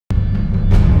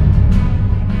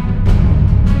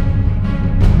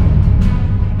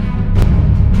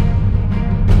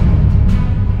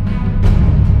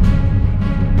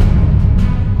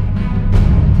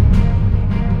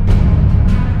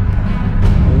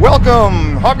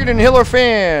Welcome, Hopkinton Hiller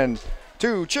fans,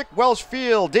 to Chick Wells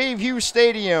Field, Dave Hughes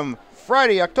Stadium,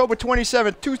 Friday, October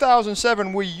 27,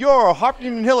 2007, where your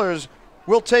Hopkinton Hillers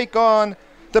will take on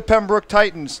the Pembroke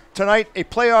Titans. Tonight, a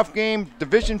playoff game,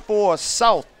 Division 4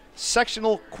 South,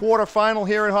 sectional quarterfinal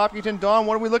here in Hopkinton. Don,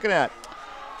 what are we looking at?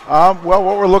 Well,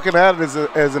 what we're looking at is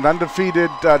an undefeated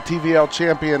TVL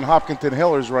champion Hopkinton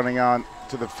Hillers running on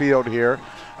to the field here.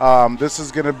 This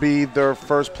is going to be their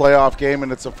first playoff game,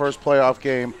 and it's the first playoff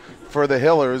game for the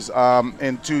Hillers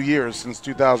in 2 years, since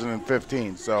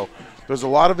 2015. So there's a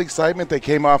lot of excitement. They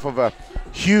came off of a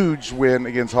huge win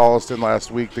against Holliston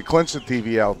last week to clinch the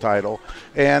TVL title.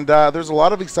 And there's a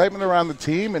lot of excitement around the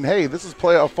team. And, hey, this is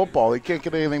playoff football. It can't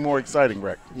get anything more exciting,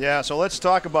 Rick. Yeah, so let's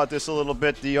talk about this a little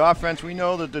bit. The offense, we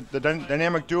know the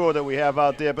dynamic duo that we have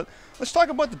out there, but let's talk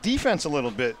about the defense a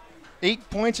little bit.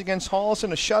 8 points against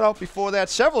Holliston, a shutout before that,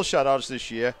 several shutouts this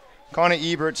year. Connor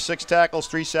Ebert, 6 tackles,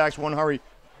 3 sacks, 1 hurry.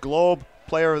 Globe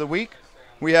Player of the Week.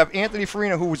 We have Anthony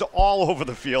Farina, who was all over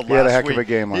the field last week. He had a heck of a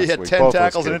game last week. He had 10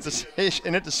 tackles,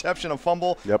 an interception, a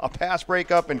fumble, a pass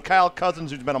breakup, and Kyle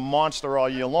Cousins, who's been a monster all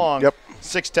year long.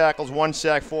 6 tackles, 1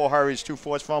 sack, 4 hurries, 2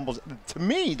 forced fumbles. To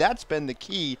me, that's been the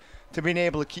key to being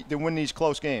able to win these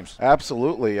close games.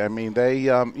 Absolutely. I mean, they,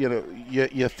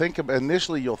 you think of,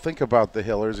 initially you'll think about the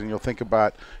Hillers and you'll think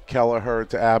about Kelleher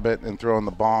to Abbott and throwing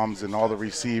the bombs and all the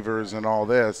receivers and all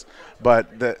this.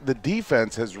 But the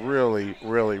defense has really,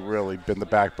 really, really been the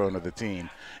backbone of the team.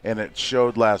 And it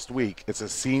showed last week. It's a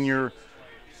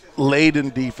senior-laden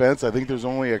defense. I think there's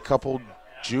only a couple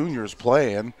juniors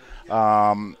playing.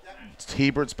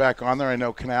 Hebert's back on there. I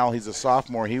know Canal, he's a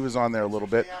sophomore. He was on there a little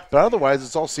bit. But otherwise,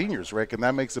 it's all seniors, Rick, and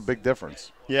that makes a big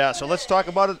difference. Yeah, so let's talk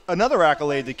about another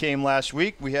accolade that came last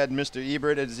week. We had Mr.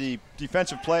 Ebert as the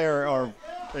defensive player, or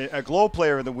a Globe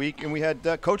Player of the Week, and we had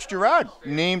Coach Gerard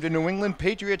named the New England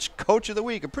Patriots Coach of the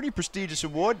Week, a pretty prestigious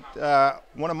award.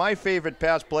 One of my favorite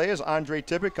past players, Andre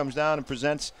Tippett, comes down and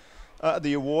presents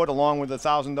the award along with a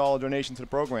 $1,000 donation to the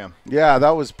program. Yeah, that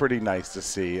was pretty nice to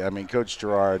see. I mean, Coach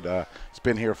Gerard has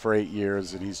been here for 8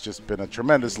 years, and he's just been a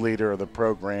tremendous leader of the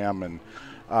program, and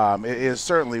it is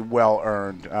certainly well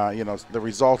earned. The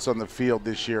results on the field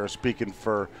this year are speaking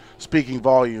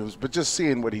volumes, but just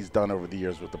seeing what he's done over the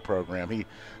years with the program,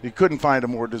 you couldn't find a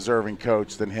more deserving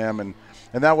coach than him, and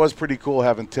that was pretty cool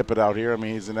having Tippett out here. I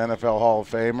mean, he's an NFL Hall of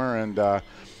Famer, and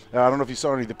I don't know if you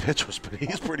saw any of the pictures, but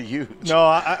he's pretty huge. No,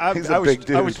 I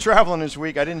was traveling this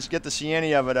week. I didn't get to see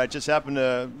any of it. I just happened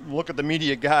to look at the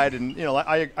media guide, and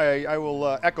I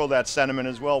will echo that sentiment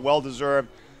as well. Well deserved.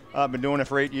 I've been doing it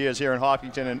for 8 years here in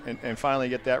Hopkinton, and finally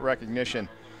get that recognition.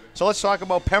 So let's talk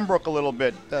about Pembroke a little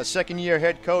bit. Second-year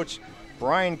head coach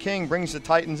Brian King brings the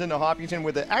Titans into Hopkinton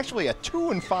with actually a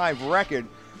 2-5 record.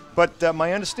 But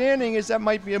my understanding is that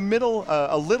might be a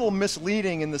little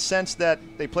misleading in the sense that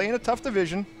they play in a tough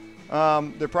division.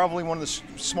 They're probably one of the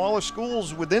smaller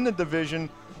schools within the division,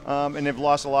 and they've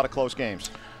lost a lot of close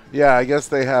games. Yeah, I guess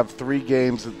they have 3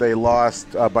 games that they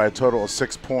lost by a total of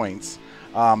 6 points.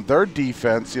 Their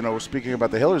defense, speaking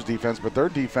about the Hillers' defense, but their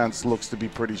defense looks to be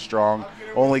pretty strong,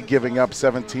 only giving up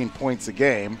 17 points a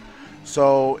game.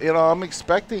 So, I'm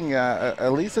expecting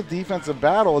at least a defensive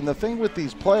battle. And the thing with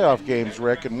these playoff games,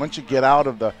 Rick, and once you get out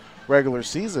of the regular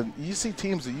season, you see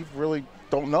teams that you really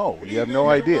don't know. You have no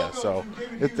idea. So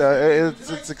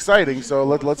it's exciting. So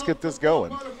let's get this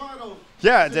going.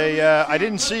 Yeah, I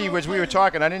didn't see, as we were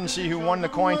talking, I didn't see who won the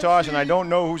coin toss, and I don't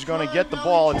know who's going to get the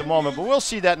ball at the moment. But we'll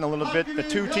see that in a little bit. The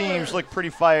 2 teams look pretty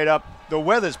fired up. The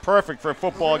weather's perfect for a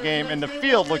football game, and the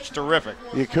field looks terrific.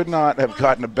 You could not have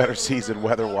gotten a better season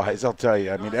weather-wise, I'll tell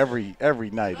you. I mean, every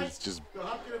night it's just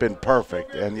been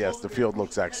perfect. And, yes, the field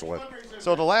looks excellent.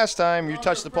 So the last time you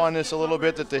touched upon this a little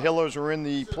bit, that the Hillers were in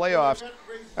the playoffs.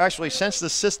 Actually, since the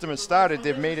system has started,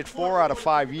 they've made it 4 out of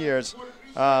 5 years.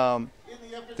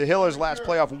 The Hillers' last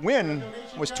playoff win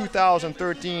was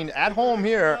 2013 at home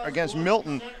here against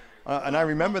Milton. And I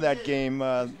remember that game.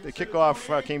 The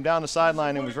kickoff came down the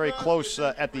sideline and was very close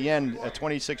at the end, a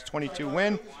 26-22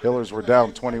 win. Hillers were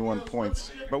down 21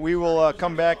 points. But we will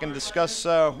come back and discuss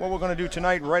what we're going to do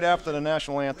tonight right after the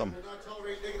national anthem. Do not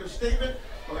tolerate negative statement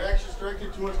or actions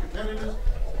directed towards competitors,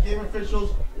 game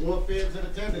officials, or fans in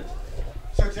attendance.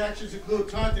 Such actions include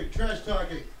taunting, trash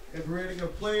talking, and berating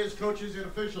of players, coaches, and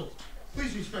officials.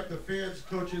 Please respect the fans,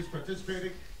 coaches,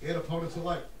 participating, and opponents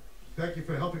alike. Thank you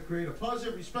for helping create a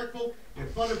positive, respectful, and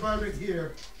fun environment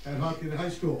here at Hopkinton High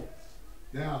School.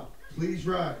 Now, please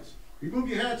rise. Remove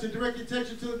your hats and direct your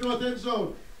attention to the north end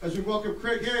zone as we welcome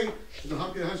Craig Hay and the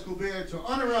Hopkinton High School Band to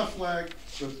honor our flag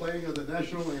with playing of the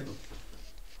national anthem.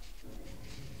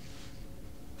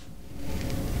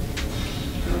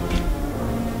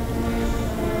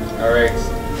 All right.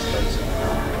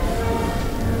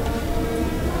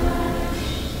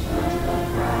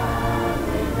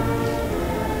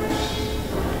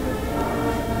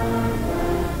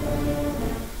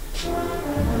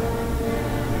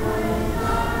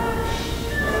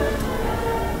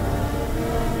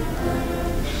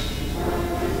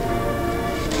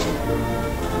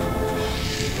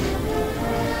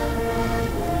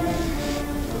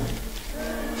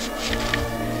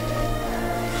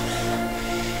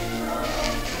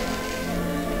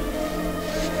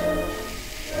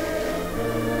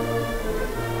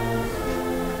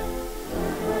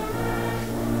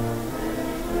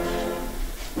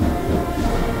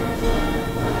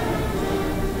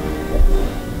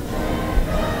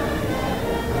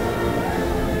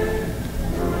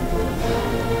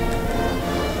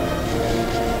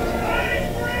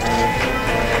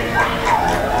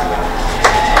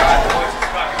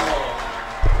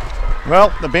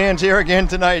 Well, the band's here again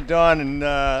tonight, Don, and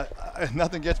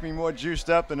nothing gets me more juiced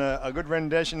up than a good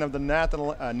rendition of the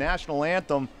national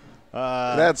anthem. It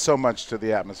adds so much to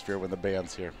the atmosphere when the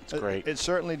band's here. It's great. It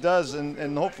certainly does,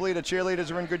 and hopefully the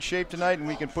cheerleaders are in good shape tonight, and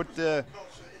we can put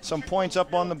some points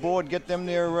up on the board, get them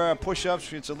their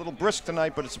push-ups. It's a little brisk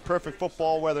tonight, but it's a perfect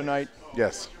football weather night.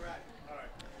 Yes.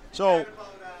 So,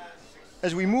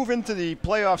 as we move into the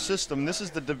playoff system, this is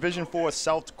the Division IV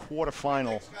South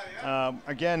quarterfinal.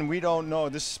 Again, we don't know.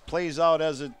 This plays out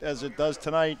as it does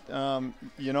tonight.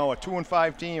 You know, a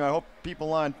 2-5 team. I hope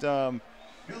people aren't,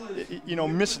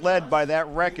 misled by that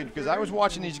record, because I was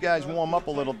watching these guys warm up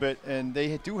a little bit, and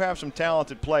they do have some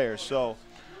talented players. So,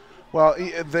 well,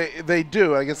 they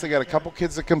do. I guess they got a couple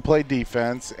kids that can play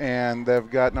defense, and they've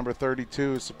got number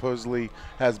 32 who supposedly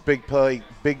has big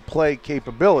play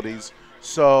capabilities.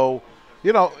 So,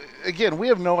 you know, again, we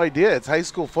have no idea. It's high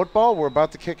school football. We're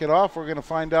about to kick it off. We're going to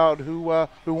find out who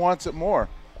wants it more.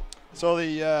 So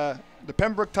the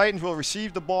Pembroke Titans will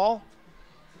receive the ball.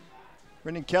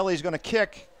 Brendan Kelly's going to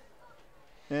kick,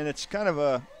 and it's kind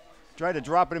of try to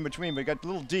drop it in between, but it got a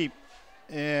little deep,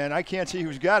 and I can't see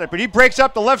who's got it. But he breaks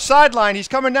up the left sideline. He's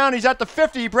coming down. He's at the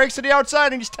 50. He breaks to the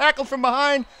outside, and he's tackled from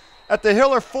behind at the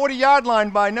Hiller 40-yard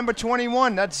line by number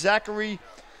 21. That's Zachary.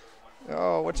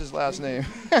 Oh, what's his last name?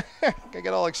 I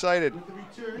get all excited.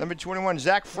 Number 21,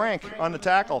 Zach Frank on the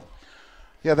tackle.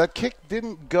 Yeah, that kick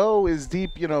didn't go as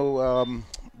deep. You know,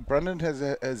 Brendan has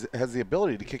the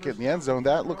ability to kick it in the end zone.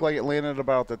 That looked like it landed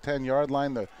about the 10-yard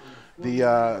line.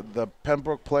 The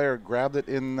Pembroke player grabbed it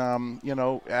in,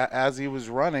 as he was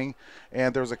running,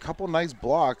 and there was a couple nice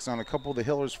blocks on a couple of the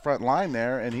Hillers' front line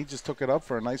there, and he just took it up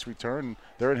for a nice return.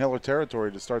 They're in Hiller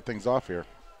territory to start things off here.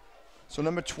 So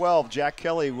number 12, Jack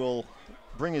Kelly, will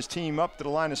bring his team up to the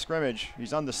line of scrimmage.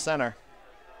 He's on the center.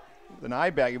 An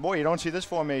I-back. Boy, you don't see this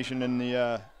formation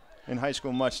in high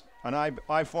school much. An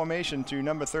I formation to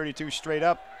number 32 straight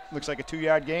up. Looks like a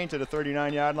 2-yard gain to the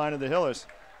 39-yard line of the Hillers.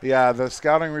 Yeah, the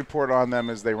scouting report on them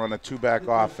is they run a 2-back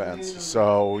offense.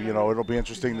 So, you know, it'll be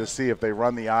interesting to see if they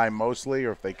run the I mostly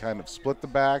or if they kind of split the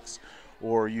backs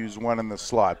or use one in the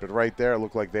slot. But right there, it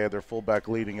looked like they had their fullback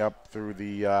leading up through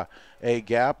the A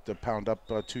gap to pound up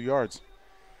 2 yards.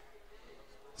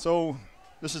 So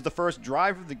this is the first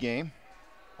drive of the game.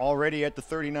 Already at the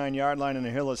 39-yard line, and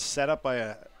the Hill is set up by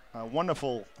a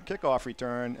wonderful kickoff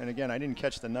return. And again, I didn't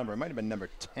catch the number. It might have been number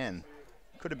 10.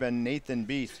 Could have been Nathan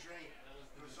Beath.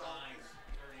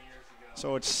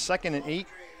 So it's 2nd and 8.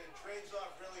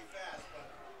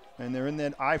 And they're in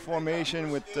that I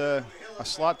formation with a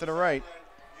slot to the right.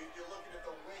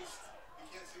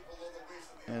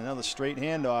 And another straight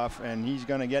handoff, and he's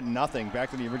going to get nothing.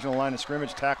 Back to the original line of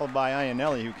scrimmage, tackled by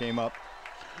Iannelli, who came up.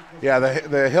 Yeah,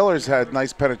 the Hillers had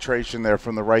nice penetration there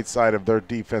from the right side of their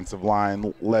defensive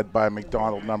line, led by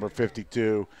McDonald, number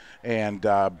 52, and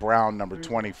Brown, number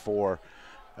 24.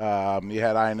 You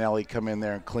had Iannelli come in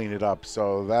there and clean it up.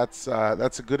 So that's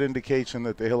a good indication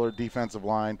that the Hiller defensive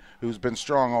line, who's been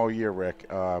strong all year, Rick,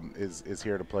 is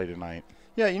here to play tonight.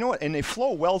 Yeah, you know what? And they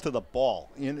flow well to the ball.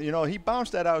 You know, he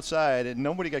bounced that outside, and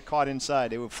nobody got caught inside.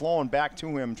 They were flowing back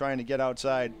to him, trying to get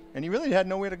outside, and he really had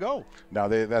nowhere to go. No,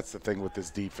 that's the thing with this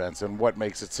defense, and what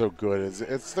makes it so good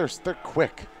is they're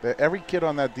quick. Every kid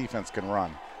on that defense can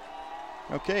run.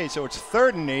 Okay, so it's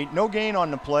 3rd and 8. No gain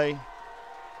on the play.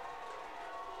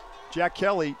 Jack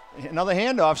Kelly, another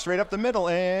handoff straight up the middle,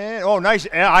 and nice.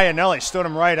 Iannelli stood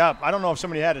him right up. I don't know if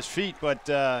somebody had his feet, but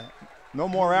no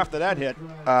more after that hit.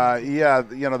 Yeah,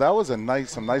 you know, that was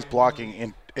some nice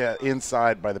blocking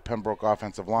inside by the Pembroke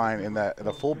offensive line, and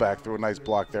the fullback threw a nice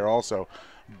block there also.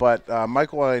 But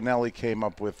Michael Iannelli came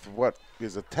up with what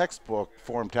is a textbook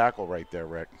form tackle right there,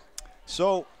 Rick.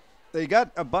 So they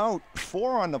got about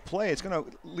 4 on the play. It's going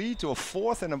to lead to a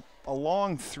 4th and a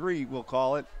long 3, we'll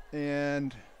call it,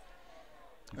 and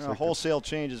a wholesale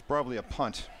change is probably a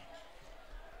punt.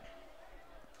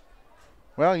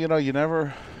 Well, you know, you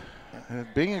never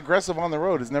being aggressive on the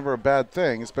road is never a bad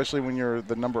thing, especially when you're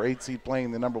the number 8 seed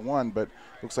playing the number 1. But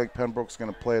looks like Pembroke's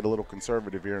going to play it a little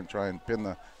conservative here and try and pin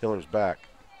the Hillers back.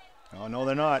 Oh, no,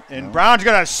 they're not. And Brown's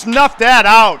going to snuff that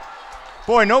out.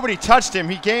 Boy, nobody touched him.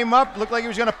 He came up, looked like he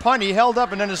was going to punt. He held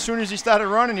up, and then as soon as he started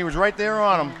running, he was right there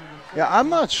on him. Yeah, I'm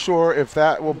not sure if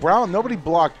Brown, nobody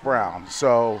blocked Brown,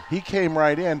 so he came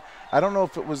right in. I don't know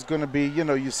if it was going to be, you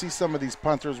know, you see some of these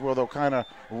punters where they'll kind of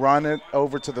run it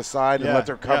over to the side and let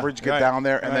their coverage get down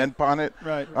there and then punt it.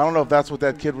 Right. I don't know if that's what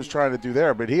that kid was trying to do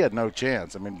there, but he had no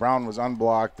chance. I mean, Brown was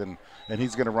unblocked, and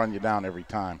he's going to run you down every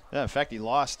time. Yeah, in fact, he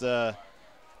lost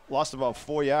about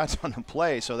 4 yards on the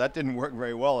play, so that didn't work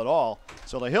very well at all.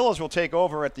 So the Hillers will take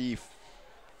over at the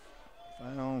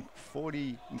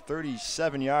 40,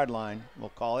 37-yard line, we'll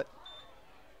call it.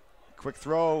 Quick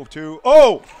throw to,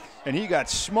 and he got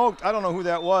smoked. I don't know who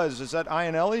that was. Is that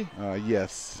Ionelli?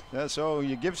 Yes. Yeah, so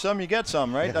you give some, you get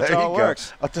some, right? Yeah, That's how it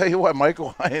works. I'll tell you what,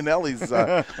 Michael Ionelli's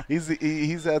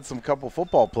he's had some couple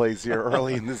football plays here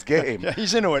early in this game. Yeah,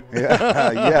 he's into it.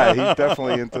 Yeah, he's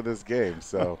definitely into this game.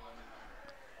 So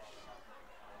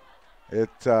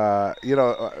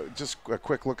just a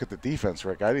quick look at the defense,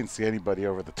 Rick. I didn't see anybody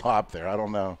over the top there. I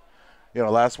don't know.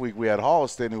 Last week we had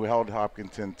Holliston, who held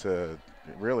Hopkinton to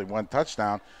really one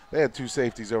touchdown. They had two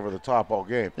safeties over the top all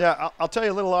game. Yeah, I'll tell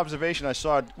you a little observation I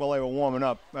saw while they were warming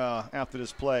up after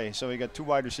this play. So we got two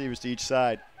wide receivers to each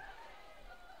side.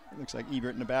 It looks like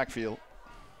Ebert in the backfield.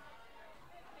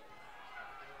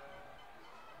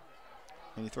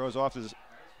 And he throws off his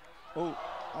 –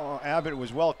 Abbott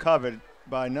was well covered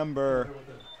by number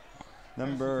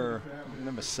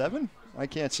 7? I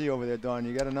can't see over there, Don.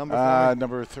 You got a number for me?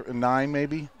 Number 9,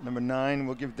 maybe. Number 9.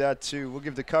 We'll give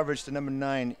the coverage to number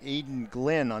 9, Aiden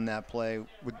Glenn, on that play.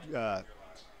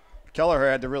 Kelleher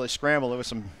had to really scramble. There was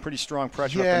some pretty strong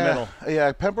pressure up the middle.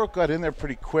 Yeah, Pembroke got in there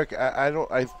pretty quick.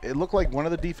 It looked like one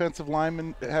of the defensive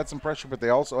linemen had some pressure, but they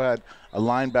also had a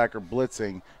linebacker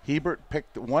blitzing. Hebert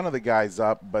picked one of the guys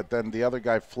up, but then the other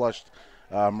guy flushed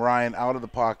Ryan out of the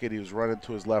pocket. He was running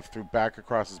to his left, threw back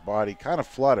across his body, kind of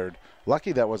fluttered.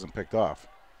 Lucky that wasn't picked off.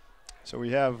 So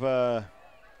we have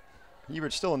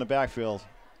Hebert still in the backfield.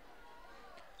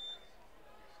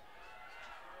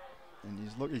 And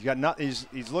he's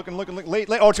looking late.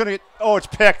 It's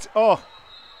picked.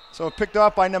 So picked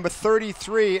off by number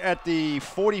 33 at the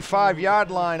 45-yard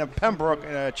line of Pembroke,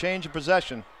 and a change of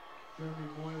possession.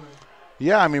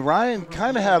 Yeah, I mean, Ryan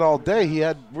kind of had all day. He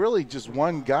had really just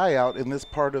one guy out in this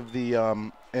part of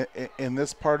the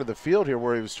field here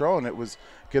where he was throwing. It was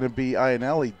going to be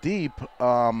Ionelli deep,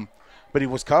 but he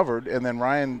was covered. And then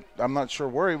Ryan, I'm not sure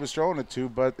where he was throwing it to,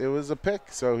 but it was a pick.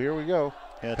 So here we go.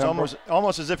 Yeah, it's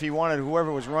almost as if he wanted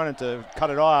whoever was running to cut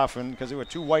it off, and because there were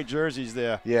two white jerseys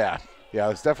there. Yeah,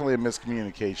 it's definitely a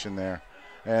miscommunication there.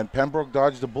 And Pembroke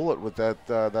dodged a bullet with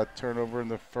that turnover in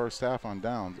the first half on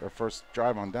downs, or first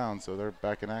drive on downs, so they're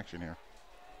back in action here.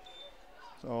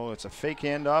 So it's a fake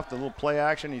handoff, the little play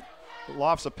action. He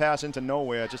lofts a pass into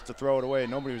nowhere just to throw it away.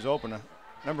 Nobody was open.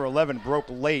 Number 11 broke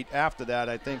late after that.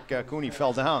 I think Cooney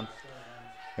fell down.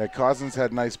 Yeah, Cousins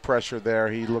had nice pressure there.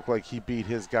 He looked like he beat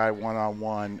his guy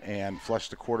one-on-one and flushed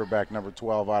the quarterback, number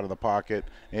 12, out of the pocket.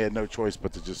 He had no choice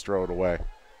but to just throw it away.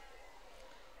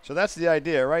 So that's the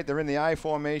idea, right? They're in the I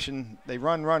formation. They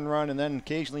run, and then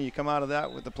occasionally you come out of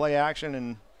that with the play action,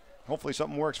 and hopefully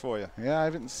something works for you. Yeah, I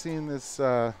haven't seen this.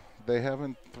 They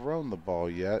haven't thrown the ball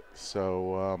yet.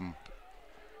 So,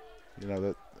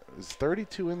 that is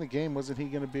 32 in the game. Wasn't he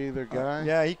going to be their guy?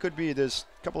 Yeah, he could be. There's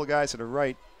a couple of guys to the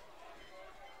right.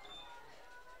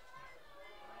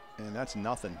 And that's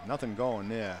nothing going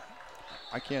there.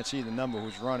 I can't see the number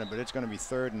who's running, but it's going to be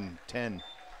 3rd and 10.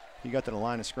 He got to the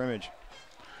line of scrimmage.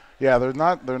 Yeah, they're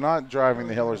not driving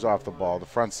the Hillers off the ball. The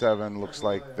front seven looks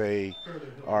like they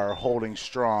are holding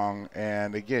strong.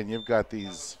 And again, you've got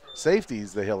these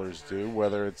safeties the Hillers do,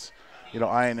 whether it's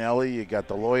Ionelli, you got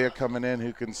Deloya coming in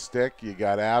who can stick, you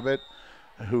got Abbott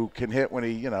who can hit when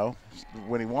he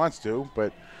wants to,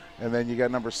 and then you got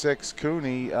number 6,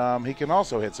 Cooney. He can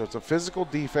also hit. So it's a physical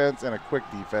defense and a quick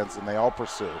defense, and they all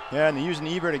pursue. Yeah, and they're using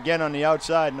Ebert again on the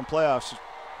outside in the playoffs.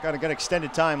 Got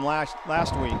extended time last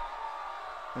week.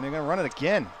 And they're going to run it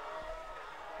again.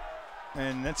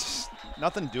 And that's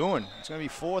nothing doing. It's going to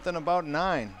be 4th and about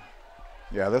 9.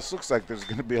 Yeah, this looks like there's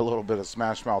going to be a little bit of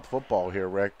smash-mouth football here,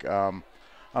 Rick.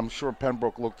 I'm sure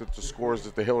Pembroke looked at the scores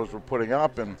that the Hillers were putting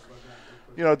up, and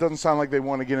it doesn't sound like they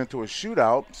want to get into a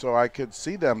shootout, so I could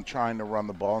see them trying to run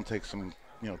the ball and take some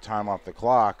time off the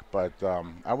clock. But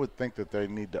I would think that they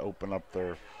need to open up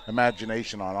their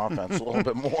imagination on offense a little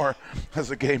bit more as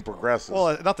the game progresses.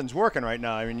 Well, nothing's working right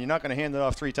now. I mean, you're not going to hand it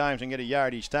off 3 times and get a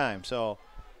yard each time. So,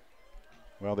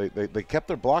 well, they kept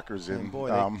their blockers in. And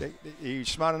boy, he's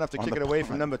smart enough to kick it away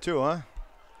from number 2, huh?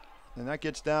 And that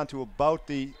gets down to about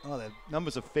the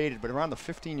numbers have faded, but around the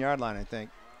 15-yard line, I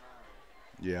think.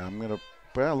 Yeah,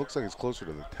 it looks like it's closer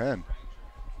to the 10.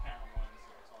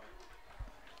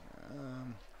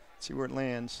 See where it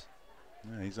lands.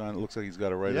 Yeah, he's on. It looks like he's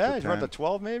got it right at the 10. Yeah, he's about the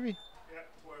 12 maybe? Yeah,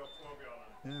 12-yard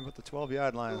line. Yeah, about the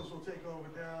 12-yard line. Will take over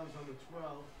downs on the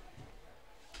 12.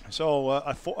 So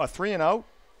a 3-and-out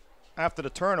after the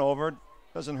turnover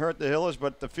doesn't hurt the Hillers,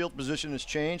 but the field position has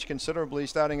changed considerably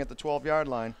starting at the 12-yard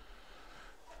line.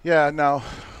 Yeah, now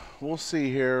we'll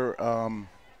see here.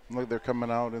 Look, they're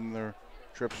coming out in their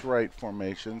trips right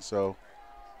formation, so.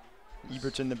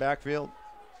 Ebert's in the backfield.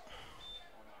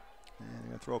 And they're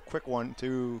going to throw a quick one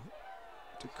to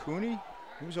Cooney.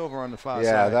 Who's over on the far side?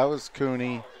 Yeah, that was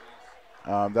Cooney.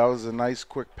 That was a nice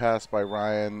quick pass by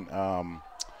Ryan.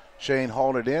 Shane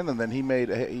hauled it in, and then he made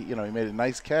a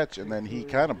nice catch, and then he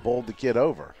kind of bowled the kid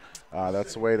over.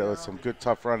 That's the way to some good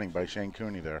tough running by Shane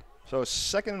Cooney there. So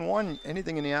 2nd and 1.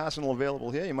 Anything in the arsenal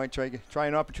available here? You might try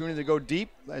an opportunity to go deep.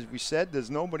 As we said,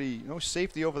 there's no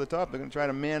safety over the top. They're going to try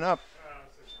to man up.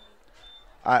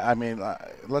 I mean,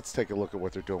 let's take a look at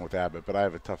what they're doing with Abbott, but I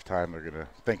have a tough time.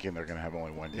 Thinking they're going to have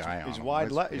only one guy on. He's him.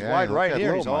 wide. He's wide right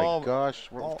here. He's oh my gosh!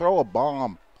 Throw a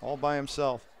bomb. All by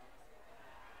himself.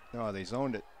 No, they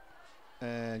zoned it.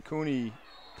 And Cooney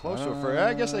close to it for.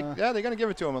 I guess they're going to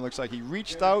give it to him. It looks like he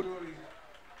reached out.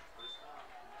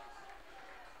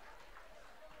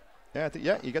 Yeah,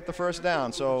 you get the first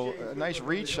down. So a nice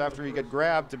reach after he got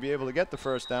grabbed to be able to get the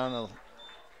first down. They'll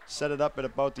set it up at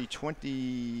about the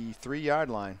 23-yard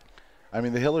line. I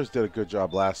mean, the Hillers did a good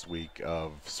job last week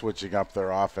of switching up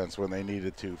their offense when they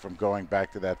needed to, from going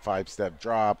back to that 5-step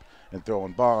drop and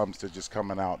throwing bombs to just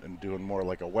coming out and doing more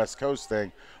like a West Coast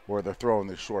thing where they're throwing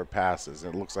the short passes.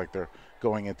 And it looks like they're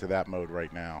going into that mode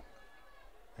right now.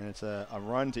 And it's a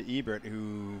run to Ebert,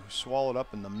 who swallowed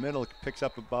up in the middle, picks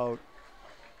up about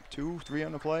 2-3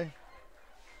 on the play.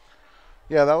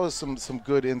 Yeah, that was some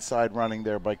good inside running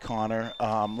there by Connor.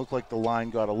 Looked like the line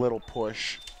got a little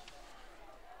push.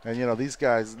 And, you know, these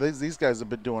guys have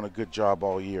been doing a good job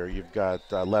all year. You've got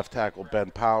left tackle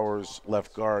Ben Powers,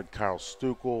 left guard Kyle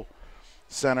Stukel.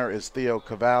 Center is Theo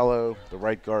Cavallo. The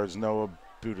right guard is Noah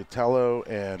Budatello.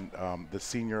 And the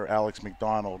senior Alex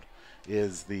McDonald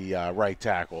is the right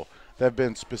tackle. They've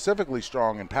been specifically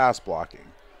strong in pass blocking.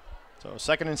 So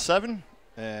 2nd and 7.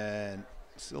 And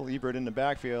still Ebert in the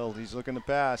backfield. He's looking to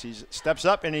pass. He steps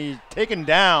up and he's taken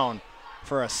down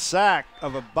for a sack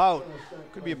of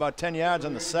could be about 10 yards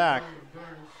on the sack.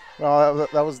 Well,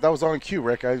 that was on cue,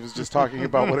 Rick. I was just talking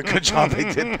about what a good job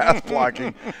they did pass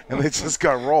blocking, and they just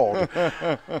got rolled.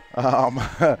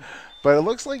 But it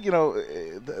looks like, you know,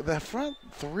 the front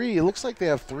three, it looks like they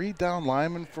have 3 down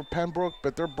linemen for Pembroke,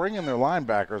 but they're bringing their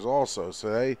linebackers also.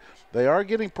 So they are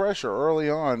getting pressure early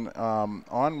on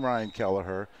Ryan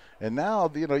Kelleher. And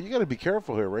now, you know, you got to be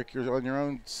careful here, Rick. You're on your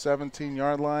own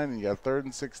 17-yard line, and you got 3rd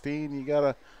and 16. You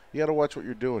gotta watch what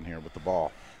you're doing here with the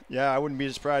ball. Yeah, I wouldn't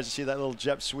be surprised to see that little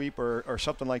jet sweep or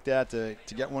something like that to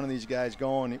get one of these guys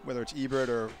going, whether it's Ebert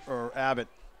or Abbott.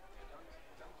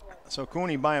 So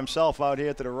Cooney by himself out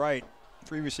here to the right,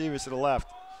 3 receivers to the left.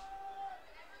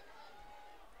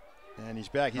 And he's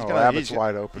back. Abbott's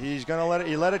wide open. He's going to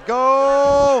let it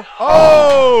go.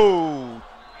 Oh!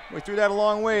 We threw that a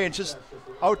long way and just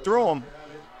out threw him.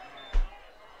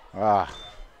 Well,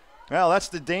 that's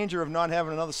the danger of not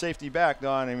having another safety back,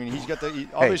 Don. I mean,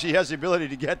 obviously he has the ability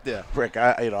to get there. Rick,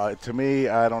 to me,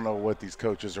 I don't know what these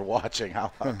coaches are watching.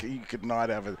 How you could not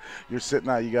have it. You're sitting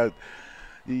out.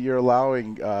 You're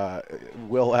allowing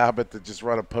Will Abbott to just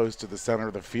run a post to the center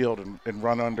of the field and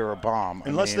run under a bomb.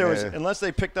 Unless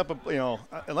they picked up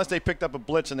a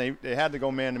blitz and they had to go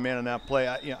man to man on that play.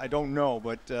 I don't know,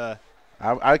 but.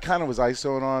 I kind of was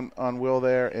ISOing on Will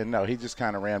there, and no, he just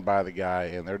kind of ran by the guy,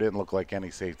 and there didn't look like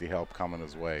any safety help coming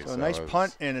his way. So a nice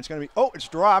punt, and it's going to be it's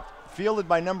dropped, fielded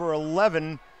by number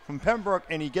 11 from Pembroke,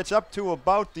 and he gets up to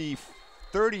about the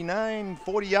 39,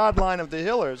 40-yard line of the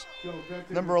Hillers.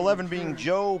 Number 11 being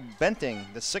Joe Benting,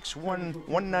 the 6'1",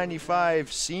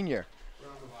 195 senior.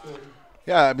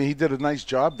 Yeah, I mean, he did a nice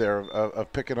job there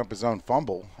of picking up his own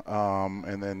fumble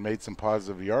and then made some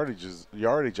positive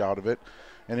yardage out of it.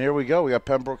 And here we go. We got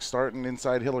Pembroke starting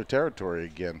inside Hiller territory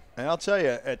again. And I'll tell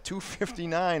you, at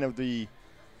 2:59 of the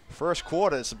first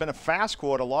quarter, it's been a fast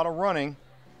quarter, a lot of running.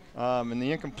 And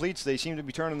the incompletes, they seem to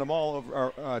be turning the ball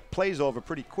over, plays over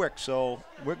pretty quick. So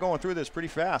we're going through this pretty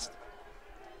fast.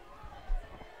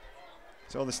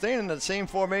 So they're staying in the same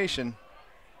formation.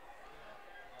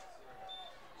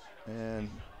 And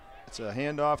it's a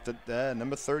handoff to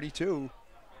number 32.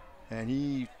 And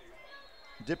he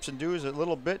dips and doos a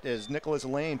little bit as Nicholas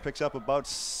Lane picks up about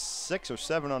 6 or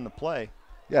 7 on the play.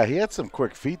 Yeah, he had some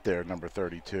quick feet there, number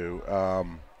 32.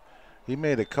 He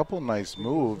made a couple nice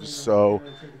moves. So,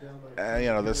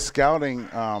 the scouting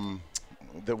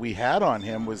that we had on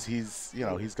him was he's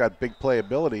got big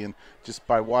playability, and just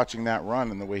by watching that run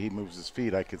and the way he moves his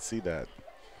feet, I could see that.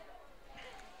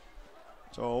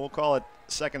 So we'll call it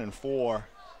 2nd and 4.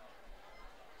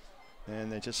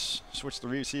 And they just switch the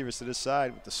receivers to this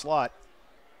side with the slot.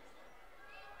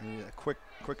 And a quick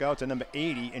out to number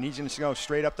 80, and he's going to go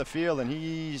straight up the field, and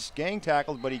he's gang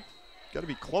tackled, but he got to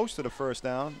be close to the first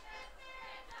down.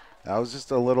 That was just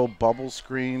a little bubble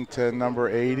screen to number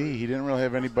 80. He didn't really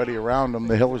have anybody around him.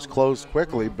 The Hillers closed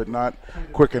quickly, but not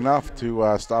quick enough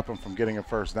to stop him from getting a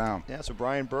first down. Yeah, so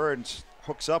Brian Burns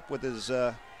hooks up with his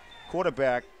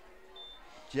quarterback,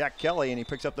 Jack Kelly, and he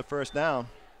picks up the first down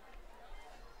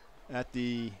at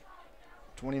the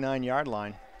 29-yard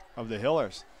line of the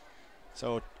Hillers.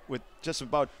 So with just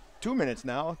about 2 minutes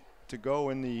now to go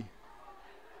in the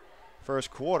first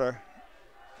quarter,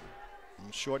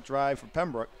 short drive for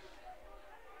Pembroke.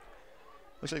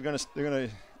 Looks like they're gonna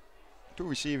two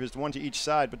receivers, one to each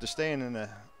side, but they're staying in a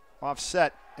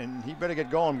offset, and he better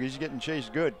get going because he's getting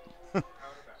chased good.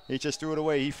 He just threw it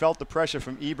away. He felt the pressure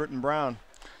from Ebert and Brown.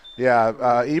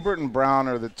 Yeah, Ebert and Brown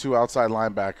are the two outside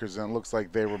linebackers, and it looks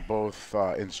like they were both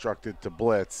instructed to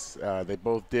blitz. They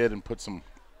both did, and put some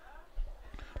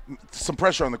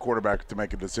pressure on the quarterback to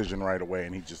make a decision right away,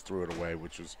 and he just threw it away,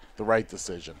 which was the right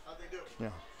decision. Yeah.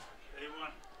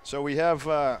 So we have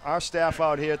our staff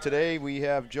out here today. We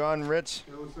have John Ritz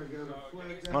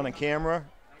on a camera.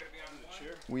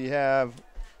 We have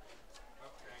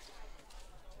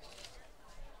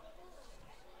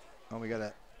we got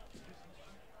a.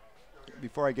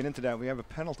 Before I get into that, we have a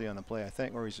penalty on the play, I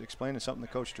think, where he's explaining something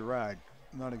to Coach Gerard.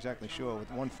 I'm not exactly sure. With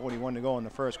 1:41 to go in the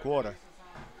first quarter.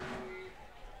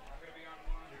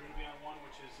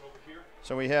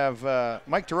 So we have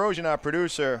Mike Terosian, our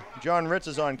producer. John Ritz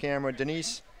is on camera.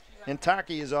 Denise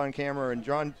Intaki is on camera,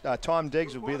 and Tom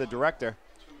Diggs will be the director.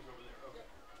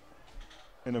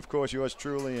 And of course, yours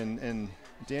truly and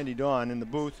Dandy Don in the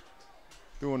booth,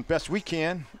 doing best we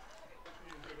can.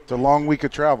 It's a long week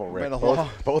of travel, Rick.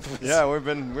 Both of us. Yeah, we've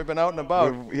been out and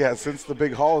about. Yeah, since the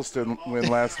big Holliston win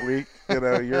last week. You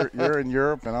know, you're in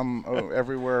Europe, and I'm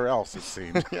everywhere else, it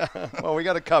seems. Yeah. Well, we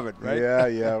got it covered, right?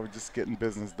 Yeah. We're just getting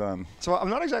business done. So I'm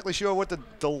not exactly sure what the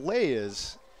delay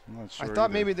is. I'm not sure I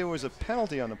thought either. maybe there was a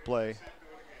penalty on the play.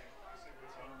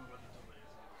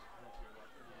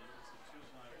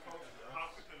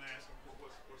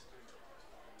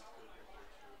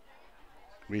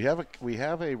 We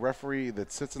have a referee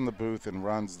that sits in the booth and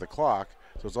runs the clock,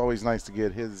 so it's always nice to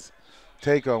get his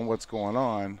take on what's going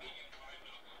on.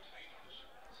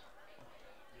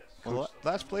 Well,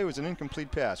 last play was an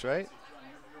incomplete pass, right?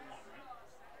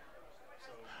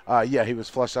 Yeah, he was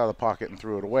flushed out of the pocket and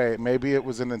threw it away. Maybe it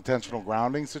was an intentional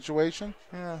grounding situation.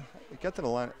 Yeah, it got to the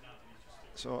line.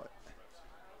 So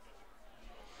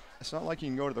it's not like you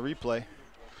can go to the replay.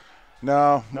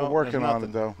 No, we're working on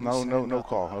it, though. No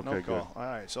call. Okay, no good. Call. All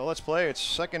right, so let's play. It's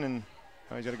second, and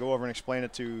he's got to go over and explain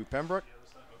it to Pembroke.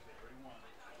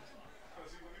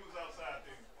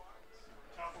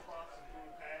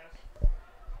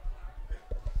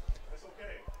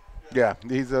 Yeah,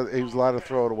 he was allowed to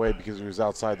throw it away because he was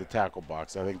outside the tackle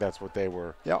box. I think that's what they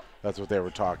were. Yep. That's what they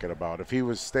were talking about. If he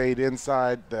was stayed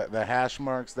inside the hash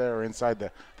marks there, or inside the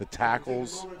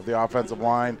tackles of the offensive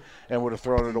line, and would have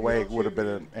thrown it away, it would have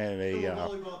been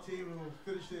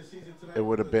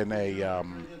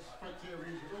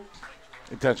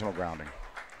intentional grounding.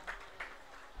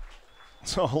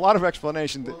 So a lot of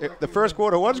explanation. The first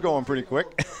quarter was going pretty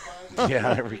quick.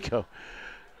 Yeah, there we go.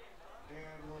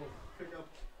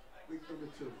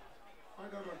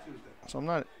 So I'm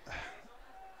not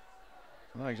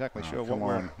exactly sure come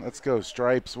what on. Let's go,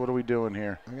 Stripes. What are we doing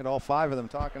here? I got all five of them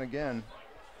talking again.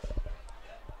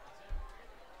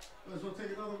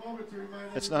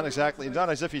 It's not exactly. It's not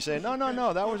as if he's saying, no,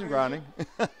 that wasn't grounding.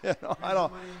 You know, I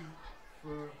don't.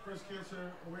 For breast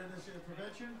cancer awareness and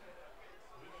prevention.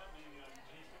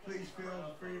 Please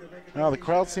feel free to make a Now the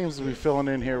crowd seems to be filling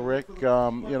in here, Rick. You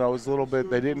know, it was a little bit.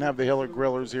 They didn't have the Hiller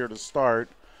Grillers here to start.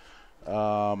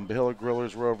 The Hiller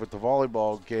Grillers were over at the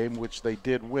volleyball game, which they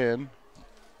did win.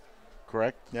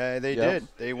 Correct? Yeah, they did.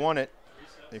 They won it.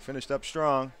 They finished up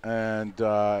strong. And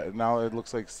now it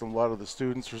looks like a lot of the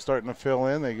students are starting to fill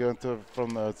in. They go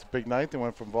from it's a big night. They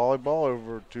went from volleyball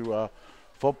over to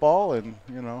football, and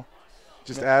you know,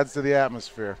 just adds to the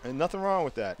atmosphere. And nothing wrong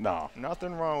with that. No,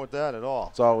 nothing wrong with that at all.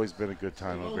 It's always been a good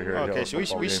time over here. Okay, so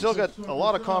we still got a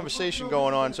lot of conversation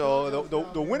going on. So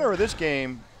the winner of this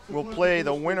game will play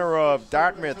the winner of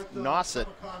Dartmouth-Nauset.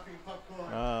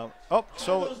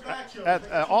 So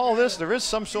at all this, there is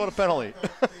some sort of penalty.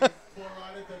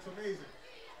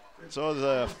 So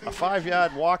there's a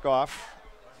 5-yard walk-off,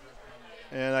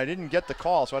 and I didn't get the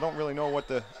call, so I don't really know what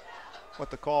the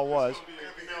call was.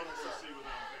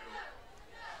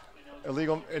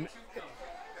 Illegal.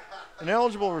 An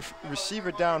eligible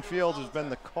receiver downfield has been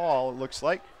the call, it looks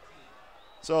like.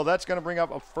 So that's going to bring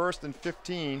up a 1st and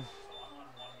 15.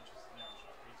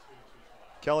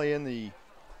 Kelly in the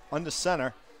under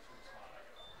center.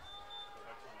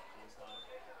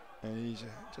 And he's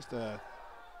just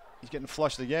he's getting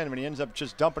flushed again, but he ends up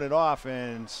just dumping it off.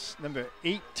 And number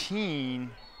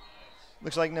 18,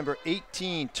 looks like number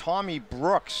 18, Tommy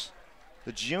Brooks,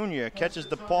 the junior, catches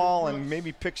the ball and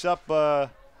maybe picks up a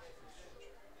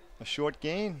short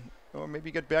gain, or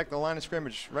maybe get back to the line of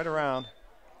scrimmage, right around.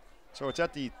 So it's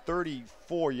at the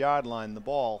 34-yard line, the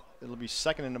ball. It'll be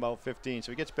second and about 15.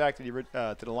 So he gets back to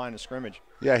the line of scrimmage.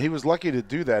 Yeah, he was lucky to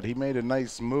do that. He made a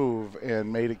nice move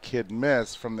and made a kid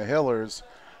miss from the Hillers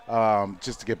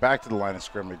just to get back to the line of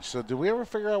scrimmage. So did we ever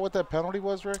figure out what that penalty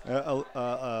was, Rick?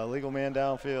 Legal man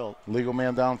downfield. Legal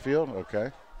man downfield? Okay.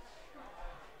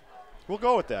 We'll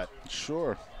go with that.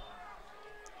 Sure.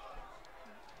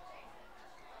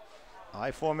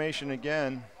 High formation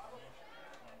again.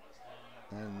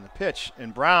 And the pitch,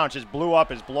 and Brown just blew up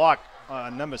his block,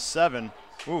 number 7.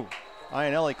 Ooh,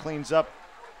 Ionelli cleans up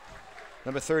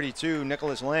number 32,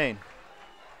 Nicholas Lane.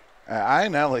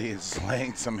 Ionelli is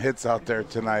laying some hits out there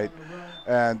tonight.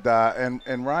 And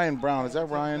Ryan Brown, is that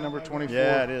Ryan, number 24?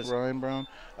 Yeah, it is. Ryan Brown?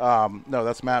 No,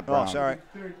 that's Matt Brown. Oh, sorry.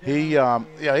 He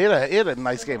had a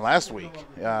nice game last week.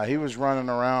 He was running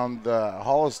around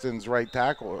Holliston's right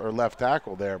tackle or left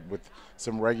tackle there with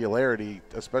some regularity,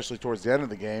 especially towards the end of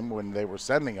the game when they were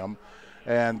sending him.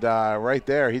 And right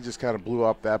there, he just kind of blew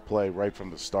up that play right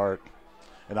from the start.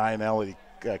 And Ionelli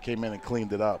came in and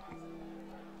cleaned it up.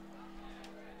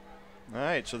 All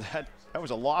right, so that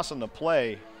was a loss on the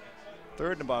play.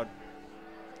 Third and about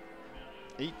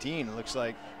 18, it looks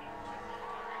like.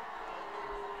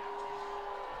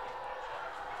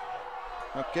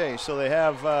 Okay, so they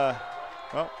have,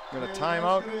 got a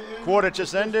timeout. Quarter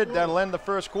just ended. That'll end the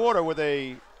first quarter with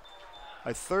a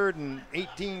 3rd and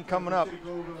 18 coming up.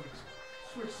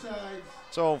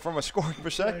 So from a scoring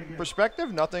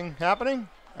perspective, nothing happening.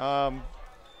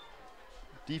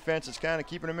 Defense is kind of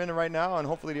keeping them in right now, and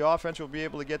hopefully the offense will be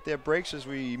able to get their breaks as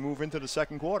we move into the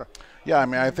second quarter. Yeah, I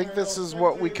mean, I think this is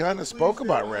what we kind of spoke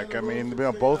about, Rick. I mean,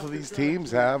 both of these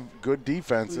teams have good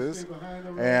defenses,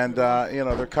 and,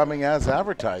 they're coming as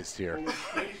advertised here.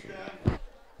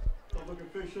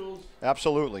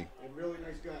 Absolutely. And really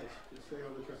nice guys. Just stay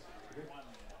on the track. Okay?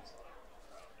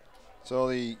 So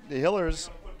the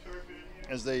Hillers,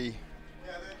 as they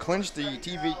clinched the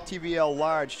TVL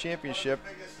Large Championship,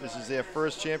 this is their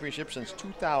first championship since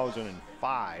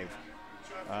 2005.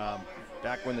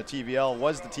 Back when the TVL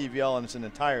was the TVL in its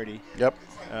entirety. Yep.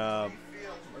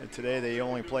 Today they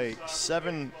only play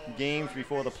 7 games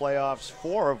before the playoffs,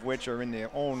 4 of which are in their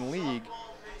own league.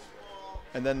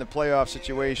 And then the playoff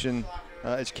situation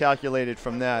is calculated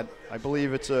from that. I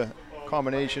believe it's a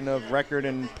combination of record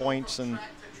and points and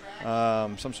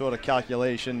some sort of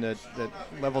calculation that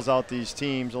levels out these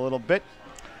teams a little bit.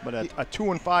 But a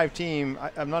 2-5 team,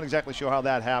 I'm not exactly sure how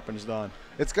that happens, Don.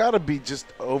 It's got to be just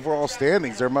overall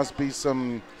standings. There must be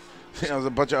some, a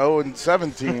bunch of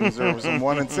 0-7 teams or some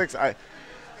 1-6.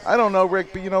 I don't know,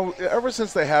 Rick, but, ever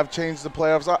since they have changed the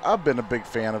playoffs, I've been a big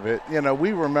fan of it.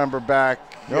 We remember back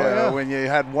when you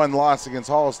had one loss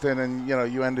against Holliston and,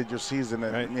 you ended your season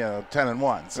at,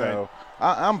 10-1. So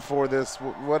I'm for this.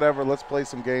 Whatever, let's play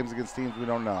some games against teams we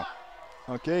don't know.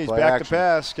 Okay, he's back to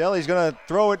pass. Kelly's going to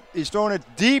throw it. He's throwing it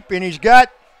deep, and he's got,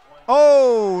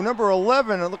 number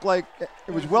 11. It looked like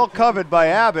it was well covered by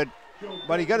Abbott,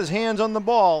 but he got his hands on the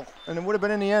ball, and it would have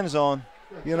been in the end zone.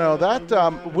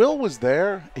 That Will was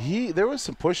there. There was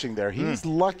some pushing there. He's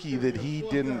lucky that he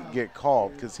didn't get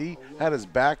called because he had his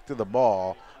back to the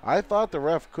ball. I thought the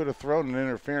ref could have thrown an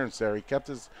interference there. He kept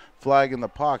his flag in the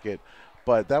pocket,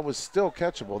 but that was still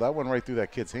catchable. That went right through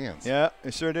that kid's hands. Yeah,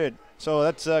 it sure did. So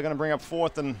that's going to bring up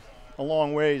 4th and a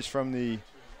long ways from the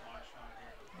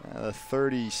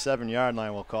 37-yard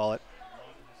line, we'll call it.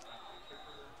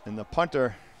 And the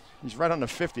punter, he's right on the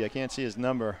 50. I can't see his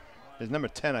number. His number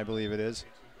 10, I believe it is.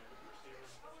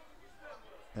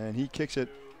 And he kicks it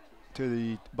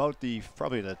to probably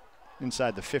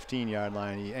inside the 15-yard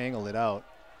line. He angled it out.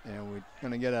 And we're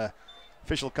going to get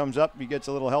official comes up. He gets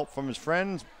a little help from his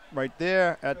friends right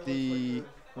there at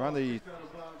around the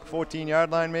 14-yard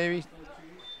line maybe.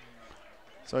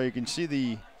 So you can see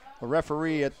the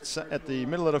referee at the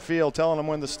middle of the field telling him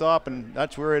when to stop, and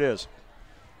that's where it is.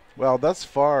 Well, thus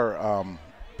far,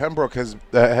 Pembroke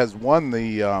has won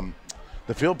the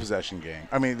field possession game.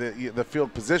 I mean, the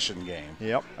field position game.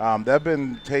 Yep. They've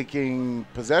been taking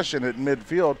possession at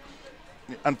midfield.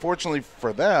 Unfortunately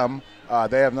for them,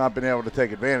 they have not been able to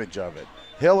take advantage of it.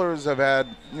 Hillers have had,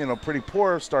 pretty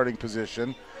poor starting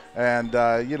position, and,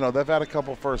 they've had a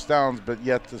couple first downs, but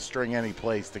yet to string any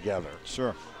plays together.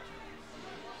 Sure.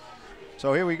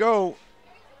 So here we go.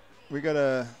 We got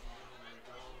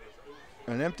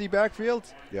an empty backfield.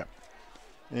 Yeah.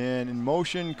 And in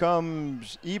motion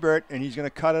comes Ebert, and he's going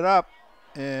to cut it up.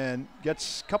 and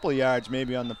gets a couple of yards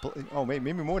maybe on the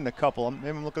maybe more than a couple. Maybe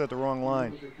I'm looking at the wrong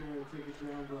line.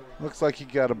 Looks like he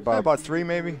got about 3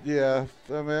 maybe. Yeah,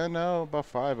 I mean, no, about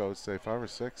 5 I would say, 5 or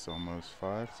 6 almost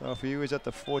 5. So if he was at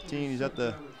the 14, he's at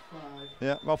the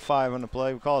about 5 on the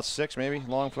play. We call it 6 maybe,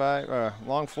 long 5,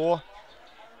 long 4.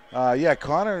 Yeah,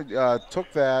 Connor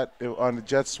took that on the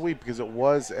jet sweep because it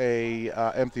was a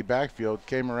empty backfield.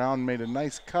 Came around, made a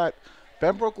nice cut.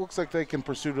 Pembroke looks like they can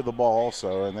pursue to the ball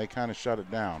also, and they kind of shut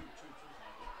it down.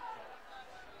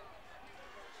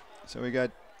 So we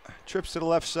got trips to the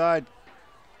left side.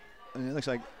 And it looks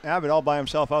like Abbott all by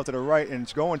himself out to the right, and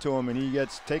it's going to him, and he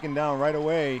gets taken down right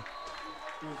away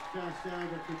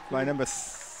by number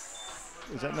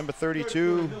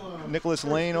 32, Nicholas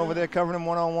Lane over there covering him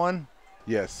one-on-one.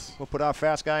 Yes. We'll put our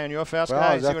fast guy on your fast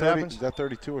guy and see what happens. Is that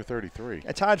 32 or 33?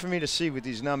 It's hard for me to see with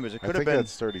these numbers. It could have been. I think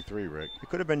that's 33, Rick. It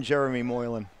could have been Jeremy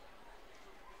Moylan.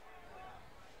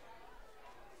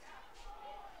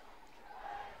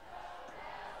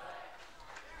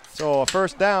 So a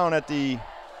first down at the,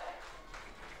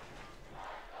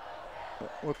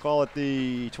 we'll call it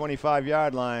the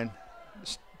 25-yard line.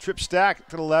 Trip stack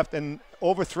to the left and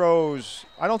overthrows.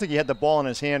 I don't think he had the ball in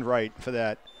his hand right for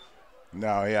that.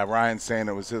 No, yeah, Ryan's saying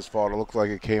it was his fault. It looked like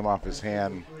it came off his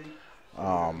hand,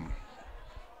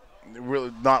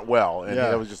 really not well, and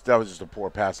that was just a poor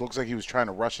pass. It looks like he was trying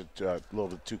to rush it a little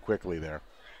bit too quickly there.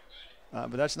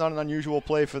 But that's not an unusual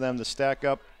play for them to stack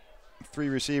up 3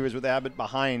 receivers with Abbott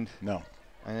behind. No,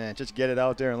 and just get it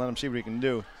out there and let him see what he can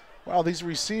do. Well, these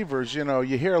receivers, you know,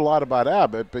 you hear a lot about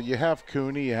Abbott, but you have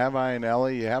Cooney, you have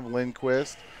Ionelli, you have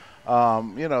Lindquist.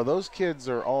 You know, those kids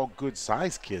are all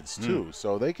good-sized kids, too.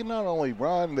 So they can not only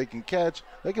run, they can catch,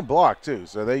 they can block, too.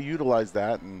 So they utilize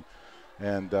that and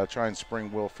try and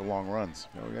spring Will for long runs.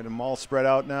 So we got them all spread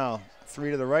out now. 3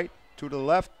 to the right, 2 to the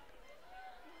left.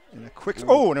 And a quick –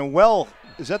 oh, and a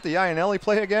is that the Ionelli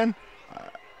play again?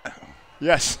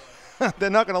 Yes. They're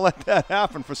not going to let that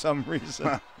happen for some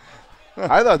reason.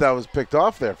 I thought that was picked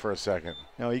off there for a second.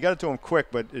 No, he got it to him quick,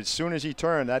 but as soon as he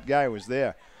turned, that guy was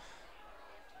there.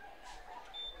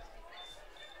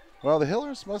 Well, the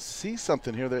Hillers must see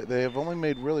something here. They have only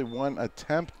made really 1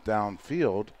 attempt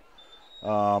downfield,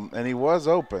 and he was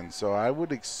open. So I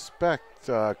would expect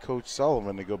Coach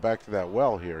Sullivan to go back to that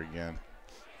well here again.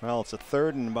 Well, it's a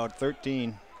 3rd and about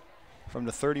 13 from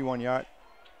the 31-yard.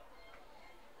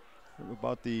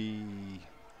 About the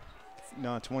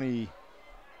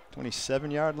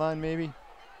 27-yard line maybe.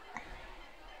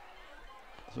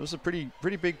 So this is a pretty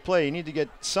big play. You need to get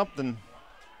something.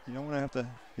 You don't want to have to.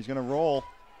 He's going to roll.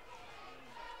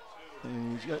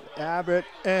 And he's got Abbott,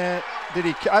 and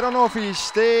I don't know if he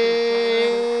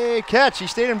stayed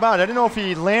in bounds. I didn't know if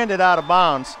he landed out of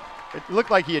bounds. It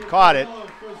looked like he had caught it.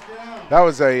 That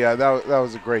was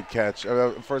a great catch.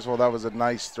 First of all, that was a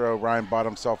nice throw. Ryan bought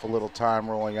himself a little time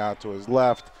rolling out to his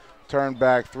left, turned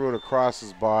back, threw it across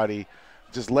his body,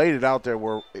 just laid it out there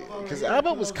because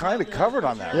Abbott was kind of covered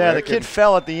on that. Yeah, Rick, the kid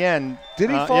fell at the end. Did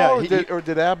he fall, or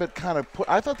did Abbott kind of put?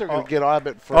 I thought they were going to get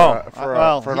Abbott for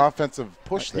an offensive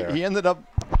push there. He ended up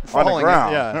falling on the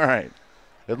ground. Yeah. All right.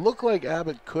 It looked like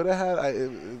Abbott could have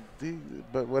had,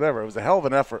 but whatever. It was a hell of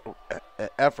an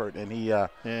effort, and he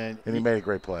made a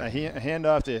great play.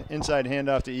 Inside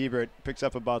handoff to Ebert, picks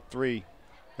up about 3.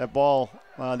 That ball,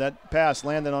 that pass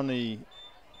landed on the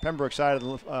Pembroke side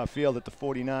of the field at the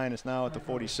 49. It's now at the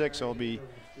 46, so it'll be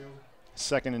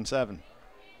 2nd and 7.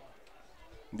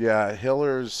 Yeah,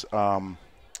 Hillers.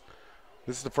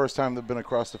 This is the first time they've been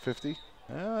across the 50.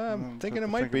 I'm thinking it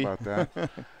might be. About that.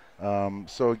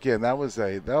 So again, that was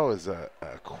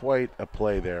quite a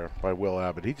play there by Will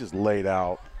Abbott. He just laid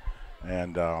out,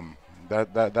 and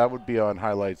that would be on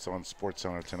highlights on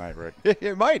SportsCenter tonight, Rick.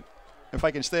 It might, if I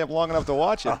can stay up long enough to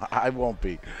watch it. I won't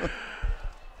be.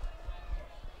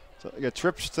 So you got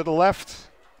trips to the left,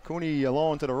 Cooney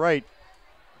alone to the right.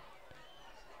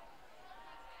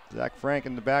 Zach Frank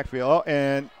in the backfield. Oh,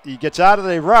 and he gets out of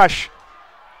the rush,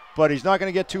 but he's not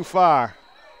going to get too far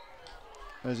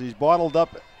as he's bottled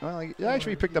up. Well, he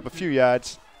actually picked up a few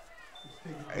yards.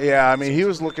 Yeah, I mean, he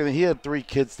was looking. He had 3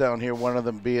 kids down here, one of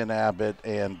them being Abbott,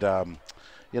 and the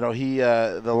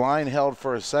line held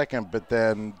for a second, but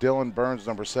then Dylan Burns,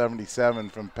 number 77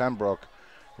 from Pembroke,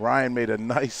 Ryan made a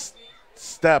nice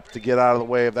step to get out of the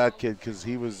way of that kid because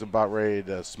he was about ready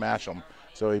to smash him.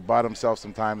 So he bought himself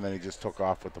some time, and then he just took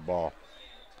off with the ball.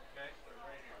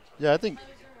 Yeah, I think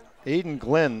Aiden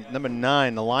Glenn, number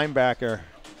 9, the linebacker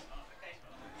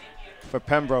for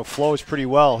Pembroke, flows pretty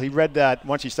well. He read that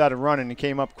once he started running and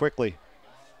came up quickly.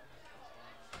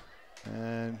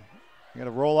 And Got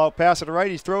a rollout pass to the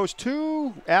right. He throws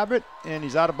to Abbott, and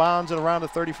he's out of bounds at around the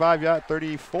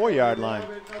 34-yard line.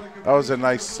 That was a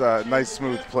nice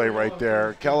smooth play right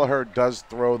there. Kelleher does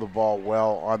throw the ball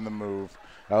well on the move.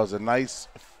 That was a nice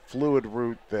fluid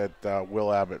route that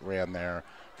Will Abbott ran there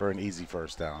for an easy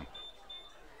first down.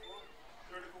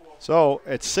 So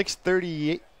at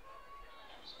 6:38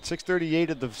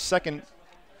 of the second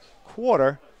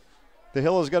quarter, the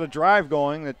Hill has got a drive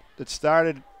going that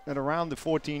started at around the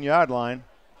 14-yard line.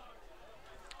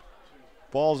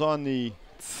 Ball's on the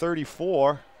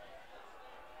 34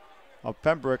 of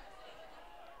Pembroke.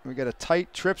 We got a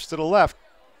tight trips to the left.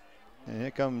 And here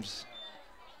comes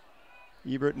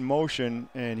Ebert in motion,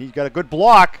 and he's got a good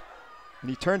block. And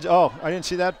he turns, oh, I didn't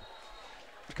see that.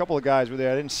 A couple of guys were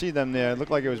there. I didn't see them there. It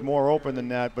looked like it was more open than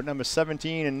that. But number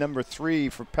 17 and number 3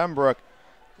 for Pembroke.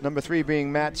 Number 3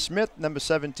 being Matt Smith. Number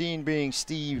 17 being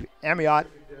Steve Amiot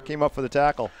came up for the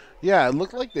tackle. Yeah, it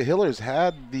looked like the Hillers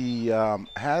had the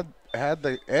had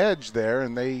the edge there,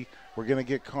 and they were going to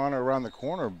get Connor around the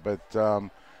corner. But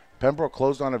Pembroke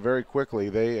closed on it very quickly.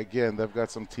 They've got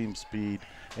some team speed,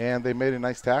 and they made a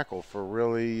nice tackle for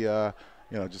really,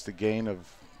 just a gain of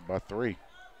about 3.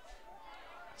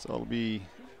 So it'll be,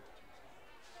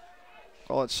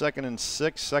 call it 2nd and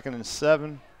 6, 2nd and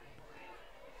 7.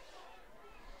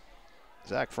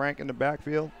 Zach Frank in the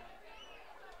backfield.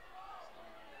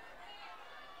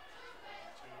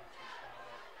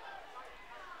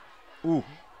 Ooh,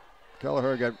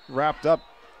 Kelleher got wrapped up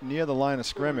near the line of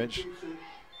scrimmage.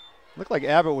 Looked like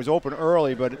Abbott was open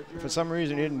early, but for some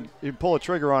reason he didn't pull a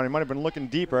trigger on. He might have been looking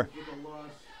deeper.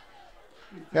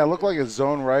 Yeah, it looked like a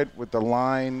zone right with the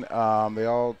line. They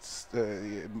all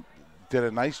did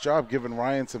a nice job giving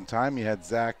Ryan some time. He had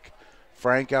Zach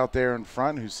Frank out there in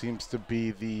front, who seems to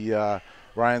be the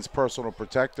Ryan's personal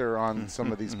protector on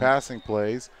some of these passing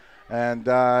plays. And,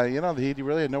 he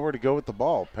really had nowhere to go with the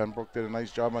ball. Pembroke did a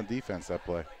nice job on defense that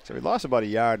play. So he lost about a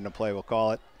yard in the play, we'll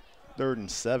call it. 3rd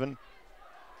and 7.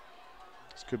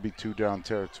 This could be 2-down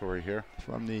territory here.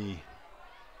 From the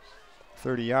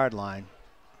 30-yard line.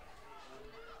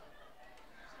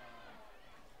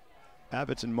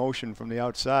 Abbott's in motion from the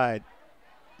outside.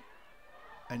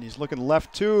 And he's looking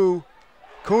left too.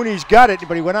 Cooney's got it,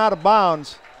 but he went out of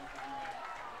bounds.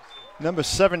 Number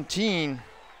 17,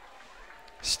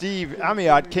 Steve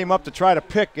Amiot, came up to try to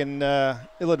pick and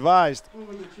ill-advised.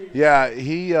 Yeah,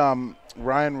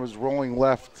 Ryan was rolling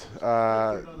left,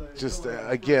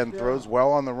 again, throws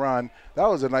well on the run. That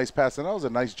was a nice pass, and that was a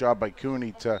nice job by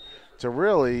Cooney to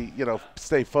really,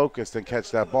 stay focused and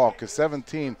catch that ball, because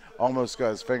 17 almost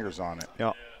got his fingers on it.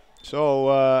 Yeah.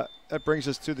 So that brings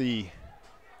us to the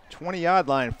 20-yard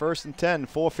line, 1st and 10,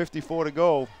 4:54 to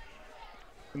go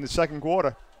in the second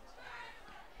quarter.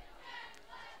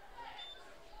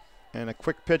 And a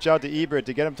quick pitch out to Ebert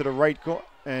to get him to the right,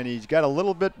 and he's got a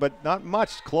little bit, but not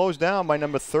much. Closed down by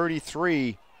number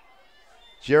 33,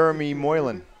 Jeremy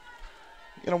Moylan.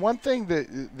 One thing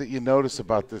that you notice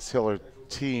about this Hiller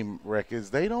team, Rick, is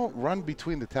they don't run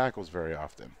between the tackles very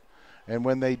often. And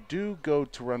when they do go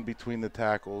to run between the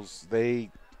tackles, the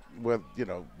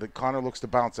Connor looks to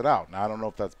bounce it out. Now, I don't know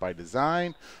if that's by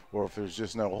design or if there's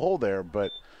just no hole there,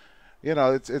 but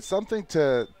it's something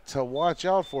to watch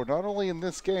out for, not only in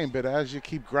this game, but as you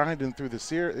keep grinding through the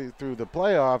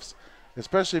playoffs,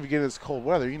 especially if you get in this cold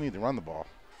weather, you need to run the ball.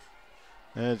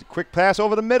 And a quick pass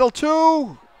over the middle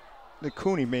to the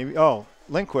Cooney, maybe. Oh,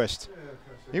 Lindquist.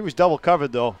 He was double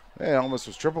covered, though. Yeah, almost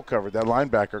was triple covered. That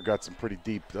linebacker got some pretty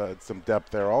deep, some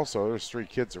depth there also. There's 3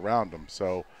 kids around him.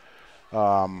 So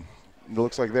it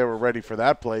looks like they were ready for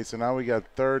that play. So now we got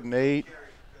 3rd and 8.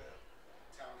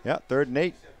 Yeah, 3rd and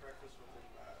 8.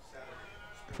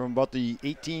 From about the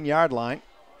 18-yard line.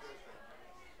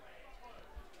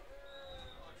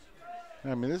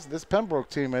 I mean, this Pembroke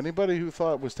team, anybody who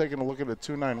thought was taking a look at a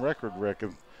 2-9 record, Rick,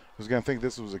 and was going to think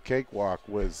this was a cakewalk,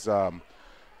 was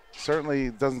certainly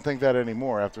doesn't think that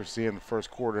anymore after seeing the first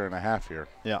quarter and a half here.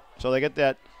 Yeah, so they get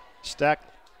that stacked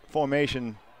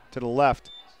formation to the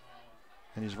left,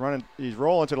 and he's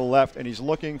rolling to the left, and he's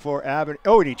looking for Abbott.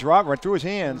 Oh, and he dropped right through his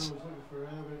hands.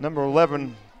 Number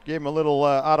 11 gave him a little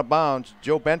out of bounds.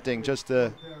 Joe Benting, just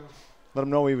to let him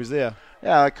know he was there.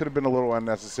 Yeah, that could have been a little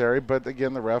unnecessary, but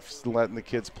again, the refs letting the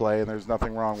kids play, and there's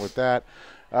nothing wrong with that.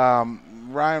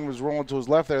 Ryan was rolling to his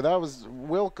left there.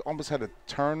 Will almost had to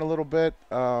turn a little bit,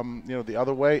 the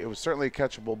other way. It was certainly a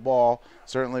catchable ball,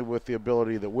 certainly with the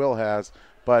ability that Will has,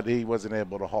 but he wasn't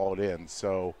able to haul it in.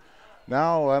 So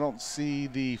now I don't see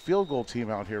the field goal team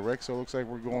out here, Rick, so it looks like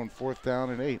we're going 4th down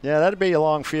and 8. Yeah, that'd be a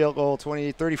long field goal,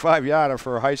 35-yarder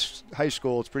for a high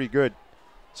school. It's pretty good.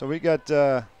 So we got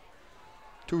 2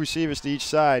 receivers to each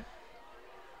side.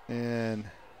 And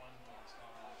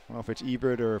I don't know if it's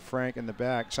Ebert or Frank in the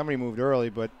back. Somebody moved early,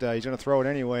 but he's going to throw it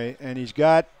anyway. And he's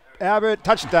got Abbott,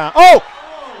 touchdown. Oh!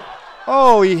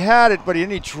 Oh, he had it, but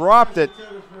he dropped it.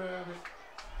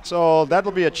 So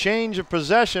that'll be a change of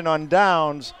possession on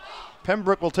downs.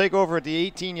 Pembroke will take over at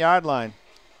the 18-yard line.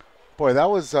 Boy, that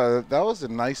was a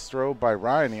nice throw by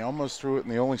Ryan. He almost threw it in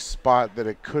the only spot that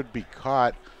it could be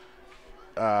caught.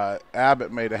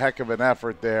 Abbott made a heck of an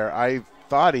effort there. I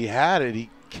thought he had it. He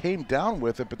came down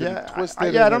with it, but then he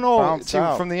twisted I don't know.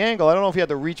 From the angle, I don't know if he had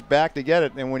to reach back to get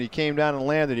it, and when he came down and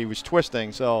landed, he was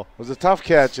twisting. So it was a tough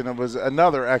catch, and it was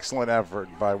another excellent effort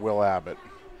by Will Abbott.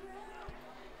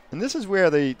 And this is where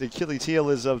the Achilles heel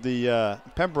is of the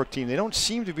Pembroke team. They don't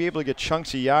seem to be able to get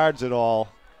chunks of yards at all.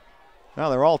 Now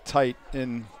they're all tight,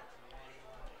 and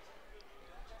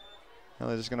now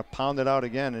they're just going to pound it out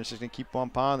again, and it's just going to keep on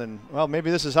pounding. Well,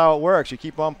 maybe this is how it works. You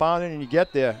keep on pounding, and you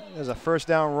get there. There's a first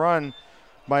down run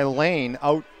by Lane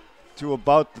out to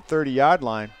about the 30-yard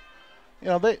line. You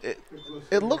know,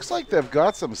 it looks like they've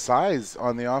got some size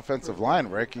on the offensive line,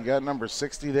 Rick. You got number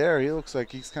 60 there. He looks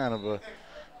like he's kind of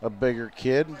a bigger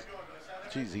kid.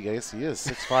 Jeez, I guess he is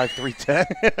 6'5", 310.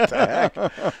 What the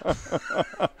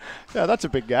heck? Yeah, that's a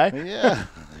big guy. Yeah,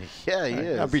 he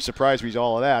is. I'd be surprised if he's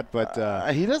all of that,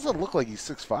 but he doesn't look like he's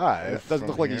 6'5". It doesn't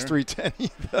look like he's 310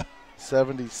 either.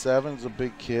 77 is a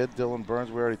big kid. Dylan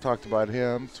Burns, we already talked about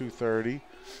him. 230.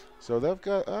 So they've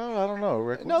got, I don't know,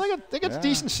 Rick. No, they got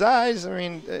decent size. I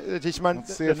mean,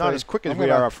 they're not as quick as we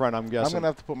are up front, I'm guessing. I'm going to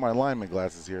have to put my lineman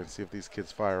glasses here and see if these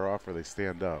kids fire off or they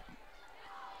stand up.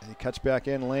 He cuts back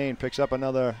in. Lane picks up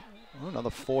another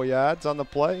 4 yards on the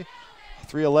play.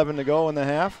 3:11 to go in the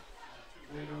half.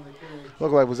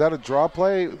 Look, like, was that a draw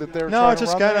play that they were trying to run? No, it's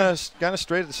just kind of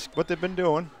straight. It's what they've been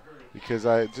doing. Because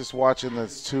I just watching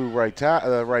this right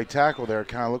tackle there, it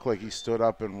kind of looked like he stood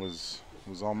up and was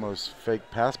almost fake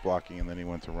pass blocking, and then he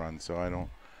went to run. So I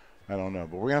don't know.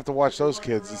 But we're gonna have to watch those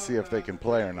kids and see if they can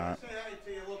play or not.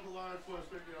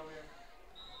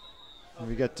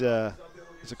 We got the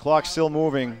clock still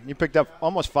moving. You picked up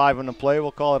almost 5 on the play.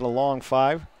 We'll call it a long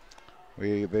 5.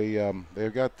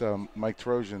 They've got Mike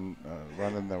Trojan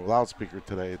running the loudspeaker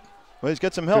today. Well, he's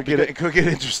got some help. It could get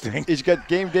interesting. He's got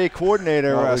game day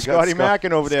coordinator Scotty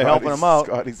Mackin over there helping him out.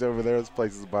 Scotty's over there. This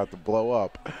place is about to blow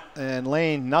up. And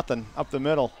Lane, nothing up the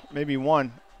middle, maybe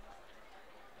 1.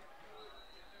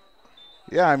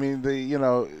 Yeah, I mean,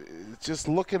 just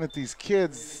looking at these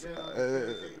kids,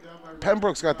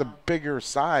 Pembroke's got the bigger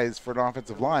size for an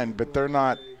offensive line, but they're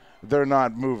not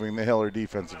moving the Hiller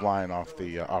defensive line off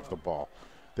the ball.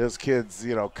 Those kids,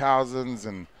 Cousins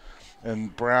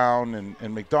and Brown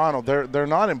and McDonald, they're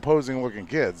not imposing looking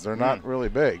kids. They're not really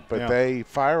big, but they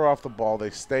fire off the ball,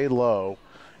 they stay low,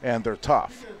 and they're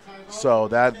tough. So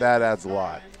that adds a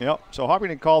lot. Yep. So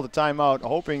Hopkinton called the timeout,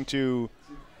 hoping to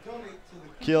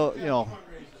kill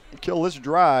this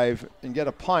drive and get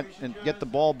a punt and get the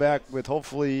ball back with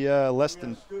hopefully less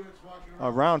than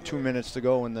around 2 minutes to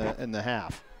go in the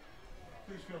half.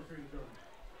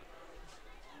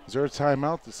 Is there a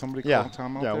timeout? Did somebody call a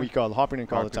timeout? Yeah, there? we called. Hopkinton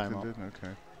called a timeout. Did?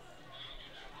 Okay.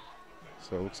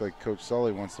 So it looks like Coach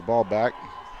Sully wants the ball back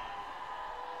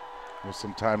with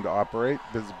some time to operate.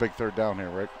 This is a big third down here,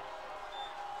 Rick.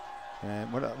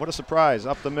 And what a surprise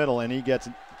up the middle, and he gets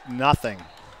nothing.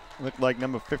 Looked like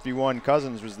number 51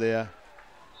 Cousins was there.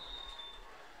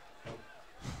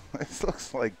 This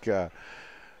looks like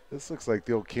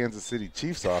the old Kansas City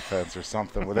Chiefs offense or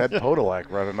something with Ed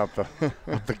Podolak running up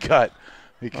the gut.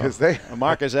 Because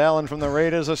Marcus Allen from the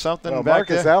Raiders or something. Well, back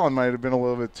Marcus there? Allen might have been a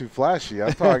little bit too flashy.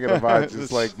 I'm talking about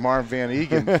just like Marv Van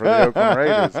Eegen for the Oakland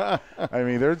Raiders. I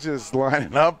mean, they're just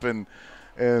lining up and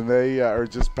they are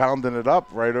just pounding it up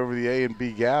right over the A and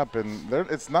B gap, and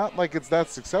it's not like it's that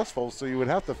successful. So you would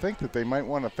have to think that they might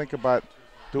want to think about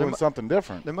doing something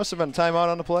different. There must have been a timeout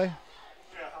on the play.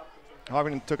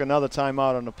 Hopkinton took another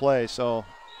timeout on the play, so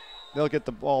they'll get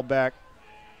the ball back.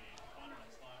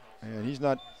 And he's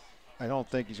not. I don't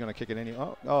think he's going to kick it any.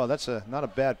 Oh, that's not a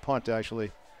bad punt,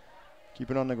 actually.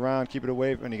 Keep it on the ground, keep it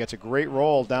away, and he gets a great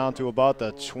roll down to about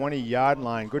the 20-yard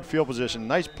line. Good field position.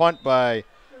 Nice punt by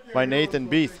Nathan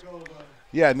Beath.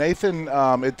 Yeah, Nathan,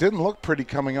 it didn't look pretty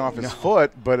coming off his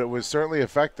foot, but it was certainly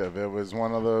effective. It was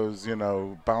one of those,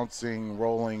 bouncing,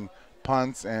 rolling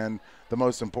punts, and the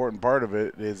most important part of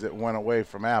it is it went away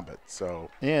from Abbott.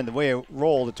 And the way it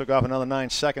rolled, it took off another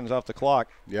 9 seconds off the clock.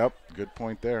 Yep, good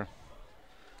point there.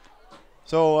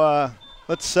 So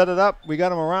let's set it up. We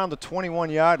got him around the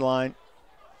 21-yard line.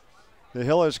 The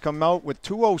Hillers come out with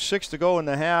 2:06 to go in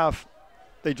the half.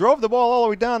 They drove the ball all the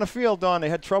way down the field, Don. They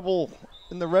had trouble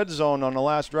in the red zone on the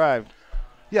last drive.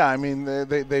 Yeah, I mean,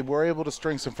 they were able to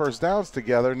string some first downs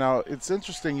together. Now, it's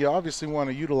interesting. You obviously want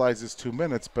to utilize this 2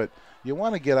 minutes, but you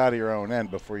want to get out of your own end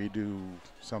before you do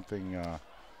something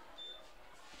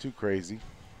too crazy.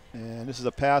 And this is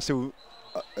a pass to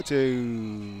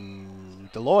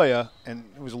DeLoya, and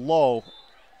it was low,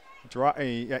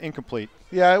 incomplete.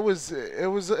 Yeah, it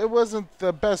wasn't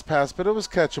the best pass, but it was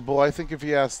catchable. I think if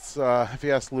you asked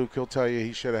Luke, he'll tell you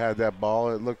he should have had that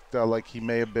ball. It looked like he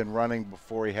may have been running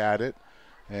before he had it,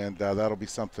 and that'll be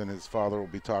something his father will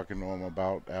be talking to him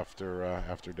about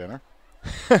after dinner.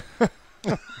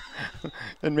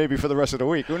 And maybe for the rest of the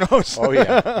week. Who knows? Oh,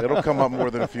 yeah. It'll come up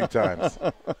more than a few times.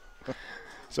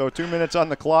 So 2 minutes on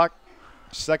the clock,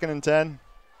 2nd and 10.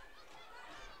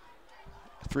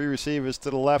 3 receivers to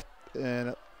the left, and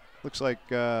it looks like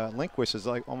Lindquist is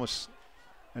like almost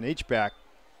an H-back.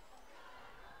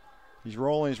 He's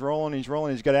rolling.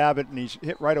 He's got Abbott, and he's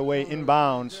hit right away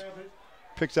inbounds.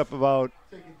 Picks up about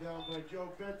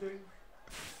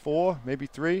 4, maybe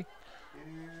 3.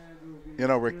 You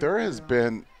know, Rick, there has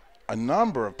been a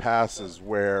number of passes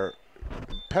where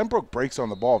Pembroke breaks on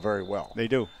the ball very well. They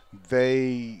do.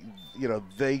 They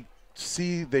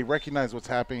recognize what's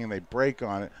happening and they break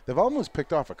on it. They've almost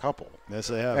picked off a couple. Yes,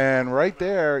 they have. And right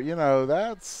there, you know,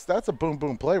 that's a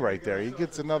boom play right there. He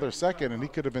gets another second, and he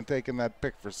could have been taking that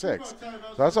pick for 6. So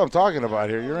that's what I'm talking about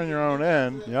here. You're in your own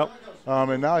end. Yep.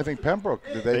 And now I think Pembroke.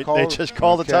 They just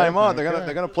called the timeout.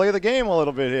 They're gonna play the game a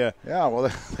little bit here. Yeah.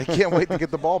 Well, they can't wait to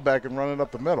get the ball back and run it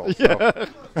up the middle. So.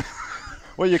 Yeah.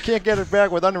 Well, you can't get it back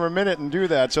with under a minute and do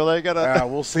that, so they got to. Yeah,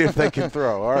 we'll see if they can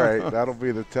throw. All right, that'll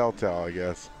be the telltale, I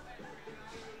guess.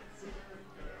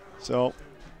 So,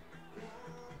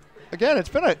 again, it's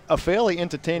been a fairly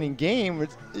entertaining game.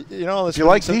 You know, if you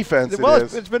like defense,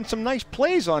 it's been some nice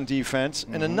plays on defense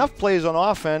and enough plays on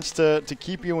offense to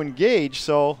keep you engaged.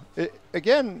 So,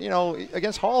 again, you know,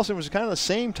 against Holliston was kind of the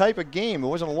same type of game. There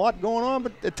wasn't a lot going on,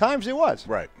 but at times it was.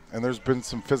 Right, and there's been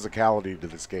some physicality to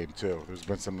this game too. There's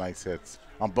been some nice hits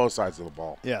on both sides of the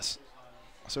ball. Yes.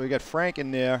 So we got Frank in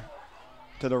there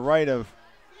to the right of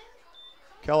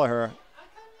Kelleher.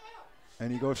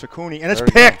 And he goes to Cooney, and it's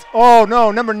picked. Oh, no,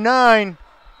 number 9.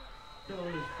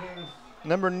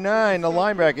 Number 9, the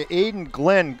linebacker, Aiden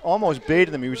Glenn, almost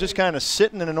baited him. He was just kind of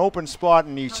sitting in an open spot,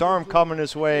 and he saw him coming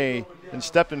this way and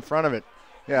stepped in front of it.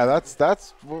 Yeah,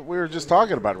 that's what we were just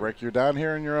talking about, Rick. You're down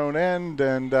here in your own end,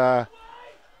 and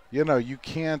you know you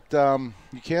can't be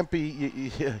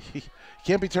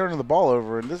turning the ball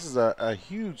over. And this is a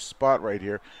huge spot right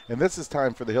here, and this is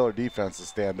time for the Hiller defense to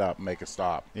stand up and make a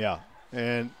stop. Yeah,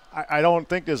 and I don't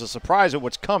think there's a surprise at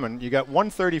what's coming. You got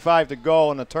 1:35 to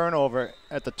go and a turnover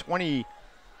at the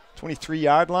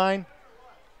 23-yard line.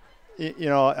 You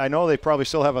know, I know they probably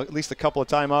still have at least a couple of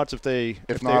timeouts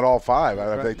if not all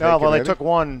 5. They took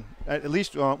one, at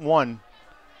least one,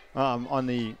 on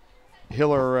the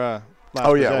Hiller last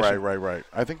possession. Right.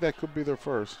 I think that could be their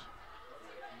first.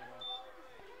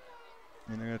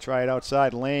 And they're going to try it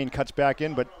outside. Lane cuts back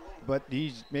in, but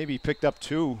he's maybe picked up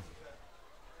 2.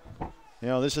 You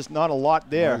know, there's just not a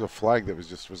lot there. There's a flag that was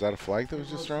that a flag that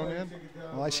was just thrown in?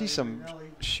 Well, I see some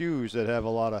shoes that have a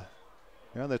lot of,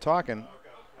 you know, they're talking.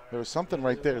 There was something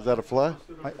right there. Is that a flag?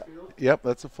 Yep,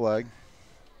 that's a flag.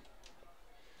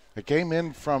 It came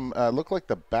in from, looked like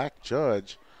the back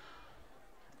judge.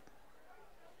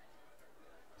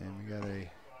 And we got a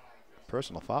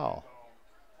personal foul.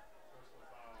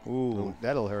 Ooh,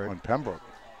 that'll hurt. On Pembroke.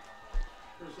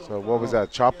 So what was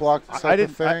that, chop block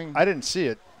thing? I didn't see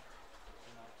it.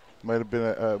 Might have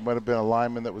been a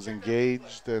lineman that was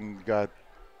engaged and got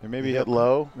maybe hit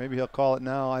low. Maybe he'll call it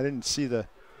now. I didn't see the.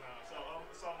 It's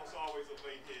almost always a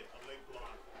late hit, a late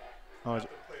block. Oh, the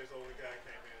player's only guy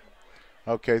came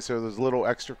in. Okay, so there's a little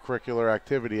extracurricular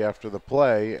activity after the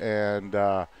play, and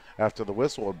after the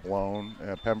whistle had blown,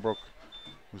 Pembroke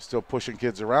was still pushing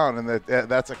kids around, and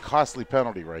that's a costly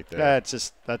penalty right there. Yeah,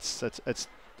 it's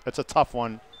a tough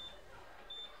one.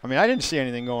 I mean, I didn't see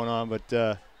anything going on,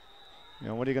 but. You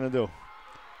know, what are you going to do?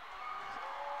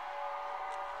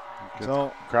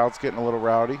 So crowd's getting a little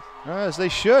rowdy. As they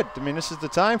should. I mean, this is the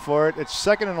time for it. It's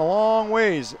second and a long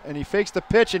ways, and he fakes the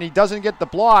pitch, and he doesn't get the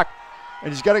block,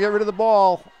 and he's got to get rid of the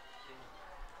ball.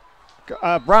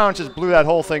 Brown just blew that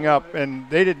whole thing up, and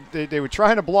they were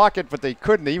trying to block it, but they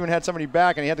couldn't. They even had somebody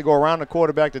back, and he had to go around the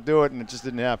quarterback to do it, and it just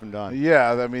didn't happen, Don.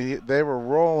 Yeah, I mean, they were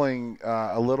rolling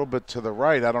a little bit to the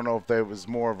right. I don't know if there was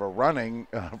more of a running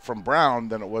from Brown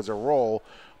than it was a roll,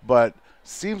 but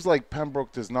seems like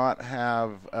Pembroke has not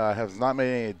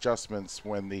made any adjustments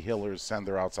when the Hillers send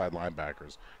their outside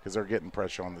linebackers because they're getting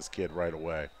pressure on this kid right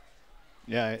away.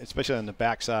 Yeah, especially on the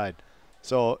backside.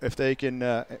 So if they can,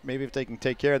 maybe if they can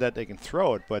take care of that, they can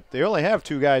throw it. But they only have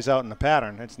 2 guys out in the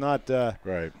pattern. It's not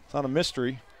right. It's not a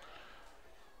mystery.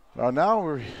 Now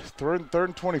we're third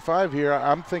and 25 here.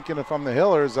 I'm thinking if I'm the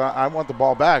Hillers, I want the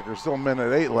ball back. There's still a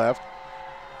minute 8 left.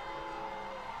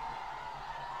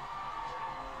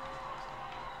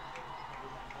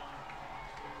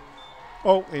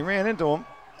 Oh, he ran into him,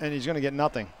 and he's going to get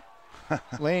nothing.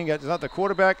 Lane got the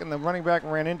quarterback and the running back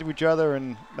ran into each other,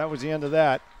 and that was the end of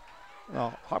that.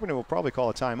 Well, Harpenden will probably call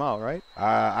a timeout, right?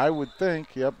 I would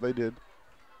think. Yep, they did.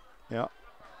 Yeah.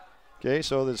 Okay,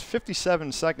 so there's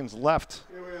 57 seconds left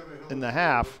in the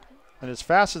half, and as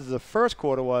fast as the first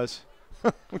quarter was,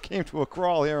 we came to a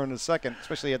crawl here in the second,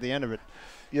 especially at the end of it.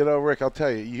 You know, Rick, I'll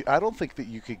tell you, I don't think that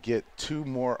you could get 2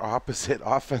 more opposite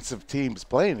offensive teams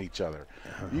playing each other.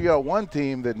 You got one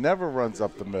team that never runs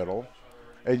up the middle,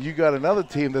 and you got another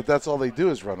team that's all they do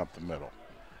is run up the middle.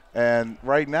 And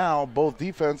right now, both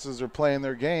defenses are playing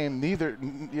their game.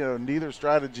 Neither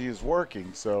strategy is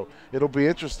working. So it'll be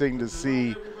interesting to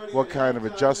see what kind of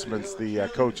adjustments the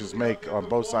coaches make on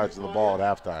both sides of the ball at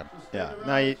halftime. Yeah.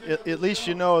 Now, at least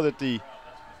you know that the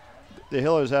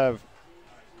Hillers have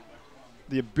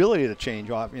the ability to change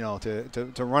off,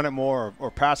 to run it more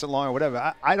or pass it long or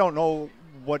whatever. I don't know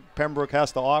what Pembroke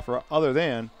has to offer other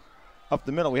than up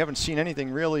the middle. We haven't seen anything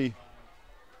really.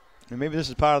 And maybe this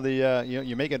is part of the,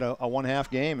 you make it a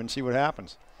 1-half game and see what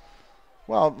happens.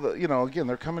 Well, again,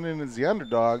 they're coming in as the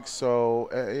underdogs, so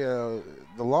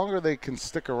the longer they can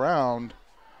stick around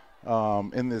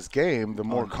in this game, the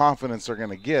more confidence they're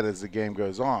going to get as the game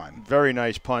goes on. Very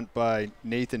nice punt by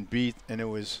Nathan Beath, and it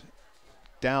was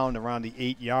down around the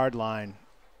 8-yard line.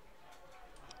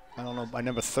 I don't know, by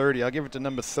number 30. I'll give it to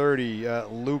number 30,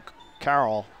 Luke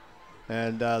Carroll.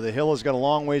 And the Hillers got a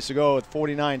long ways to go with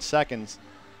 49 seconds.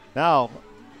 Now,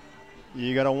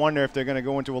 you got to wonder if they're going to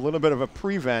go into a little bit of a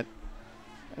prevent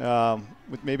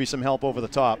with maybe some help over the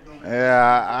top.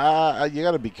 Yeah, you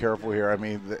got to be careful here. I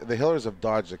mean, the Hillers have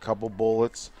dodged a couple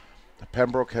bullets.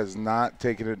 Pembroke has not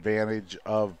taken advantage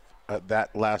of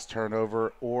that last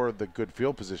turnover or the good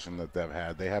field position that they've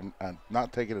had. They have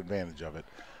not taken advantage of it.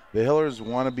 The Hillers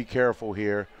want to be careful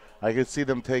here. I could see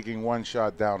them taking one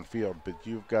shot downfield, but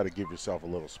you've got to give yourself a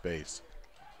little space.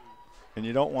 And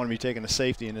you don't want to be taking a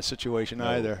safety in this situation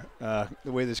either,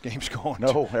 the way this game's going.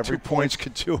 No, every 2 points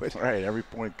could do it. Right, every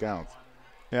point counts.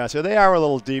 Yeah, so they are a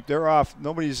little deep. They're off.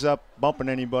 Nobody's up bumping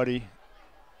anybody.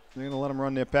 They're going to let them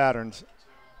run their patterns.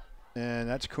 And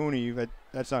that's Cooney, but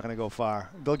that's not going to go far.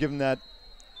 They'll give them that,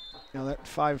 that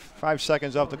 5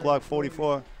 seconds off the clock,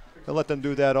 44. They'll let them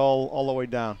do that all the way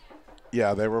down.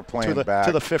 Yeah, they were playing back.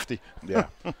 To the 50. Yeah,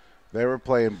 they were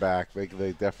playing back.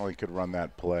 They definitely could run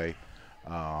that play.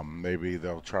 Maybe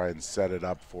they'll try and set it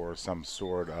up for some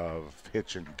sort of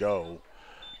hitch and go,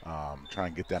 try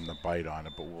and get them to bite on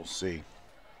it, but we'll see.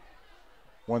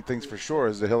 One thing's for sure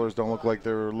is the Hillers don't look like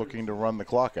they're looking to run the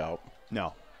clock out.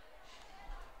 No.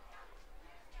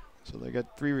 So they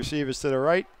got 3 receivers to the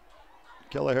right.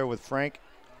 Keller here with Frank,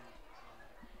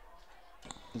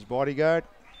 his bodyguard.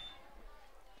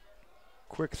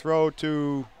 Quick throw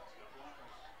to.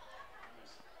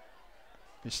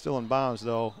 He's still in bounds,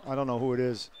 though. I don't know who it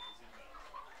is.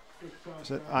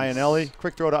 Is it Ionelli?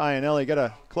 Quick throw to Ionelli.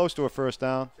 Got close to a first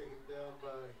down.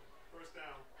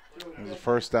 There's a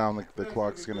first down. The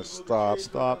clock's going to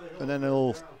stop. And then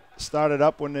it'll start it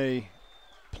up when they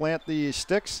plant the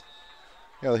sticks.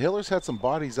 Yeah, the Hillers had some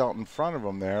bodies out in front of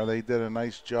them there. They did a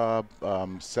nice job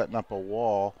setting up a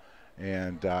wall,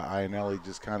 and Ionelli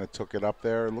just kind of took it up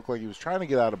there. It looked like he was trying to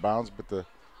get out of bounds, but the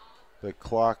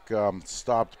clock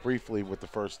stopped briefly with the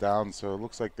first down, so it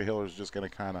looks like the Hillers just going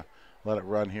to kind of let it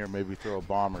run here, maybe throw a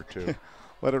bomb or two.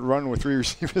 Let it run with 3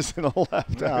 receivers in the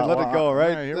left. Yeah, let it go,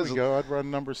 right? Yeah, here we go. I'd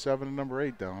run number 7 and number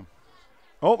 8 down.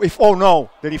 Oh, no.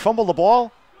 Did he fumble the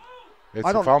ball? It's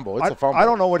a fumble. It's a fumble. I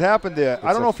don't know what happened there.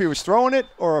 I don't know if he was throwing it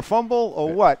or a fumble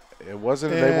or what. It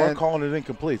wasn't. They weren't calling it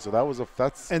incomplete, so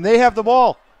that's. And they have the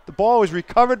ball. The ball was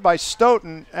recovered by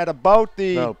Stoughton at about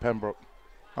the. No, Pembroke.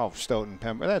 Oh, Stoughton,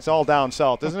 Pembroke. That's all down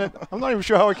south, isn't it? I'm not even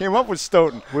sure how it came up with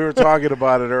Stoughton. We were talking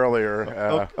about it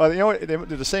earlier. You know what? They're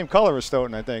the same color as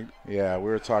Stoughton, I think. Yeah, we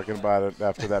were talking about it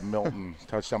after that Milton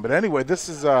touchdown. But anyway, this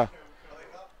is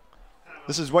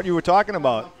what you were talking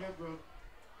about.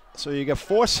 So you got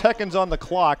 4 seconds on the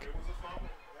clock,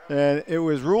 and it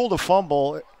was ruled a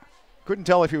fumble. Couldn't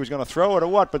tell if he was going to throw it or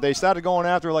what, but they started going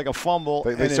after it like a fumble.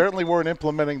 They certainly weren't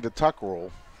implementing the tuck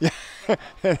rule. Yeah,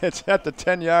 and it's at the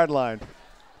 10-yard line.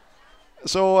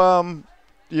 So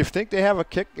do you think they have a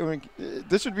kick? I mean,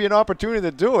 this would be an opportunity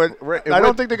to do it. I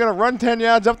don't think they're going to run 10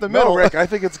 yards up the middle. No, Rick, I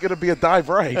think it's going to be a dive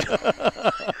right.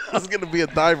 It's going to be a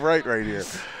dive right here.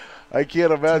 I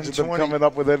can't imagine them coming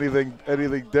up with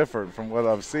anything different from what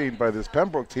I've seen by this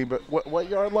Pembroke team. But what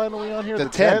yard line are we on here? The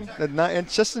 10.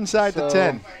 It's just inside the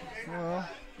 10. Well,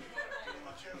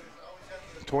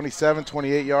 27,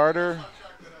 28-yarder.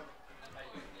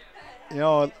 You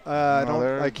know,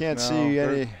 I can't see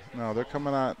any. No, they're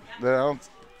coming out. No,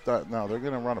 they're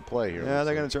going to run a play here. Yeah,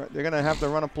 they're going to have to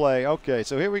run a play. Okay,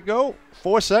 so here we go.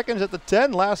 4 seconds at the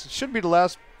 10. Should be the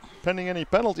last, pending any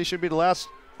penalty, should be the last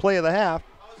play of the half.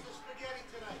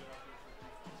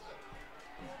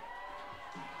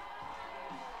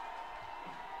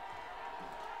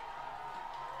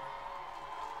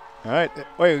 All right,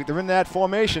 wait, they're in that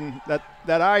formation, that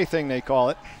I thing they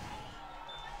call it.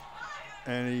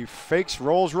 And he fakes,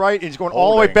 rolls right. He's going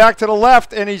all the way back to the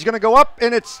left, and he's going to go up,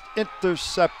 and it's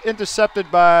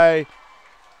intercepted by,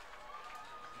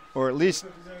 or at least,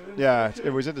 yeah,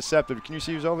 it was intercepted. Can you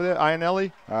see who's over there? Ionelli?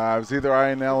 It was either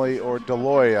Ionelli or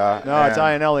Deloya. No, it's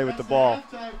Ionelli with the ball.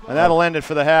 And that'll end it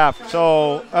for the half.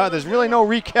 So there's really no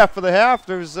recap for the half.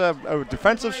 There's a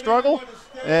defensive struggle,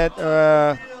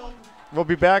 and we'll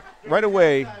be back right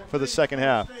away for the second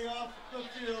half.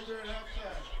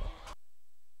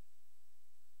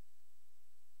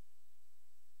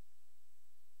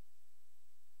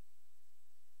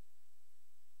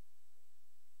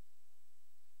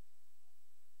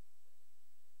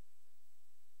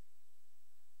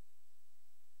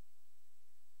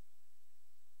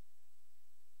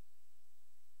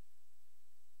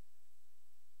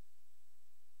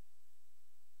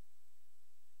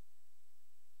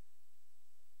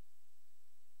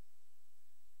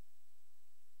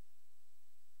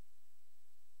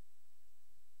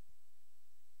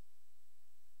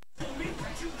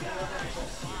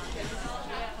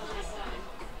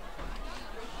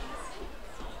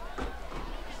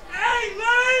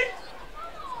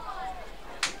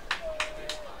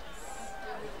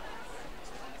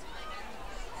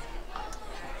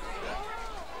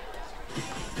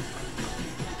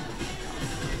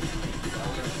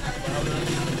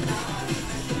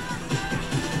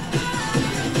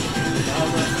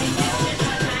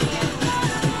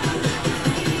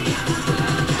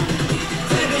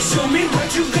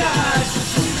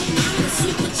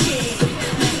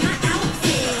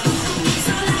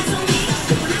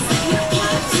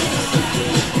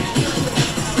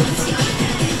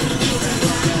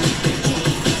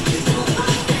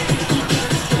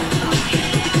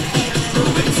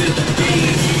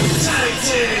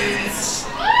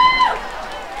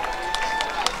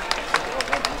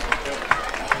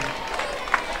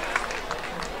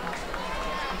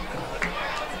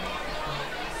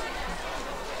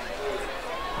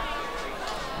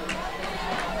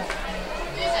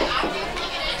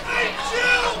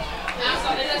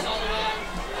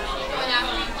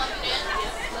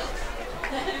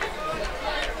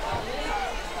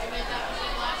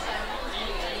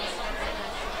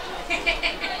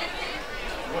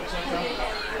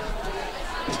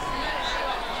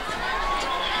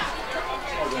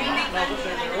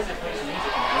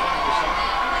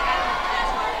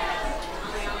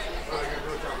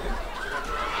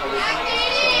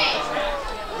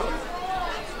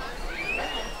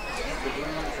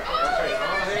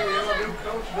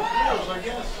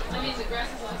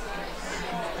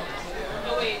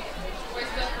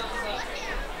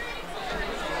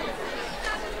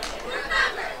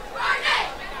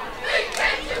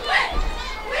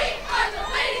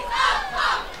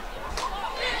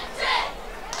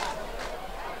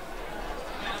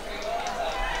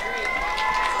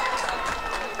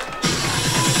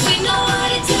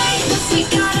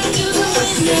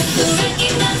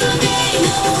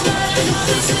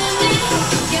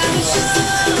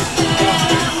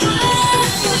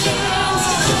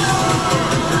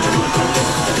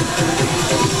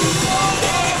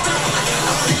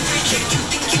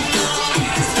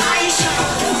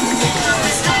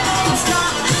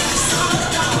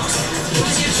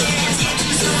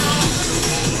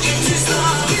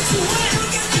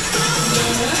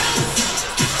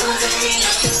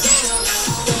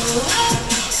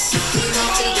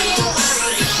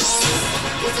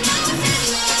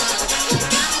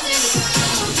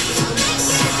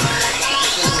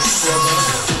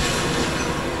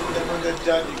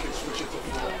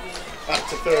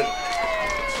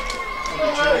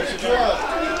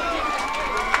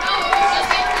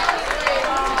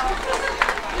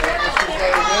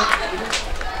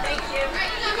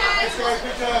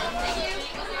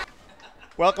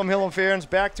 Welcome, Hill fans,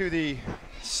 back to the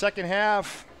second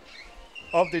half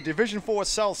of the Division IV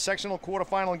South sectional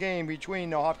quarterfinal game between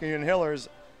the Hopkins Hillers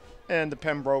and the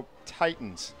Pembroke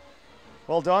Titans.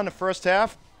 Well done, the first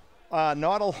half.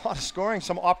 not a lot of scoring,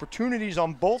 some opportunities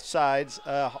on both sides.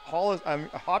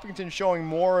 Hopkinton showing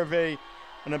more of an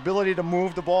ability to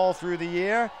move the ball through the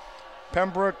air.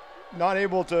 Pembroke not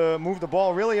able to move the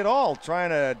ball really at all, trying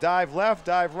to dive left,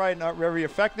 dive right, not very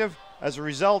effective. As a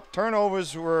result,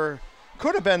 turnovers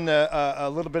could have been a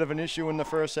little bit of an issue in the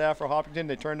first half for Hopkinton.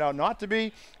 They turned out not to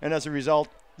be, and as a result,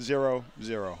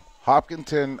 0-0.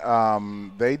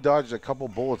 Hopkinton, they dodged a couple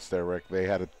bullets there, Rick. They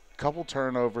had a couple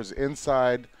turnovers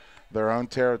inside their own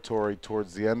territory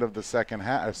towards the end of the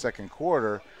second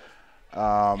quarter.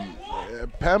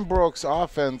 Pembroke's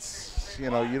offense, you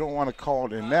don't want to call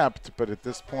it inept, but at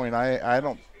this point I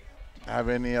don't have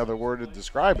any other word to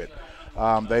describe it.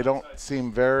 They don't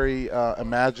seem very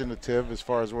imaginative as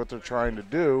far as what they're trying to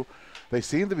do. They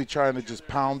seem to be trying to just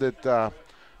pound it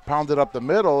up the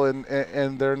middle,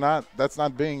 and they're not. It's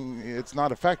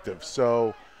not effective.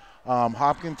 So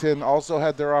Hopkinton also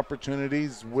had their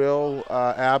opportunities. Will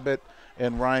Abbott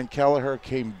and Ryan Kelleher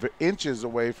came inches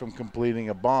away from completing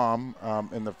a bomb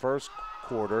in the first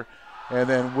quarter, and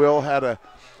then Will had a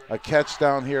catch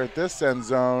down here at this end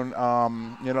zone.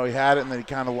 He had it, and then he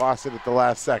kind of lost it at the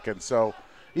last second. So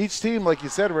each team, like you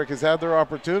said, Rick, has had their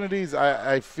opportunities.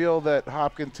 I feel that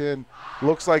Hopkinton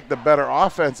looks like the better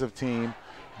offensive team,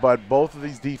 but both of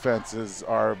these defenses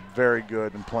are very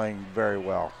good and playing very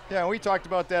well. Yeah, we talked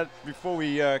about that before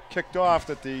we kicked off,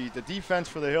 that the defense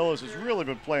for the Hillers has really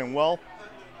been playing well.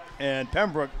 And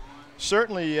Pembroke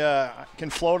certainly can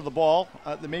flow to the ball.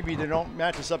 Maybe they don't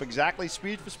match us up exactly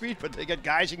speed for speed, but they get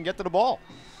guys who can get to the ball.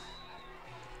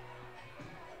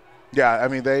 Yeah, I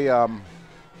mean, they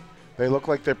look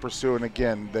like they're pursuing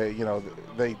again.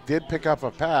 They did pick up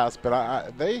a pass,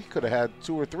 but they could have had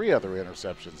 2 or 3 other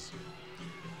interceptions.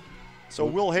 So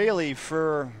Will Haley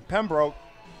for Pembroke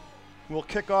will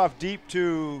kick off deep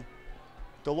to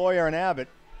DeLoyer and Abbott.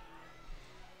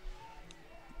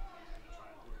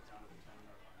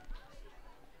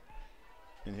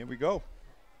 And here we go.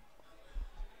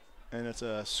 And it's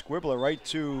a squibbler right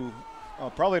to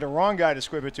probably the wrong guy to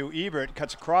squib it to. Ebert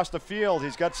cuts across the field.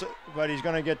 But he's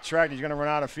going to get tracked. He's going to run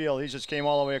out of field. He just came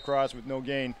all the way across with no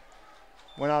gain.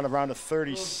 Went out around the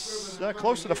 30,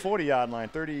 close to the 40-yard line,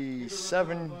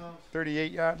 37,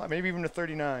 38-yard line, maybe even the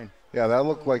 39. Yeah, that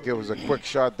looked like it was a quick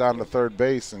shot down to third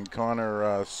base, and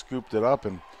Connor scooped it up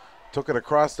and took it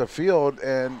across the field.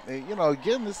 And,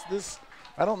 again, this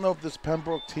I don't know if this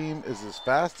Pembroke team is as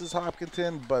fast as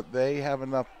Hopkinton, but they have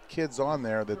enough kids on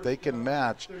there that they can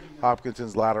match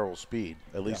Hopkinton's lateral speed,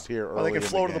 at least here early in the game. They can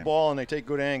flow to the ball, and they take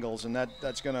good angles, and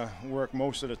that's going to work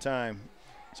most of the time.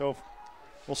 So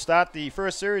we'll start the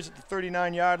first series at the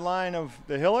 39-yard line of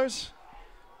the Hillers.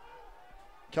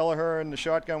 Kelleher in the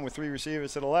shotgun with 3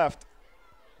 receivers to the left.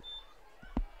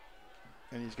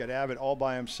 And he's got Abbott all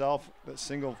by himself. That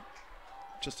single,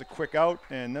 just a quick out.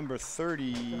 And number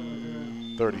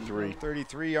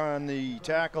 33 on the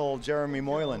tackle, Jeremy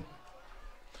Moylan.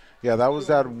 Yeah, that was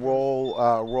that roll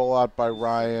out by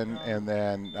Ryan, and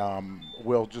then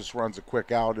Will just runs a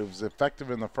quick out. It was effective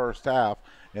in the first half,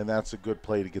 and that's a good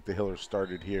play to get the Hillers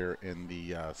started here in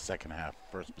the second half,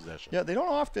 first possession. Yeah, they don't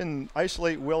often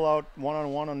isolate Will out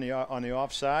one-on-one on the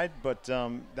offside, but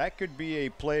that could be a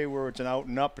play where it's an out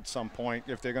and up at some point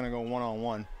if they're going to go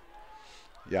one-on-one.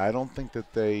 Yeah, I don't think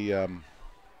that they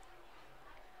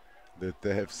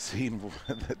have seen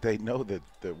that they know that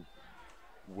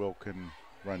Will can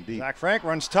run deep. Zach Frank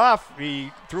runs tough.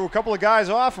 He threw a couple of guys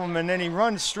off him, and then he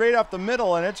runs straight up the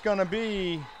middle, and it's going to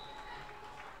be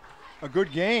a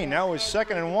good gain. That was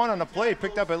 2nd and 1 on the play.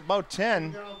 Picked up about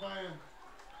 10.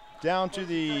 Down to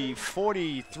the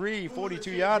 43,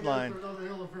 42-yard line.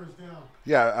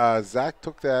 Yeah, Zach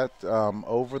took that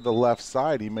over the left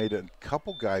side. He made a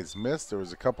couple guys miss. There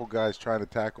was a couple guys trying to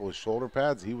tackle his shoulder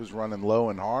pads. He was running low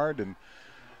and hard, and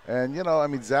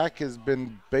Zach has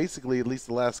been basically, at least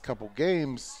the last couple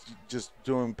games, just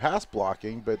doing pass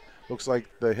blocking, but looks like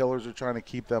the Hillers are trying to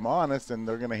keep them honest, and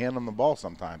they're going to hand them the ball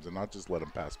sometimes and not just let them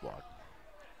pass block.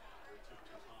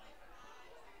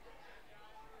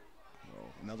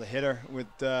 Another hitter with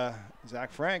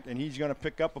Zach Frank, and he's going to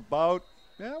pick up about,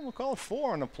 we'll call it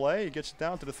 4 on the play. He gets it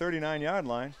down to the 39-yard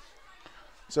line.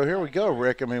 So here we go,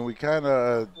 Rick. I mean, we kind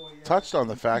of touched on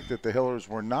the fact that the Hillers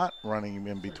were not running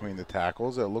in between the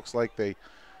tackles. It looks like they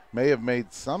may have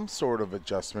made some sort of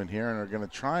adjustment here and are going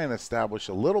to try and establish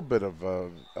a little bit of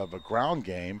a ground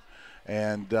game.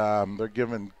 And they're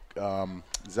giving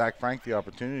Zach Frank the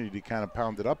opportunity to kind of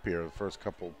pound it up here the first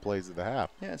couple plays of the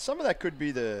half. Yeah, and some of that could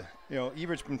be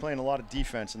Ebert's been playing a lot of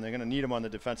defense, and they're going to need him on the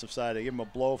defensive side. They give him a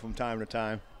blow from time to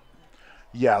time.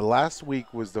 Yeah, last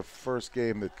week was the first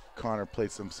game that Connor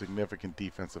played some significant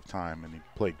defensive time, and he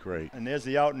played great. And there's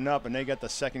the out and up, and they got the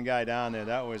second guy down there.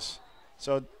 That was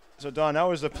so. So, Don, that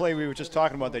was the play we were just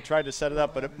talking about. They tried to set it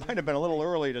up, but it might have been a little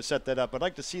early to set that up. I'd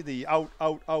like to see the out,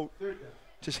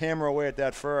 just hammer away at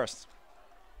that first.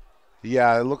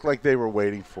 Yeah, it looked like they were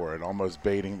waiting for it, almost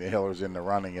baiting the Hillers into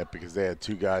running it because they had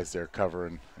two guys there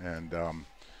covering, and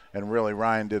really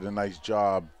Ryan did a nice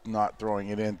job not throwing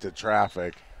it into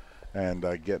traffic and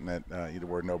getting it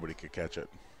where nobody could catch it.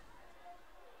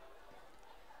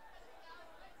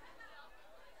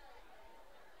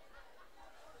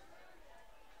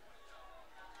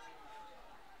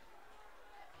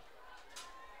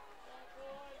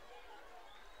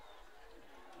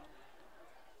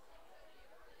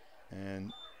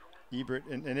 And Ebert,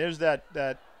 and there's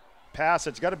that pass.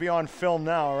 It's got to be on film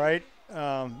now, right?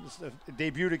 It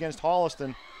debuted against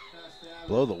Holliston.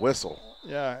 Blow the whistle.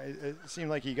 Yeah, it seemed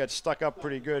like he got stuck up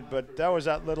pretty good, but that was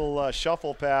that little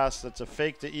shuffle pass that's a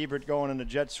fake to Ebert going in the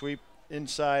jet sweep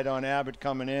inside on Abbott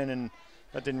coming in, and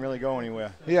that didn't really go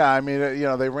anywhere. Yeah, I mean,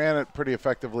 they ran it pretty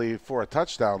effectively for a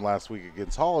touchdown last week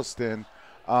against Holliston.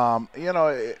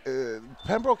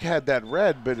 Pembroke had that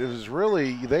red, but it was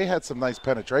really, they had some nice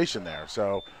penetration there.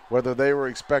 So whether they were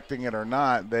expecting it or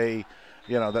not, there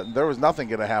was nothing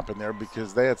going to happen there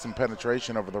because they had some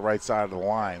penetration over the right side of the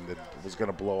line that was going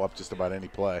to blow up just about any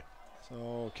play.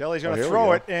 So Kelly's going to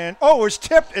throw it, and it was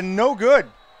tipped and no good.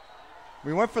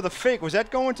 We went for the fake. Was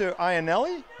that going to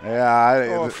Ionelli?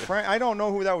 Yeah. I don't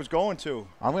know who that was going to.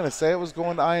 I'm going to say it was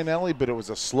going to Ionelli, but it was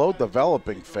a slow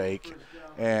developing fake.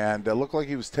 And it looked like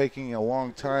he was taking a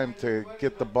long time to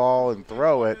get the ball and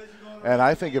throw it. And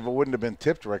I think if it wouldn't have been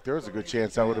tipped, Rick, there was a good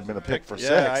chance that would have been a pick for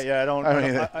six.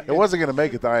 It wasn't going to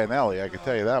make it to Ionelli, I can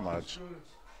tell you that much.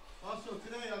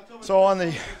 So on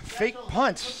the fake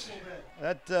punt,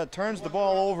 that turns the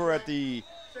ball over at the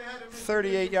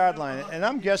 38-yard line. And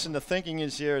I'm guessing the thinking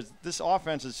is here, this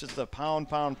offense is just a pound.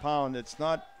 It's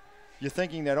not, you're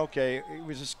thinking that, okay,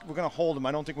 we're going to hold him.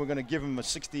 I don't think we're going to give him a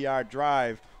 60-yard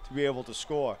drive to be able to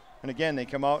score. And again, they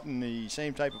come out in the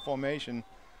same type of formation.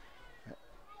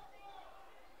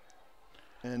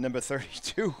 And number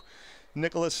 32,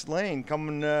 Nicholas Lane,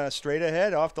 coming straight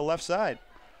ahead off the left side.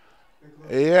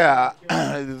 Yeah,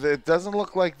 it doesn't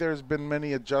look like there's been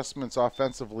many adjustments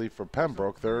offensively for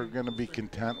Pembroke. They're going to be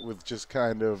content with just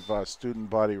kind of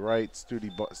student body right,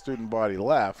 student body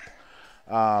left.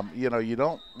 You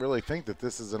don't really think that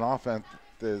this is an offense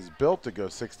that is built to go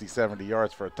 60, 70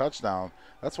 yards for a touchdown.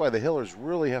 That's why the Hillers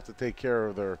really have to take care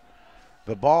of the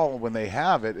ball when they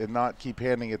have it and not keep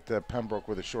handing it to Pembroke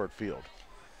with a short field.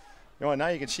 And now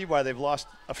you can see why they've lost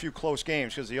a few close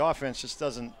games, because the offense just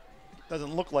doesn't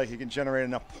look like he can generate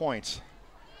enough points.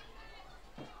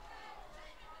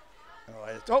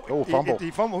 Fumble.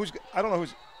 He fumbled. I don't know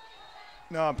who's.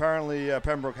 No, apparently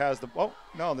Pembroke has the. Oh,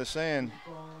 no, they're saying.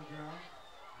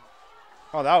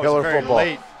 Oh, that was Hiller very football.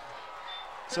 late.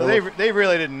 So they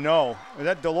really didn't know.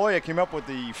 That Deloya came up with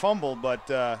the fumble, but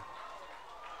you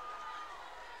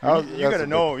got to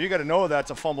know. You got to know that's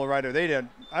a fumble right there. They did.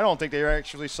 I don't think they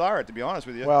actually saw it, to be honest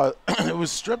with you. Well, it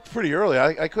was stripped pretty early.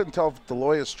 I couldn't tell if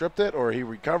Deloya stripped it or he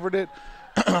recovered it,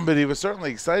 but he was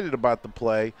certainly excited about the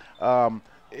play.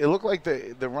 It looked like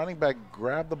the running back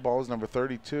grabbed the ball as number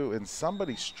 32, and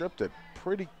somebody stripped it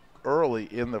pretty early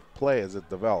in the play as it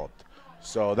developed.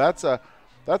 So that's a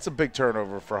big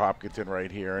turnover for Hopkinton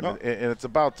right here, and it's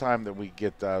about time that we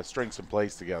get string some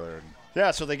plays together.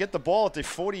 Yeah, so they get the ball at the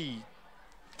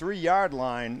 43-yard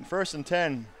line, 1st and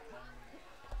 10.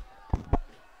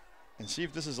 And see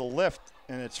if this is a lift,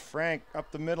 and it's Frank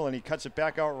up the middle, and he cuts it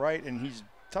back out right, and he's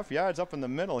tough yards up in the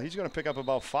middle. He's going to pick up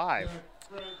about 5.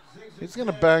 He's going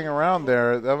to bang around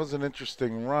there. That was an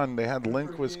interesting run. They had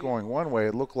Lindquist going one way.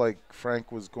 It looked like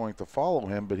Frank was going to follow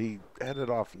him, but he headed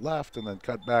off left and then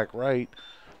cut back right.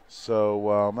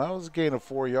 So that was a gain of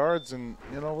 4 yards, and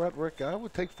you know what, Rick? I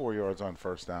would take 4 yards on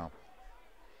first down.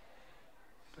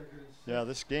 Yeah,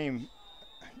 this game,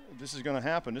 this is going to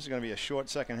happen. This is going to be a short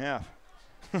second half.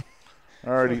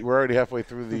 We're already halfway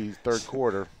through the third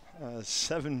quarter.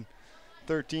 7:13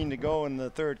 to go in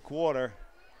the third quarter.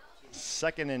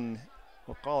 Second and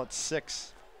we'll call it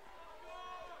 6.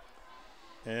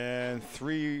 And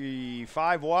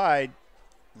 5 wide.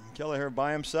 Kelleher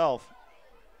by himself.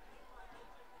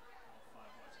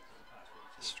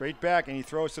 Straight back, and he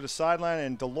throws to the sideline,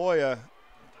 and Deloya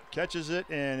catches it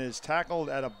and is tackled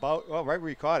at about right where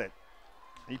he caught it.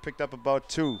 He picked up about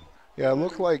 2. Yeah, it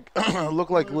looked like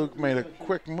Luke made a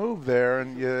quick move there,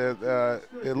 and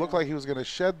it looked like he was going to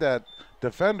shed that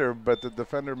defender, but the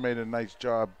defender made a nice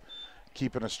job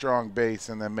keeping a strong base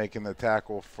and then making the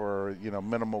tackle for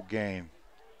minimal gain.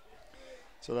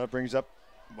 So that brings up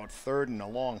about 3rd and a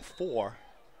long 4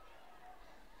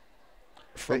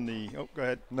 from oh, go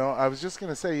ahead. No, I was just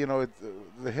going to say,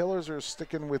 the Hillers are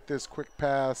sticking with this quick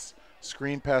pass,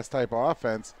 screen pass type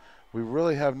offense. We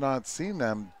really have not seen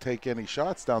them take any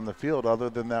shots down the field other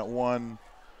than that one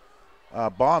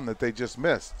bomb that they just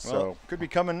missed. Well, so could be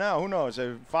coming now. Who knows?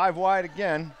 5 wide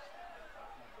again.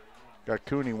 Got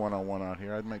Cooney one-on-one out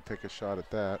here. I might take a shot at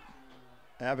that.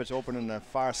 Abbott's opening the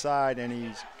far side, and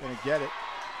he's going to get it.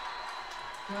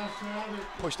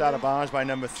 Pushed out of bounds by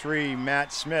number 3,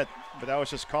 Matt Smith. But that was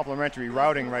just complimentary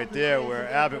routing right there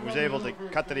where Abbott was able to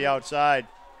cut to the outside.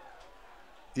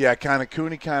 Yeah,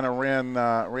 Cooney kind of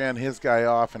ran his guy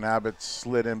off, and Abbott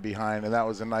slid in behind, and that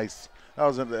was a nice.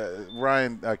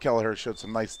 Ryan Kelleher showed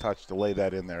some nice touch to lay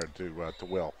that in there to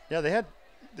Will. Yeah, they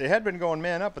had been going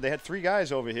man up, but they had 3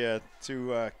 guys over here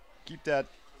to keep that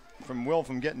from Will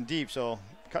from getting deep. So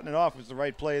cutting it off was the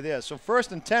right play there. So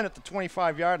 1st and 10 at the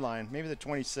 25-yard line, maybe the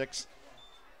 26,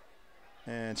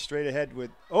 and straight ahead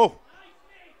with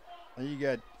you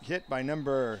got hit by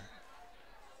number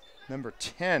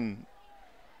 10.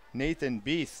 Nathan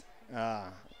Beath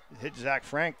hit Zach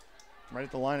Frank right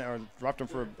at the line, or dropped him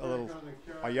for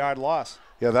a yard loss.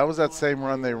 Yeah, that was that same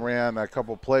run they ran a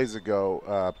couple plays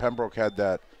ago. Pembroke had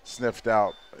that sniffed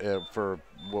out for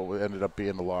what ended up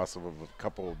being the loss of a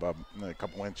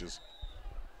couple inches.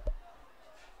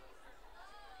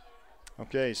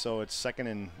 Okay, so it's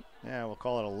 2nd and we'll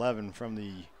call it 11 from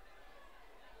the.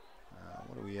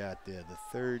 What are we at there?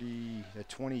 The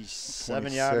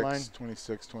 27-yard line.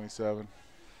 26, 27.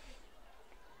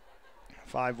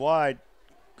 5 wide.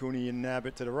 Cooney and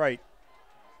Abbott to the right.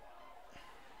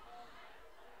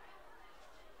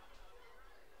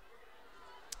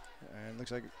 And it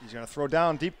looks like he's going to throw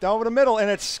down deep down over the middle, and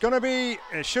it should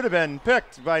have been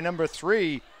picked by number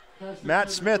 3,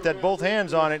 Matt Smith, had both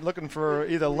hands on it, looking for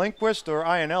either Lindquist or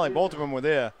Ionelli. Both of them were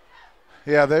there.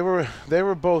 Yeah, they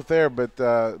were both there, but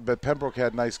Pembroke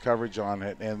had nice coverage on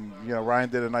it, and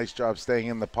Ryan did a nice job staying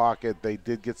in the pocket. They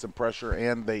did get some pressure,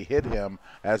 and they hit him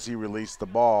as he released the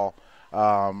ball.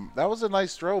 That was a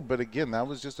nice throw, but again, that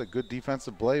was just a good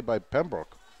defensive play by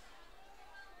Pembroke.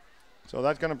 So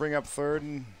that's going to bring up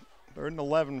 3rd and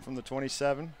 11 from the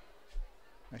 27.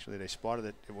 Actually, they spotted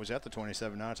it. It was at the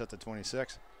 27. Now it's at the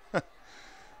 26.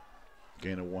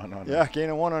 Gain of 1 on it. Yeah,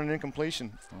 gain of 1 on an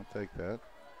incompletion. I'll take that.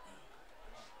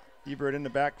 Ebert in the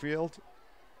backfield.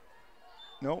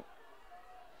 Nope.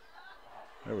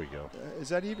 There we go. Is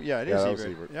that Ebert? Yeah, it is Ebert.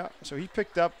 Ebert. Yeah, so he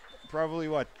picked up probably,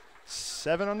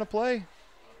 7 on the play?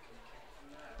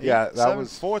 Yeah, that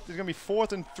was. 4th. It's going to be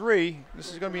 4th and 3.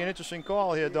 This is going to be an interesting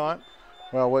call here, Don.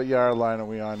 Well, what yard line are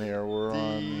we on here? We're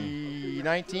on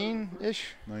 19-ish.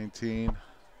 19.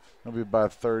 It'll be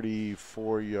about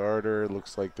 34-yarder. It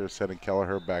looks like they're sending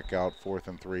Kelleher back out, 4th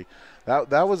and 3.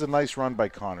 That was a nice run by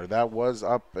Connor. That was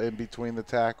up in between the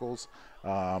tackles.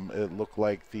 It looked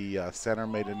like the center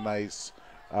made a nice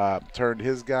turned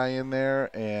his guy in there,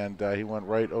 and he went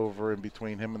right over in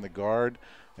between him and the guard,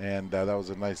 and that was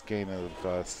a nice gain of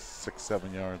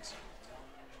 6-7 yards.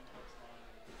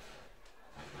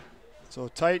 So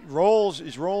tight rolls.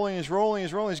 He's rolling.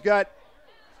 He's got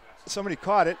somebody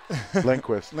caught it.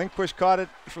 Lindquist. Lindquist caught it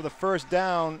for the first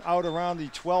down out around the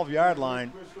 12-yard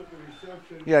line.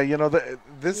 Yeah,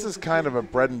 this is kind of a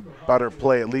bread and butter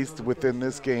play, at least within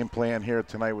this game plan here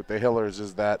tonight with the Hillers,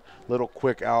 is that little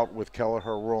quick out with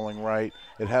Kelleher rolling right.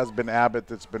 It has been Abbott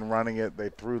that's been running it. They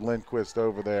threw Lindquist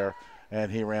over there,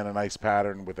 and he ran a nice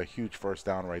pattern with a huge first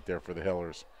down right there for the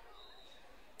Hillers.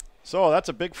 So that's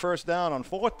a big first down on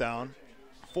 4th down.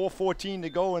 4:14 to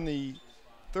go in the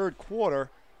 3rd quarter.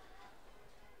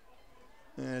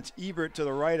 And it's Ebert to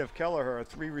the right of Kelleher,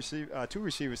 2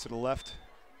 receivers to the left.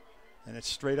 And it's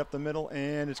straight up the middle,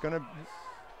 and he's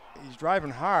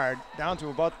driving hard down to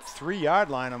about the 3-yard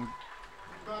line.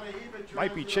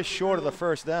 Might be just short of the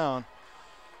first down.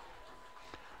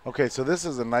 Okay, so this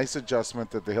is a nice adjustment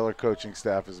that the Hiller coaching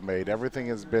staff has made. Everything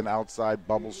has been outside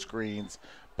bubble screens,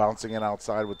 bouncing in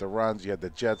outside with the runs. You had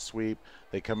the jet sweep.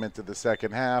 They come into the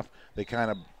second half. They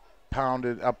kind of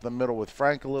pounded up the middle with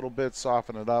Frank a little bit,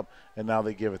 soften it up, and now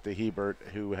they give it to Hebert,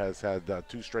 who has had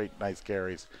 2 straight nice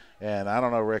carries. And I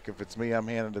don't know, Rick, if it's me, I'm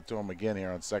handing it to him again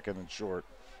here on 2nd and short.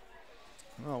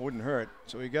 Oh, it wouldn't hurt.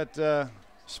 So he got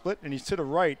split, and he's to the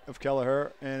right of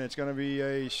Kelleher, and it's going to be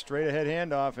a straight-ahead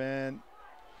handoff, and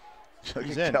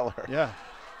he's in. Kelleher. Yeah.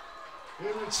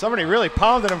 Somebody really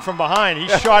pounded him from behind. He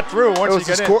shot through once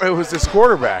he got in. It was his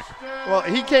quarterback. Well,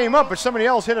 he came up, but somebody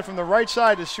else hit it from the right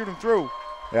side to shoot him through.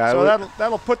 Yeah, so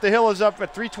that'll put the Hillers up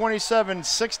at 3:27,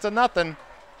 6-0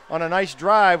 on a nice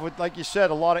drive with, like you said,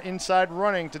 a lot of inside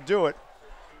running to do it.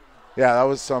 Yeah, that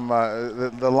was some.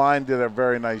 The line did a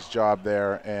very nice job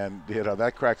there, and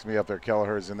that cracks me up. There,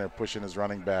 Kelleher's in there pushing his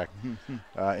running back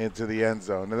into the end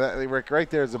zone. And that, Rick, right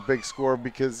there is a big score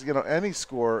because any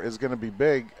score is going to be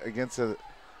big against a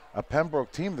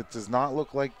Pembroke team that does not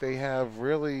look like they have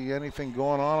really anything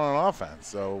going on offense.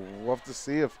 So we'll have to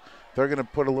see if they're going to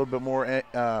put a little bit more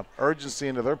urgency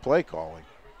into their play calling.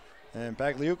 And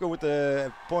Pagliuca with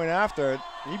the point after,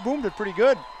 he boomed it pretty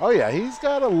good. Oh, yeah, he's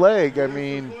got a leg. I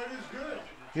mean,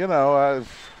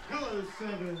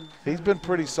 he's been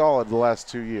pretty solid the last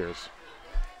 2 years.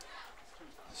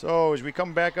 So as we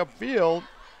come back upfield,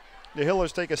 the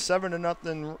Hillers take a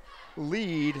 7-0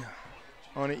 lead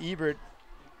on an Ebert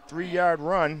 3-yard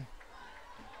run.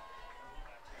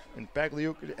 And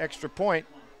Pagliuca extra point.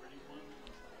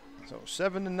 So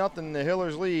 7-0 the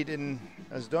Hillers lead, and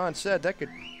as Don said, that could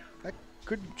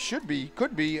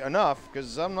be enough,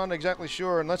 because I'm not exactly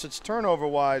sure, unless it's turnover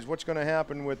wise, what's going to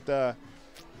happen with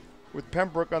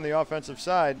Pembroke on the offensive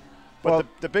side. But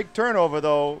the big turnover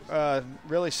though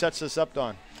really sets this up,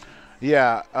 Don.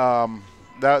 Yeah,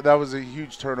 that was a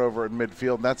huge turnover at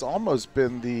midfield, and that's almost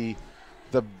been the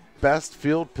best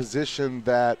field position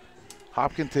that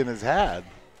Hopkinton has had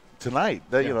tonight.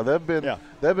 They've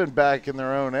been back in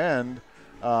their own end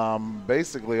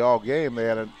basically all game. They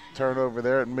had a turnover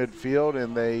there at midfield,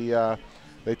 and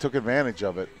they took advantage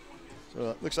of it. So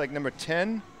it looks like number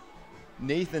 10,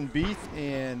 Nathan Beath,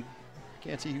 and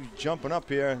can't see who's jumping up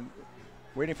here,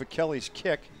 waiting for Kelly's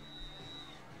kick.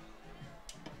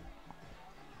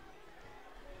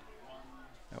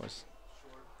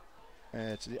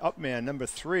 It's the up man, number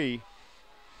 3.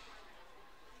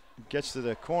 Gets to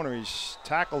the corner. He's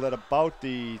tackled at about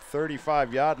the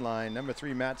 35-yard line. Number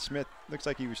 3, Matt Smith. Looks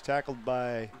like he was tackled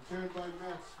by Matt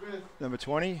Smith. Number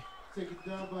 20. Taken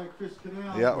down by Chris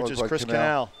Canal. Yeah, which is Chris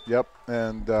Canal. Yep,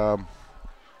 and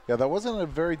that wasn't a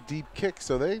very deep kick,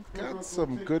 so they got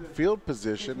some good field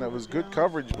position. That was good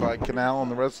coverage by Canal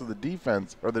and the rest of the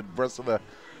defense, or the rest of the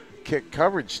kick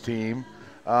coverage team.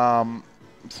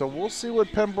 So we'll see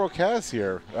what Pembroke has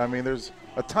here. I mean, there's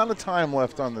a ton of time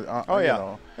left on the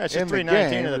It's just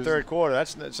 3:19 in the third quarter.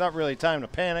 It's not really time to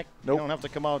panic. Nope. You don't have to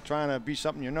come out trying to be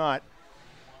something you're not.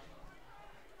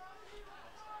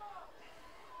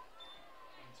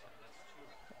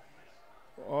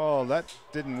 Oh, that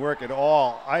didn't work at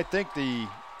all. I think the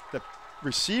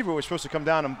receiver was supposed to come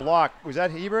down and block. Was that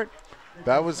Hebert?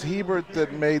 That was Hebert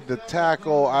that made the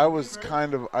tackle. I was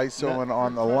kind of isoing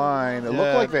on the line. It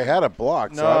looked like they had a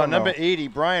block. No, number 80,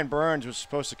 Brian Burns, was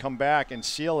supposed to come back and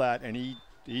seal that, and he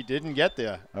didn't get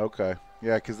there. Okay.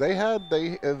 Yeah, because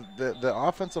the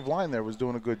offensive line there was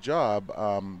doing a good job.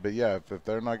 But, yeah, if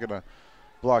they're not going to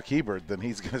block Hebert, then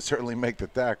he's going to certainly make the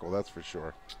tackle. That's for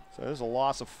sure. So there's a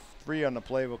loss of 3 on the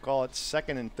play. We'll call it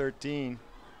 2nd and 13.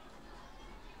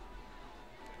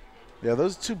 Yeah,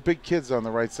 those 2 big kids on the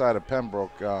right side of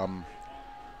Pembroke, I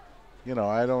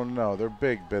don't know. They're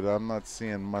big, but I'm not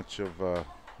seeing much of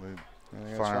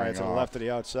firing to the left of the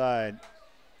outside.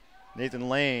 Nathan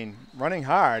Lane running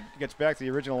hard, gets back to the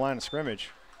original line of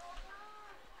scrimmage.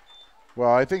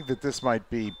 Well, I think that this might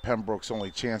be Pembroke's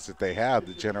only chance that they have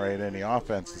to generate any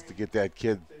offense is to get that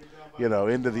kid,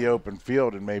 into the open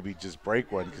field and maybe just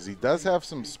break one, because he does have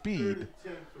some speed.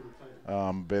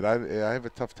 But I have a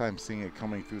tough time seeing it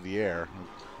coming through the air.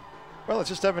 Well, it's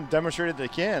just haven't demonstrated they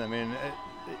can. I mean,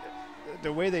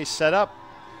 the way they set up,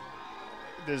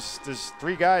 there's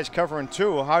 3 guys covering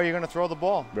 2. How are you going to throw the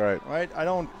ball? Right. Right? I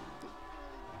don't.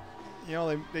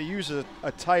 They use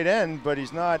a tight end, but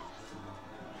he's not.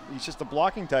 He's just a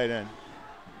blocking tight end.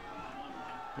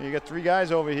 And you got 3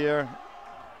 guys over here.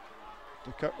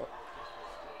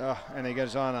 And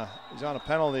he's on a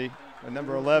penalty. At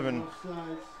number 11.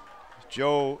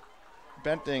 Joe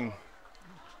Benting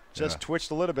just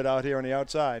twitched a little bit out here on the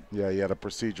outside. Yeah, he had a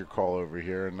procedure call over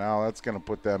here, and now that's going to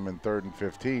put them in 3rd and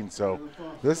 15. So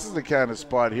this is the kind of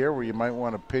spot here where you might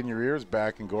want to pin your ears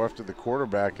back and go after the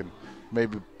quarterback and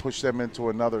maybe push them into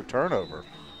another turnover.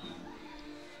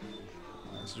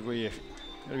 This is where you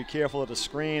got to be careful of the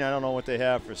screen. I don't know what they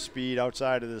have for speed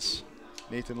outside of this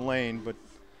Nathan Lane, but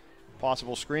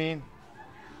possible screen.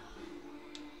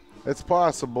 It's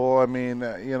possible. I mean,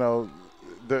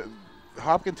 the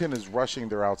Hopkinton is rushing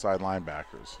their outside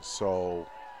linebackers. So,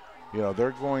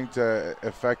 they're going to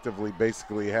effectively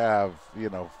basically have,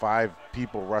 5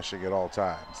 people rushing at all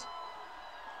times.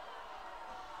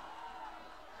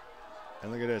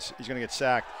 And look at this. He's going to get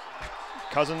sacked.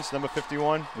 Cousins, number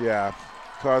 51. Yeah.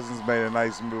 Cousins made a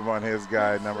nice move on his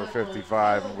guy, number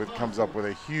 55, and comes up with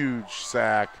a huge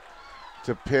sack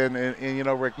to pin.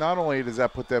 And, Rick, not only does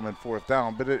that put them in 4th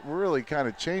down, but it really kind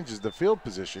of changes the field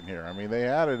position here. I mean, they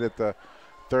had it at the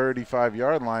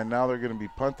 35-yard line. Now they're going to be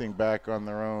punting back on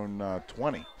their own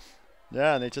 20.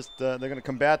 Yeah, and they're going to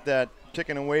combat that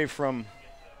kicking away from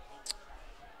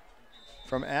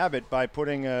Abbott by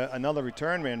putting another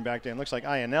return man back there. It looks like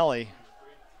Iannelli.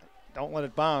 Don't let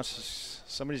it bounce.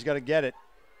 Somebody's got to get it.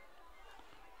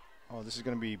 Oh, this is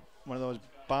going to be one of those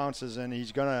bounces, and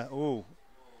he's going to, would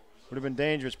have been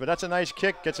dangerous. But that's a nice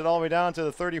kick. Gets it all the way down to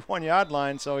the 31-yard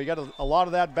line, so he got a lot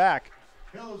of that back.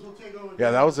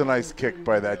 Yeah, that was a nice kick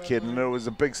by that kid, and it was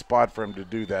a big spot for him to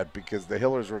do that because the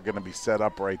Hillers were going to be set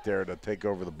up right there to take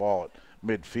over the ball at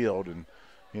midfield. And,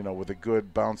 you know, with a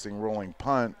good bouncing, rolling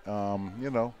punt, you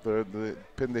know, they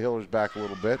pinned the Hillers back a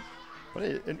little bit. But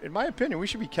in my opinion, we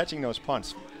should be catching those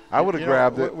punts. I would have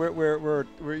grabbed it. We're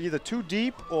either too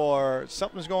deep or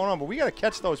something's going on, but we got to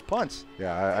catch those punts.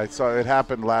 Yeah, I saw it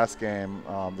happened last game.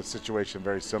 The situation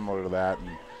very similar to that,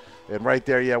 and right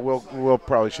there, yeah, we'll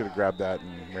probably should have grabbed that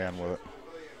and ran with it.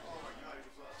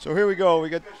 So here we go. We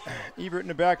got Ebert in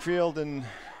the backfield, and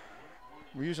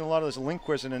we're using a lot of this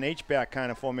Lindquist in an H-back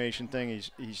kind of formation thing.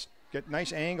 He's got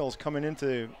nice angles coming in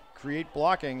to create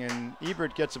blocking, and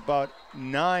Ebert gets about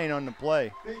 9 on the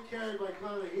play. Big carry by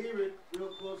Connor Ebert, real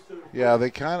close to the Yeah, they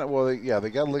kind of they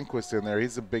got Lindquist in there.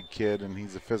 He's a big kid and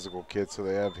he's a physical kid, so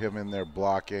they have him in there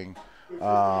blocking.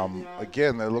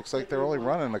 Again, it looks like they're only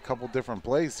running a couple different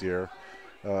plays here.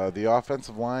 The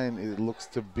offensive line, it looks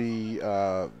to be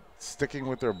sticking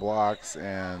with their blocks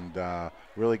and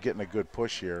really getting a good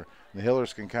push here. And the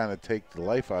Hillers can kind of take the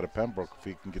life out of Pembroke if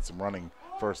he can get some running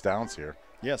first downs here.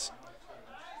 Yes.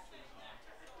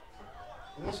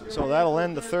 So that'll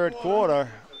end the third quarter,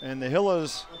 and the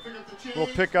Hillers will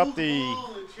pick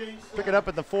it up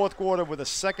in the fourth quarter with a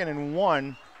 2nd and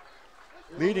 1,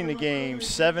 leading the game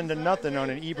 7-0 on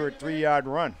an Ebert 3-yard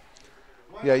run.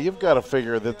 Yeah, you've got to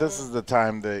figure that this is the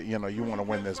time that you want to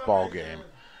win this ball game.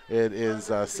 It is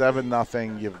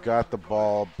 7-0. You've got the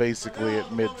ball basically at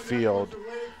midfield.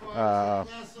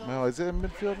 Well, is it in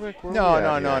midfield, Rick? No.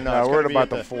 We're at about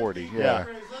the 40. Yeah.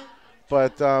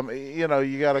 But,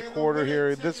 you got a quarter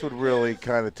here. This would really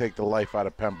kind of take the life out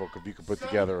of Pembroke if you could put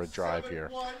together a drive here.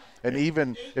 And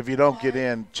even if you don't get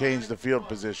in, change the field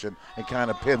position and kind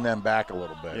of pin them back a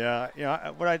little bit. Yeah.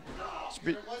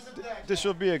 This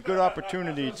will be a good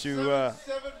opportunity to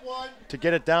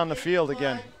get it down the field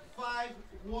again.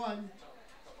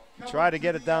 Try to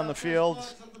get it down the field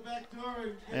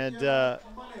and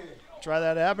try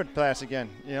that Abbott pass again,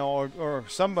 or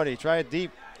somebody try it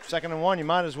deep. 2nd and 1, you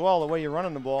might as well, the way you're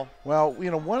running the ball. Well,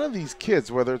 one of these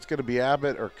kids, whether it's going to be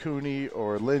Abbott or Cooney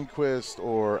or Lindquist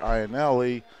or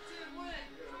Iannelli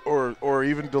or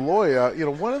even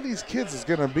Deloya, one of these kids is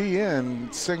going to be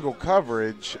in single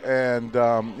coverage, and,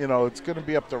 it's going to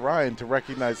be up to Ryan to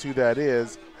recognize who that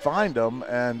is, find them,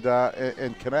 and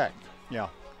connect. Yeah.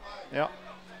 All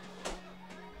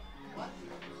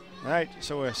right,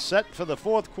 so we're set for the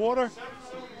fourth quarter.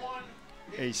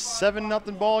 A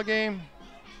 7-0 ball game.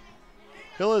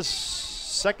 Hillers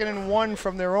 2nd and 1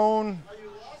 from their own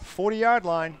 40-yard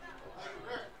line.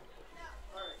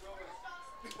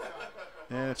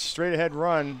 And it's straight ahead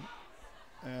run.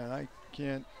 And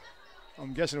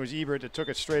I'm guessing it was Ebert that took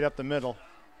it straight up the middle.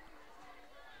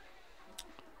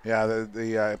 Yeah,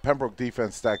 the Pembroke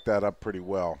defense stacked that up pretty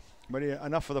well. But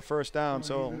enough for the first down,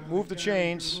 so move the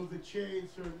chains. Move the chains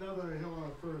for another Hill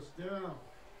on first down.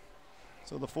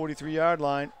 So the 43-yard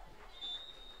line,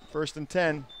 1st and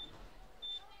 10.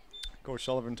 Coach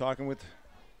Sullivan talking with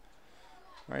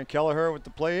Ryan Kelleher what the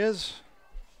play is.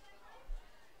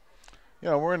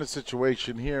 We're in a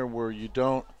situation here where you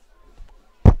don't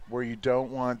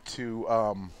want to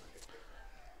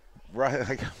right.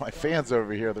 I got my fans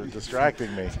over here, they're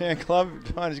distracting me. Fan club.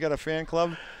 Johnny's got a fan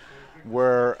club.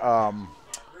 Where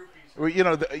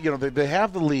they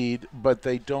have the lead, but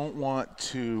they don't want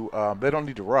to they don't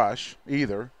need to rush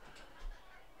either.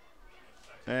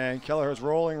 And Kelleher's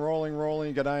rolling.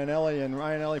 You got Iannelli, and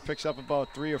Iannelli picks up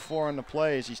about 3 or 4 on the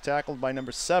plays. He's tackled by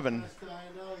number 7,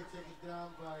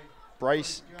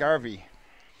 Bryce Garvey.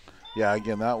 Yeah,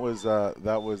 again, that was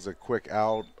a quick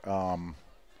out,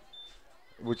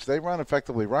 which they run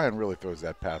effectively. Ryan really throws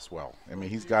that pass well. I mean,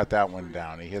 he's got that one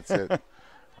down. He hits it.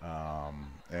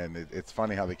 And it's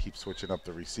funny how they keep switching up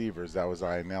the receivers. That was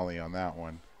Iannelli on that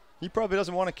one. He probably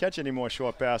doesn't want to catch any more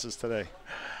short passes today.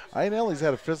 Iannelli's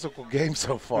had a physical game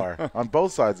so far on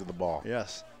both sides of the ball.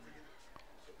 Yes.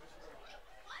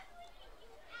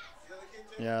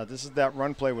 Yeah, this is that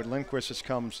run play where Lindquist just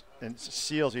comes and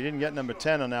seals. He didn't get number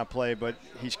 10 on that play, but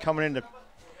he's coming in to,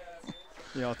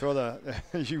 throw the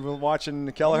 – you were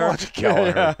watching Kelleher? I'm watching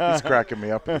Kelleher. Yeah. He's cracking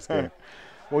me up in this game.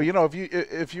 Well,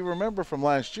 if you remember from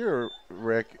last year,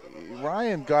 Rick,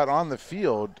 Ryan got on the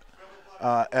field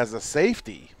as a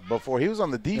safety before. He was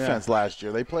on the defense last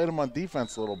year. They played him on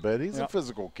defense a little bit. He's a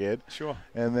physical kid. Sure.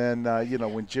 And then,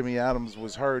 when Jimmy Adams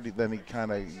was hurt, then he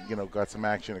kind of, got some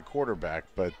action at quarterback.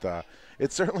 But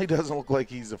it certainly doesn't look like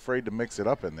he's afraid to mix it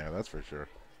up in there. That's for sure.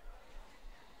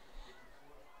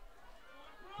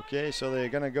 Okay, so they're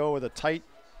going to go with a tight,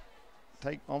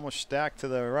 almost stack to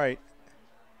the right.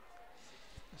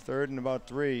 3rd and about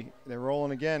 3. They're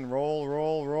rolling again. Roll,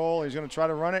 roll, roll. He's going to try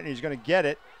to run it, and he's going to get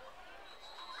it.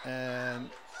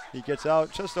 And he gets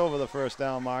out just over the first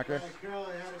down marker.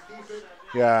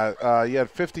 Yeah, you had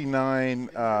 59,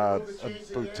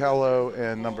 Botello,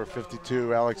 and number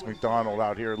 52, Alex McDonald,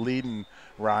 out here leading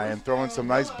Ryan, throwing some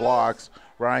nice blocks.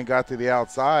 Ryan got to the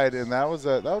outside, and that was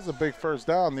a big first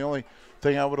down. The only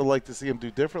thing I would have liked to see him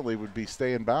do differently would be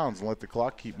stay in bounds and let the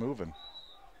clock keep moving.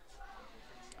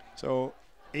 So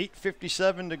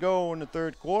 8:57 to go in the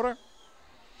fourth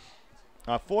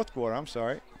quarter, I'm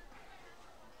sorry.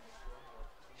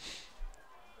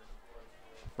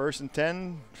 1st and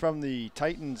 10 from the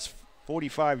Titans'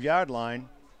 45-yard line.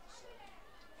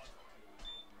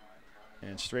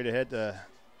 And straight ahead to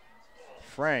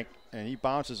Frank, and he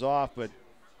bounces off, but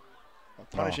a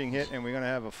punishing hit, and we're going to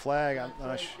have a flag. I'm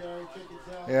not sure.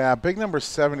 Yeah, big number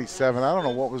 77. I don't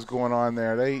know what was going on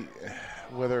there.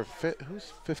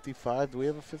 Who's 55? Do we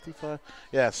have a 55?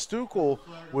 Yeah, Stukel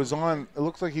was on. It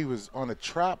looks like he was on a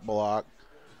trap block,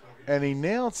 and he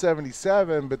nailed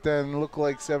 77. But then it looked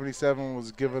like 77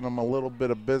 was giving him a little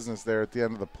bit of business there at the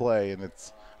end of the play, and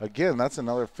it's again that's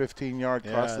another 15-yard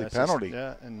costly penalty.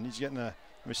 And he's getting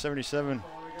number 77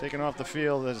 taken off the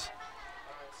field as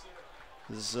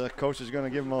his coach is going to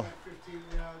give him a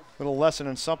little lesson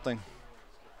in something.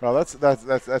 Well,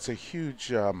 that's a huge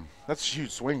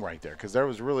swing right there, because there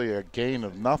was really a gain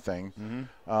of nothing,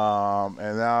 and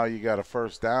now you got a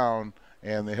first down,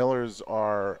 and the Hillers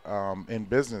are in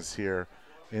business here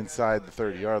inside the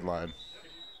 30-yard line.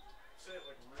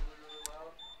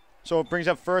 So it brings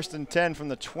up 1st and 10 from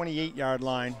the 28-yard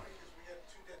line,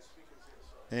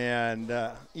 and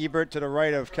Ebert to the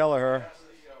right of Kelleher.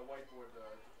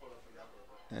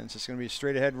 And it's just going to be a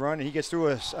straight ahead run, and he gets through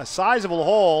a sizable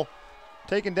hole.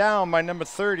 Taken down by number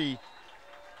 30,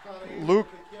 Luke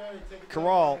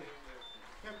Carroll.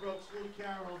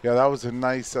 Yeah, that was a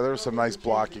nice. There was some nice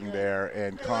blocking there,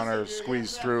 and Connor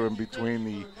squeezed through in between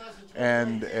the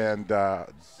end and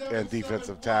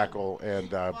defensive tackle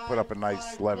and put up a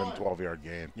nice 11, 12-yard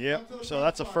gain. Yep. So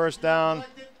that's a first down.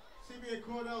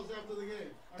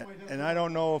 And I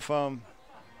don't know if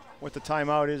what the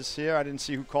timeout is here. I didn't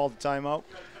see who called the timeout.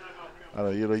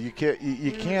 You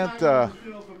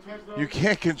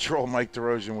can't control Mike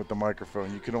DeRozan with the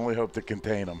microphone. You can only hope to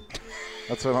contain him.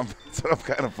 That's what I'm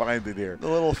kind of finding here. The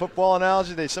little football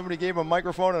analogy. Somebody gave him a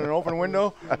microphone and an open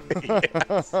window.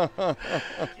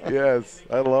 Yes,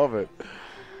 I love it.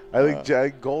 I think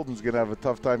Jack Golden's going to have a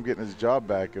tough time getting his job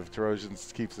back if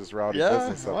DeRozan keeps this rowdy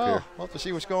business up here. We'll have to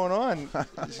see what's going on.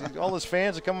 All his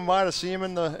fans are coming by to see him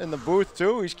in the booth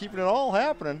too. He's keeping it all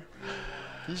happening.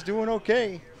 He's doing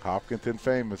okay. Hopkinton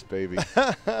famous, baby.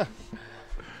 So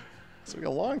we got a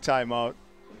long timeout,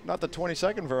 not the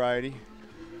 20-second variety.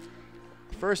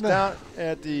 First down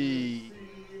at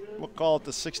we'll call it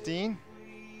the 16,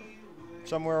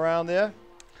 somewhere around there.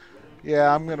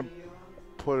 Yeah, I'm going to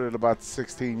put it about the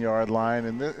 16-yard line.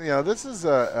 And, this is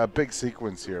a big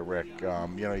sequence here, Rick.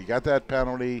 You got that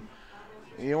penalty.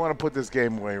 You want to put this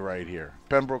game away right here.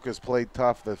 Pembroke has played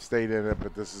tough. They've stayed in it,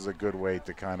 but this is a good way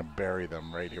to kind of bury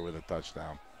them right here with a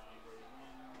touchdown.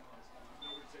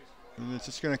 And it's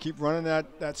just going to keep running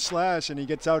that slash, and he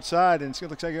gets outside, and it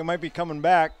looks like it might be coming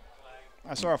back.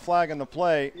 I saw a flag on the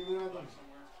play.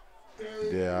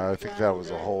 Yeah, I think that was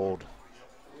a hold.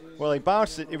 Well, he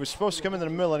bounced it. It was supposed to come into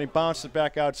the middle, and he bounced it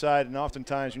back outside, and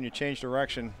oftentimes when you change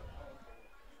direction,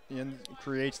 it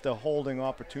creates the holding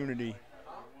opportunity.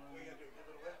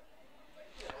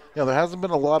 There hasn't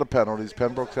been a lot of penalties.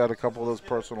 Pembroke's had a couple of those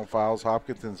personal fouls.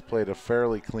 Hopkinton's played a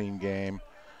fairly clean game.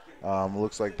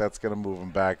 Looks like that's going to move him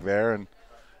back there. And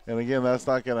again, that's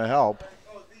not going to help.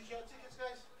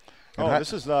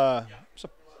 This is was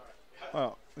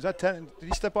that 10? Did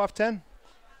he step off 10?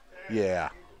 Yeah.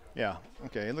 Yeah.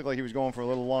 Okay. It looked like he was going for a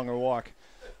little longer walk.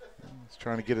 He's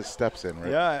trying to get his steps in, right?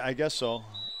 Yeah, I guess so.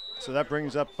 So that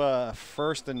brings up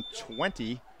 1st and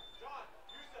 20.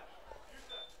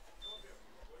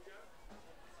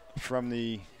 From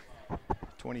the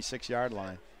 26-yard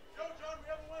line.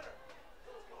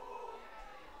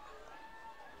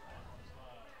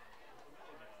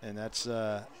 And that's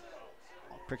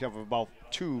picked up about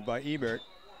 2 by Ebert.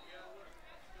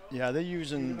 Yeah, they're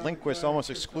using Lindquist almost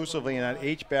exclusively in that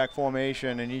H-back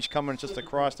formation, and he's coming just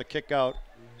across to kick out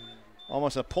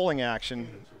almost a pulling action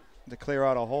to clear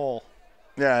out a hole.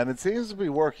 Yeah, and it seems to be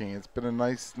working. It's been a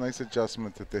nice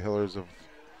adjustment that the Hillers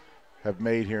have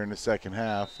made here in the second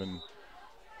half, and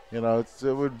you know it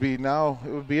would be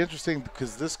interesting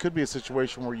because this could be a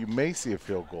situation where you may see a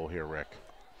field goal here, Rick.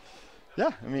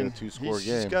 Yeah, I mean, a two-score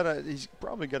game. He's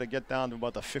probably got to get down to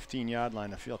about the 15-yard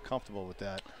line to feel comfortable with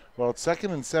that. Well, it's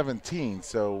 2nd and 17,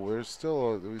 so we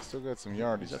still got some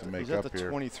yardage to make up here. He's at the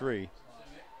 23,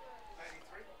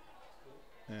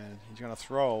 and he's going to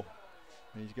throw.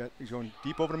 He's going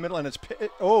deep over the middle, and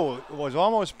it was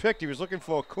almost picked. He was looking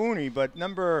for Cooney, but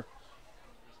number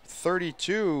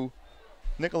 32,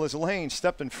 Nicholas Lane,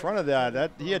 stepped in front of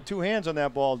that. He had 2 hands on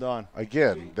that ball, Don.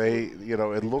 Again,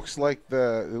 it looks like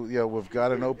we've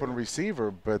got an open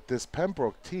receiver, but this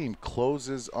Pembroke team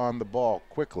closes on the ball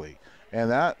quickly,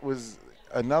 and that was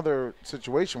another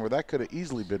situation where that could have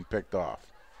easily been picked off.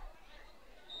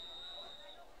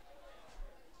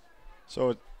 So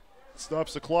it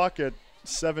stops the clock at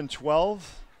 7:12,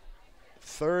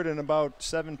 3rd and about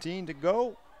 17 to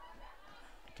go.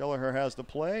 Kelleher has the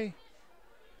play.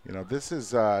 You know, this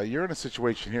is you're in a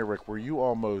situation here, Rick, where you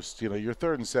almost, you're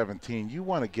 3rd and 17. You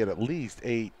want to get at least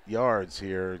 8 yards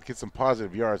here, get some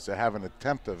positive yards to have an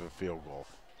attempt of a field goal.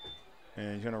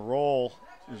 And he's going to roll.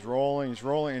 He's rolling,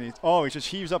 and he just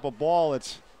heaves up a ball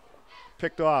that's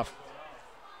picked off.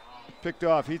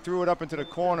 He threw it up into the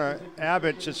corner.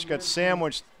 Abbott just got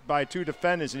sandwiched by 2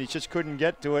 defenders, and he just couldn't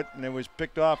get to it, and it was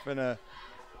picked off. And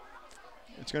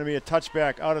it's going to be a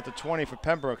touchback out at the 20 for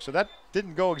Pembroke. So that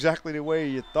didn't go exactly the way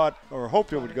you thought or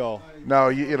hoped it would go. No,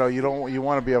 you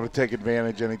want to be able to take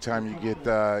advantage anytime you get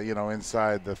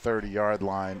inside the 30-yard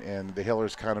line, and the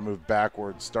Hillers kind of moved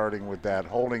backwards, starting with that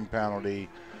holding penalty.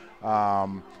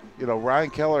 Ryan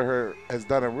Kelleher has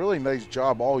done a really nice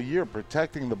job all year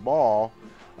protecting the ball.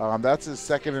 That's his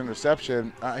 2nd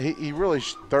interception. He really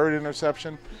 3rd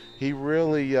interception. He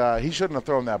really he shouldn't have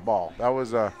thrown that ball. That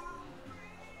was a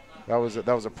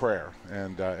prayer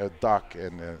and a duck,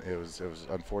 and it was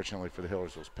unfortunately for the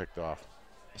Hillers, it was picked off.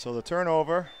 So the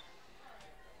turnover.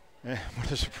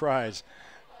 What a surprise!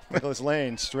 Nicholas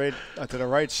Lane straight to the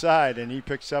right side, and he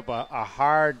picks up a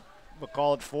hard. We'll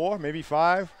call it 4, maybe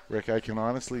 5. Rick, I can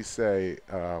honestly say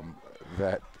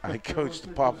that I coached the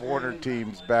Pop Warner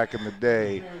teams back in the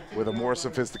day with a more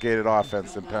sophisticated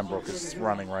offense than Pembroke is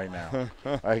running right now.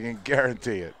 I can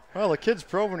guarantee it. Well, the kid's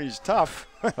proven he's tough.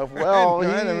 Well,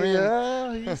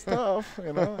 he's tough.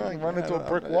 You run into a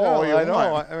brick wall. I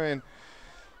know. I mean,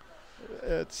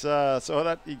 it's so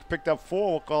that he picked up 4.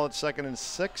 We'll call it 2nd and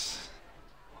 6.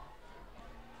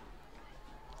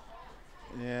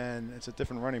 And it's a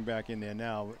different running back in there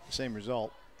now. Same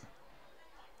result.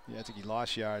 Yeah, I think he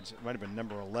lost yards. It might have been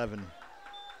number 11,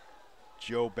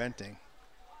 Joe Benting.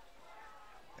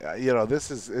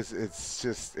 This is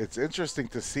it's interesting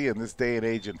to see in this day and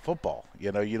age in football.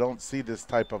 You don't see this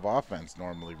type of offense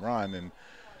normally run,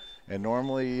 and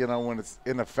normally, when it's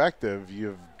ineffective,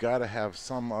 you've got to have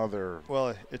some other.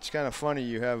 Well, it's kind of funny.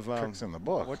 You have tricks in the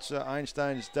book. What's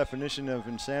Einstein's definition of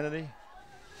insanity?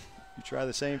 You try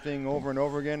the same thing over and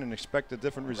over again and expect a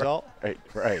different result?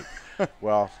 Right.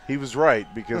 Well, he was right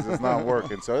because it's not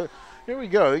working. So here we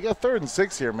go. You got 3rd and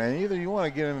 6 here, man. Either you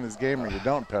want to get in this game or you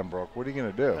don't, Pembroke. What are you going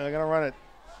to do? They're going to run it.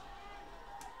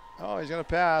 Oh, he's going to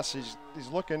pass. He's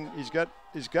looking. He's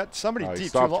got somebody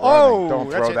deep. Don't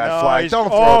throw that flag. Don't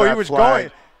throw that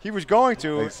flag. He was going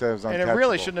to, and it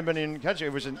really shouldn't have been in catch.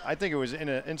 I think it was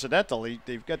incidental.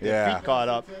 They've got their feet caught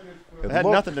up. It had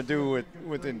nothing to do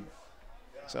with it.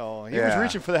 So he was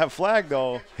reaching for that flag,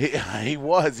 though. He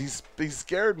was. He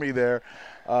scared me there,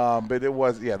 but it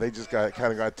was. Yeah, they just got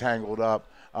tangled up.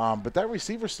 But that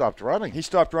receiver stopped running. He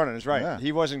stopped running. That's right. Yeah.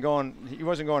 He wasn't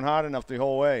going hard enough the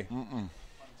whole way.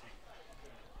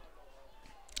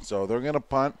 So they're going to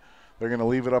punt. They're going to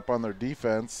leave it up on their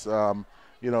defense.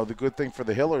 The good thing for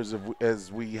the Hillers is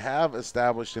we have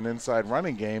established an inside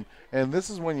running game, and this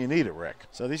is when you need it, Rick.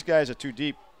 So these guys are too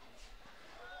deep.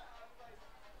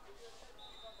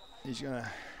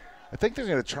 I think they're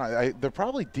gonna try. They're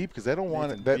probably deep because they don't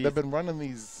want it. They've been running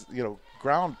these,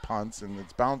 ground punts, and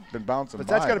it's been bouncing. But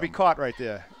that's got to be caught right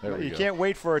there. You can't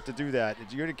wait for it to do that.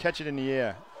 You're going to catch it in the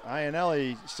air.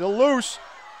 Ionelli still loose,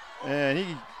 and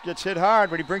he gets hit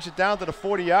hard, but he brings it down to the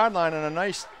 40-yard line on a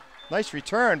nice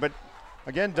return. But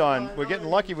again, Don, we're getting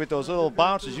lucky with those little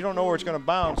bounces. You don't know where it's going to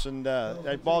bounce, and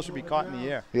that ball should be caught in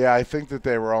the air. Yeah, I think that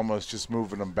they were almost just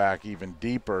moving them back even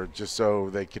deeper just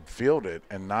so they could field it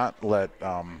and not let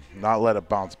it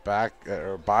bounce back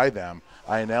or by them.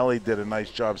 Ionelli did a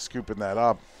nice job scooping that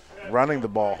up, running the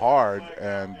ball hard.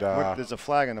 And there's a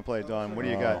flag on the play, Don. What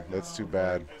do you got? That's too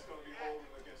bad.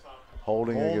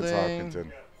 Holding against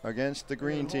Hawkinson. against the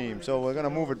green team. So we're going to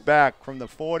move it back from the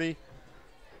 40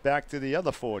 back to the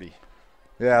other 40.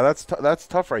 Yeah, that's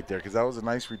tough right there because that was a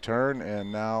nice return,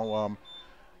 and now,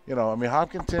 you know, I mean,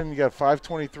 Hopkinton, you got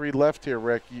 5:23 left here,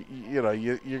 Rick.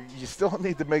 You still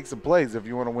need to make some plays if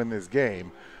you want to win this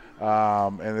game,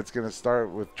 and it's going to start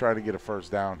with trying to get a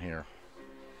first down here.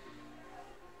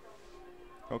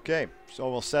 Okay,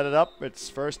 so we'll set it up. It's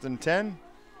 1st and 10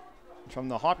 from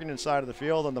the Hopkinton side of the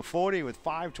field on the 40 with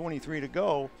 5:23 to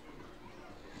go.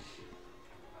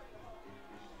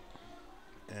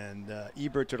 And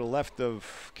Ebert to the left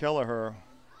of Kelleher.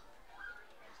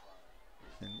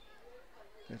 And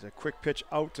there's a quick pitch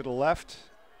out to the left.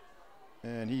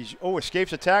 And he's,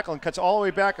 escapes a tackle and cuts all the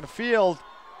way back in the field.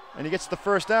 And he gets the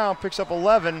first down, picks up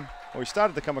 11. Well, he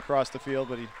started to come across the field,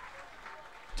 but he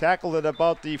tackled it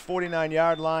about the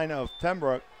 49-yard line of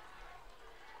Pembroke.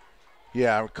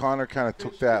 Yeah, Connor kind of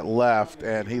took that left,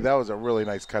 and that was a really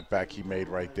nice cutback he made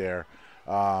right there.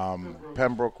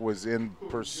 Pembroke was in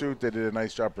pursuit. They did a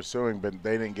nice job pursuing, but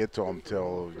they didn't get to him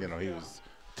until, you know, he was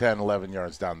 10, 11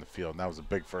 yards down the field, and that was a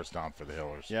big first down for the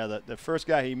Hillers. Yeah, the first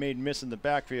guy he made miss in the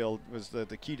backfield was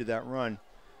the key to that run.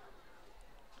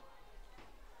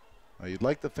 You'd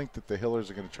like to think that the Hillers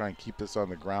are going to try and keep this on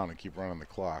the ground and keep running the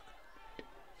clock.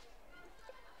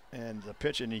 And the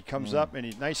pitch, and he comes up,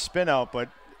 and nice spin out, but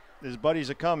his buddies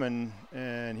are coming,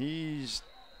 and he's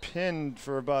pinned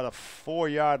for about a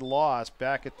 4-yard loss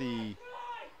back at the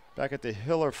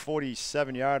Hiller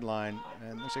 47-yard line.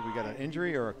 And looks like we got an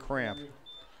injury or a cramp.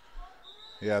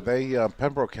 Yeah,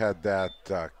 Pembroke had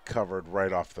that covered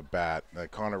right off the bat.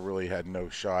 Connor really had no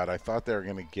shot. I thought they were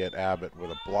going to get Abbott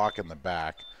with a block in the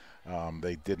back.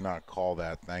 They did not call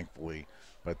that, thankfully.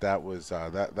 But that was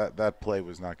that play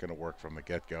was not going to work from the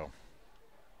get-go.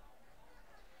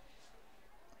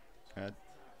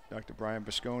 Dr. Brian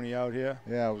Bisconi out here.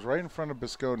 Yeah, it was right in front of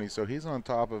Bisconi, so he's on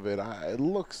top of it. It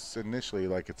looks initially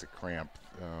like it's a cramp.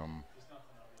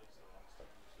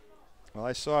 Well,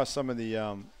 I saw some of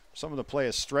the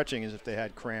players stretching as if they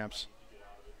had cramps.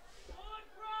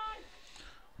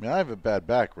 I mean, I have a bad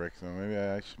back, Rick, so maybe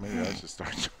I should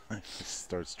start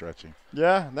stretching.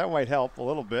 Yeah, that might help a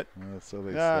little bit. So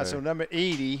they say. So number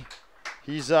 80,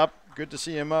 he's up. Good to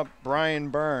see him up. Brian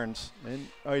Burns. And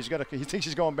he thinks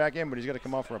he's going back in, but he's got to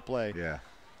come out for a play. Yeah.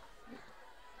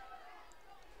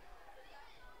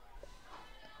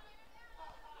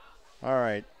 All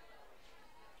right.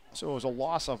 So it was a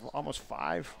loss of almost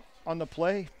 5 on the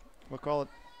play. We'll call it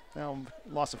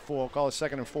loss of 4. We'll call it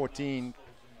 2nd and 14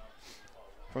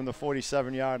 from the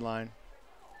 47-yard line.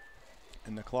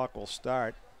 And the clock will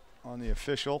start on the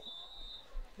official.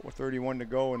 4:31 to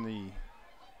go in the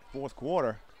fourth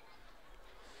quarter.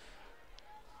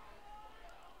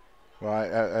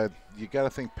 Well, you got to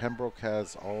think Pembroke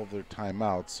has all of their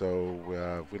timeouts,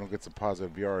 so if we don't get some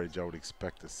positive yardage, I would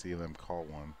expect to see them call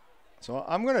one. So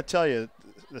I'm going to tell you,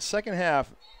 the second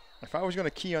half, if I was going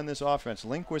to key on this offense,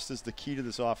 Lindquist is the key to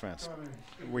this offense.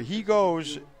 Where he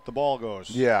goes, the ball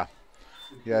goes. Yeah.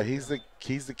 Yeah, he's the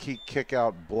key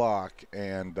kick-out block,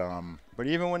 and but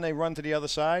even when they run to the other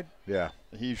side, yeah,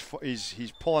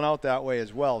 he's pulling out that way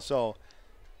as well. So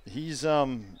he's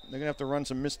they're gonna have to run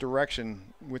some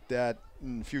misdirection with that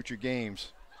in future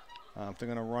games. If they're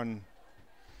gonna run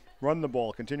the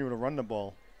ball, continue to run the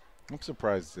ball. I'm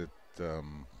surprised that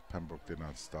Pembroke did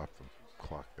not stop the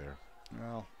clock there.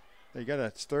 Well, they got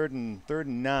it's third and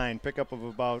 9, pickup of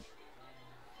about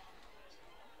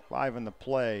 5 in the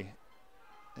play.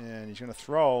 And he's going to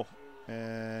throw,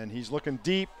 and he's looking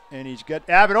deep, and he's got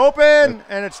Abbott open,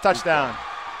 and it's touchdown.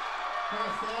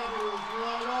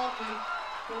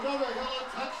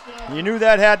 You knew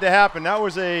that had to happen. That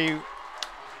was was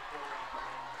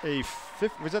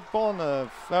that ball that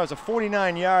was a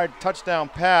 49-yard touchdown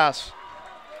pass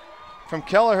from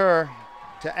Kelleher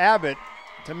to Abbott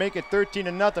to make it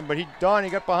 13-0. But he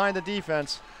got behind the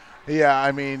defense. Yeah,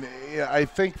 I mean, I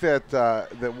think that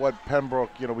what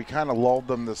Pembroke, we kind of lulled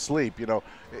them to sleep.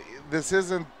 This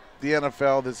isn't the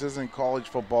NFL. This isn't college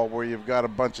football where you've got a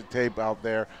bunch of tape out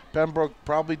there. Pembroke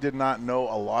probably did not know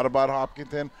a lot about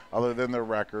Hopkinton other than their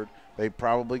record. They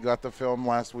probably got the film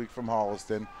last week from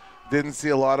Holliston. Didn't see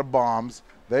a lot of bombs.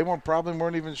 They probably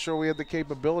weren't even sure we had the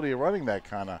capability of running that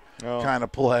kind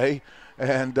of play.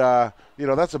 And,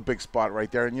 that's a big spot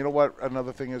right there. And you know what?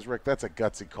 Another thing is, Rick, that's a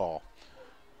gutsy call.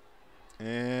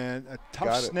 And a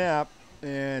tough snap,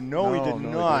 and no, he did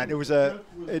not. It was the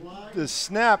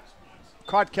snap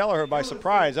caught Kelleher by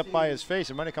surprise up by his face.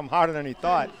 It might have come harder than he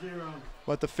thought.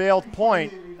 But the failed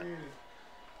point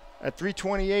at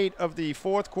 3:28 of the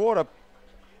fourth quarter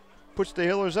puts the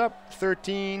Hillers up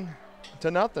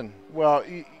 13-0. Well,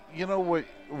 you know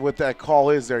what that call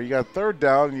is there. You got third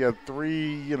down. You have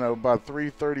about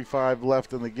 3:35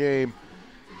 left in the game.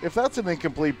 If that's an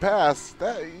incomplete pass,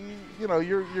 that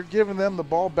you're giving them the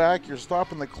ball back. You're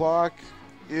stopping the clock.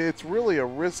 It's really a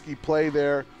risky play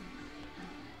there.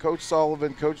 Coach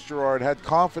Sullivan, Coach Gerard had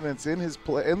confidence in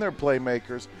their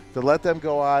playmakers to let them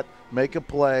go out, make a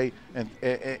play,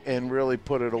 and really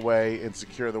put it away and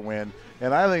secure the win.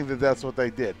 And I think that's what they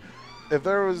did. If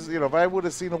there was, if I would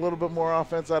have seen a little bit more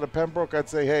offense out of Pembroke, I'd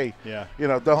say, hey,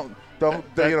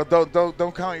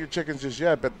 don't count your chickens just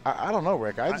yet. But I don't know,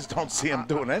 Rick. I just don't see them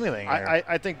doing anything here.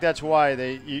 I think that's why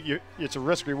it's a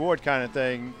risk-reward kind of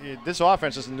thing. This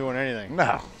offense isn't doing anything.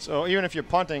 No. So even if you're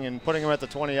punting and putting them at the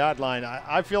 20-yard line,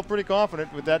 I feel pretty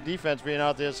confident with that defense being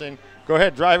out there saying, go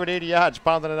ahead, drive it 80 yards,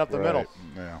 pounding it up the middle.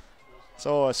 Yeah.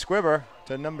 So a squibber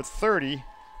to number 30.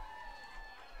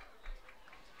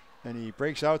 And he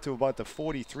breaks out to about the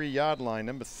 43-yard line.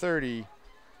 Number 30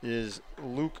 is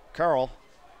Luke Carroll,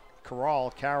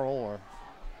 and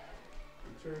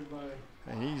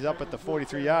he's up at the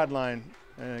 43-yard line.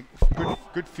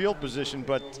 Good field position,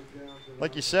 but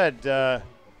like you said,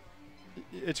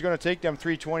 it's going to take them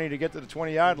 3:20 to get to the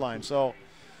 20-yard line. So,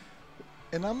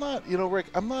 and I'm not, Rick,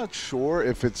 I'm not sure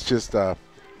if it's just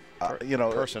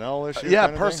personnel issue.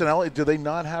 Yeah, personnel. Do they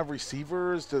not have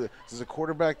receivers? Does a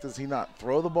quarterback, does he not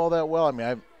throw the ball that well? I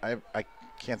mean, I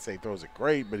can't say he throws it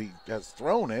great, but he has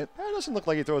thrown it. It doesn't look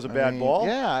like he throws a bad ball.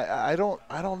 Yeah, I don't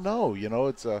know.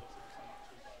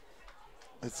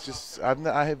 It's just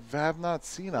I have not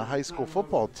seen a high school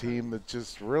football team that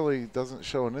just really doesn't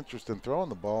show an interest in throwing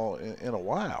the ball in a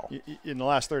while. In the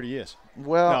last 30 years.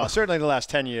 Well, no, certainly in the last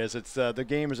 10 years. It's the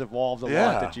game has evolved a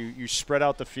lot. That you spread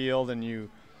out the field and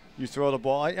you throw the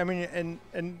ball. I mean,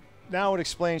 and now it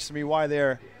explains to me why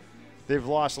they've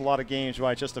lost a lot of games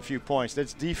by just a few points.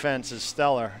 This defense is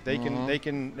stellar. They can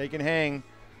hang.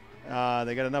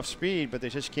 They got enough speed, but they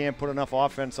just can't put enough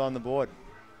offense on the board.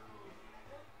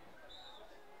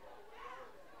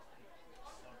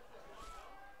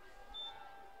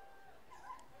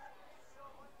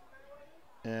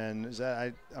 And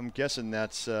I'm guessing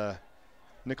that's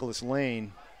Nicholas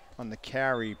Lane on the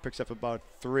carry, picks up about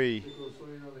 3.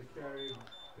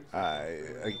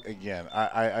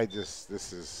 This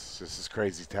is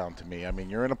crazy town to me. I mean,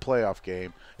 you're in a playoff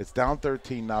game. It's down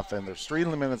 13-0. There's 3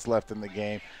 minutes left in the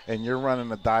game, and you're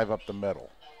running a dive up the middle.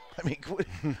 I mean,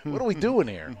 what are we doing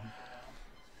here?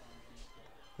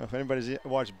 Well, if anybody's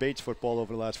watched Bates football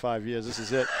over the last 5 years, this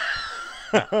is it.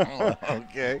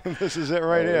 Okay. This is it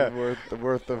right here.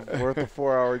 Worth a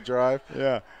 4-hour drive.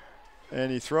 Yeah. And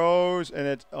he throws,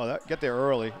 and get there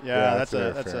early. Yeah, that's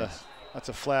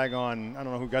a flag on. I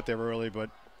don't know who got there early, but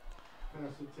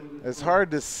it's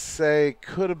hard to say.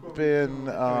 Could have been.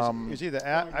 It was either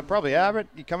probably Abbott.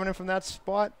 You coming in from that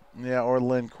spot? Yeah, or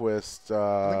Lindquist.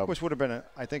 Lindquist would have been,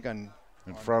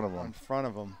 in front of him. In front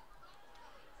of him.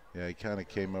 Yeah, he kind of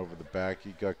came over the back.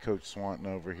 You got Coach Swanton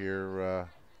over here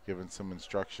giving some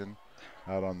instruction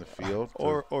out on the field.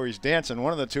 Or he's dancing.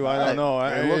 One of the two, I don't know.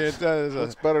 It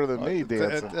looks better than me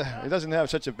dancing. He doesn't have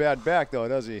such a bad back, though,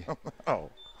 does he? Oh.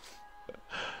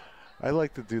 I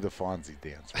like to do the Fonzie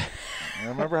dance.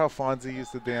 Remember how Fonzie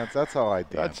used to dance? That's how I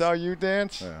dance. That's how you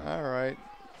dance? Yeah. All right.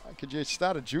 Could you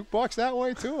start a jukebox that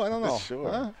way, too? I don't know. Sure.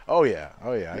 Huh? Oh, yeah.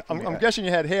 I'm guessing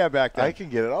you had hair back then. I can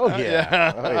get it. Oh,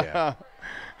 yeah. Oh, yeah.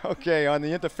 Okay, on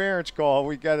the interference call,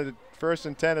 we got it 1st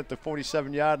and 10 at the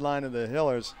 47-yard line of the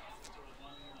Hillers.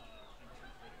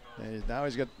 And now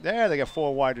they got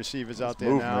 4 wide receivers out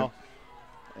there now.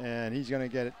 And he's going to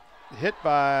get it hit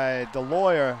by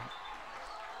DeLawyer.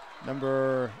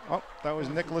 That was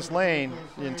Nicholas Lane,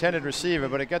 the intended receiver,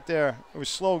 but it got there. It was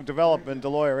slow development.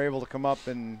 DeLawyer able to come up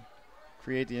and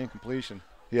create the incompletion.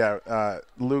 Yeah,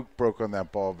 Luke broke on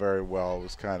that ball very well. It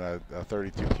was kind of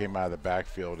 32 came out of the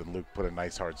backfield, and Luke put a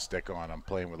nice hard stick on him,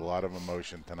 playing with a lot of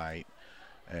emotion tonight.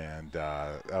 And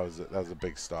that was a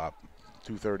big stop.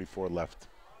 2:34 left.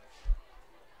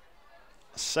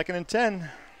 2nd and 10.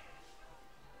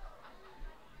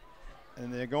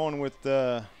 And they're going with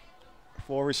 4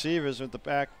 receivers at the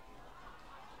back.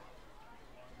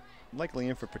 Likely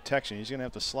in for protection. He's going to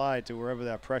have to slide to wherever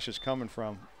that pressure's coming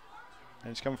from. And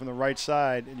he's coming from the right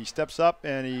side. And he steps up,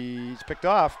 and he's picked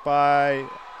off by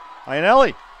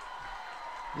Ionelli.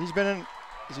 He's been in.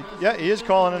 He is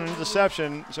calling an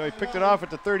interception. So he picked it off at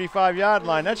the 35-yard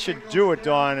line. That should do it,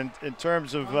 Don, in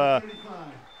terms of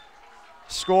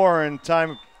score and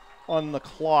time on the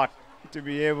clock to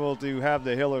be able to have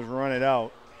the Hillers run it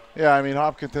out. Yeah, I mean,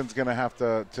 Hopkinton's going to have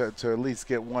to at least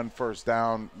get 1 first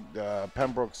down.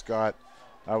 Pembroke's got,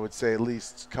 I would say, at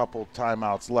least a couple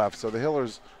timeouts left. So the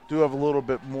Hillers do have a little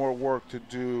bit more work to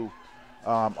do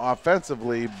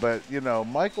offensively, but you know,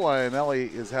 Michael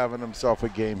Ionelli is having himself a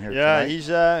game here yeah,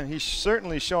 tonight. he's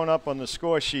certainly shown up on the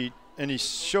score sheet, and he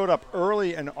showed up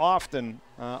early and often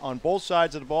on both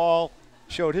sides of the ball.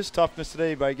 Showed his toughness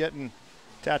today by getting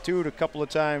tattooed a couple of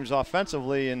times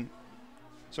offensively, and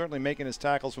certainly making his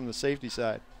tackles from the safety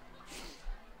side.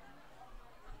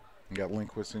 You got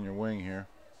Lindquist in your wing here.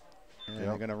 And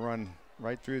they're going to run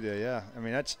right through there. Yeah, I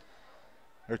mean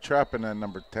they're trapping at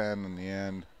number 10 in the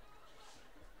end.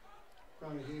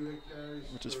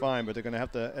 Which is fine, but they're going to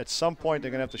have to, at some point,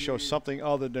 they're going to have to show something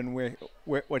other than where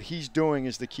what he's doing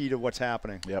is the key to what's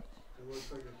happening. Yep.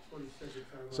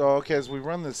 So, okay, as we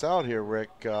run this out here, Rick,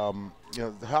 you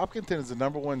know, Hopkinton is the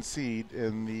 #1 seed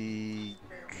in the,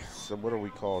 so what are we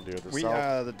called here? We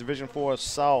are the Division IV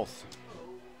South.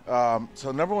 So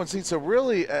 #1 seed. So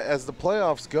really, as the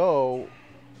playoffs go,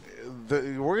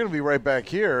 we're going to be right back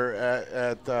here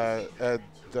at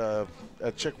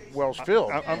Chick Welsh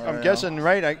Field. I'm guessing,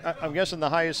 right? I'm guessing the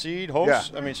highest seed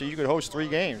hosts. Yeah. I mean, so you could host 3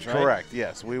 games, right? Correct.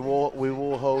 Yes, we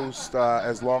will host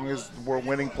as long as we're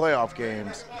winning playoff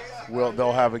games.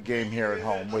 They'll have a game here at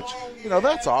home, which, you know,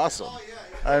 that's awesome.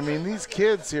 I mean, these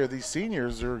kids here, these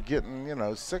seniors, are getting, you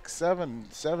know, 6, 7,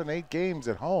 8 games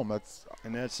at home. That's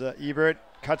Ebert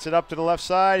cuts it up to the left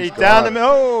side. He down the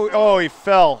middle. Oh, he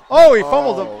fell. Oh, he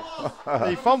fumbled.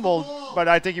 He fumbled, but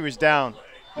I think he was down.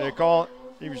 They call it.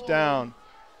 He was down.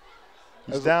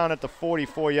 He's down at the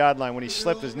 44-yard line when he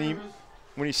slipped his knee.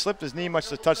 When he slipped his knee, much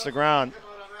to touch the ground.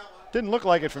 Didn't look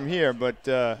like it from here, but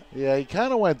yeah, he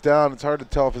kind of went down. It's hard to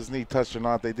tell if his knee touched or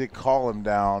not. They did call him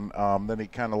down. Then he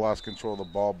kind of lost control of the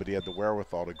ball, but he had the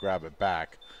wherewithal to grab it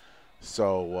back.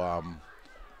 So,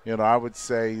 you know, I would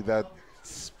say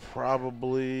that's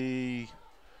probably.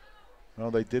 No,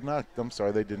 they did not. I'm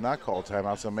sorry, they did not call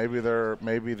timeout. So maybe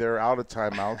they're out of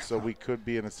timeout. So we could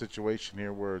be in a situation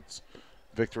here where it's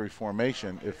victory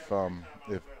formation. If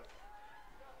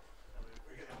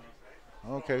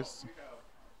okay.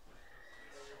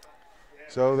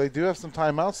 So they do have some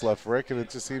timeouts left, Rick, and it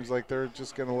just seems like they're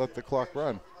just going to let the clock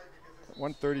run.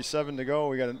 1:37 to go.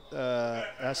 We got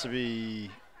has to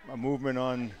be a movement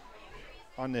on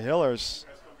the Hillers.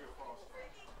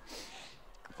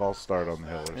 False start on the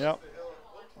Hillers. Yep.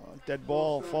 Dead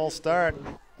ball, false start.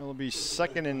 It'll be first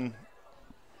and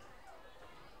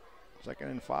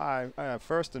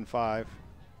 5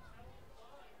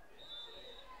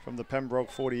 from the Pembroke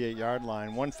 48-yard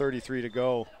line. 1:33 to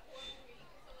go.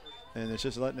 And it's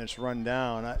just letting us run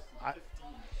down.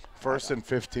 First and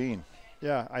 15.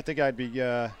 Yeah, I think I'd be.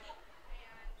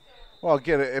 Well,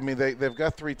 get it. I mean, they've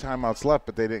got 3 timeouts left,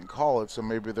 but they didn't call it, so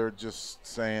maybe they're just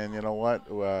saying, you know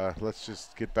what, let's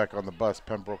just get back on the bus.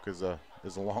 Pembroke is a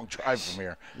long drive from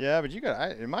here. Yeah, but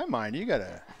in my mind, you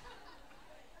gotta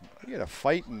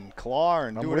fight and claw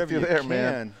and do whatever you can.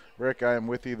 Man. Rick, I am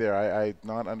with you there. I'm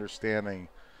not understanding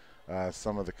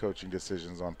some of the coaching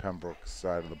decisions on Pembroke's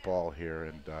side of the ball here.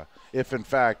 And if, in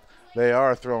fact, they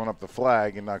are throwing up the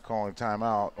flag and not calling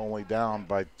timeout, only down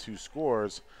by 2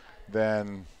 scores,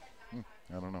 then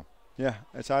I don't know. Yeah,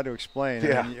 it's hard to explain.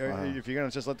 Yeah. I mean, if you're going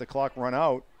to just let the clock run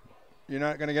out, you're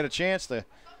not going to get a chance to.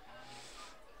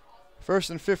 First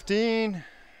and 15.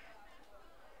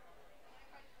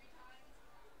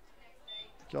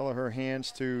 Kelleher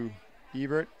hands to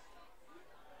Ebert.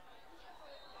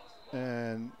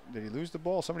 And did he lose the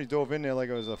ball? Somebody dove in there like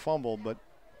it was a fumble, but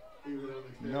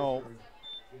no.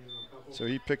 So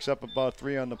he picks up about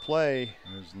 3 on the play.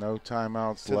 There's no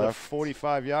timeouts to left. To the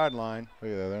 45-yard line. Oh,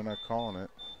 yeah, they're not calling it.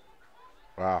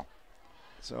 Wow.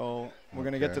 So we're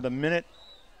going to get to the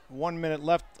 1 minute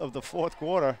left of the 4th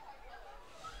quarter.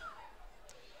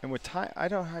 And with time,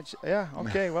 yeah,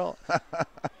 okay, well.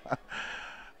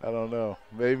 I don't know.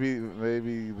 Maybe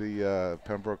the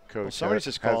Pembroke coach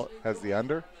has the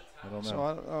under. I don't know. So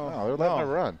I don't know. No, they're letting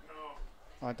it run.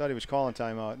 I thought he was calling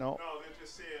timeout. No. No, they're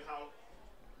just saying how.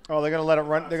 Oh, they're going to let it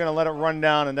run. They're going to let it run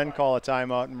down and then call a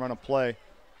timeout and run a play.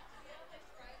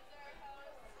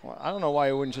 Well, I don't know why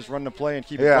he wouldn't just run the play and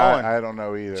keep it going. I don't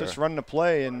know either. Just run the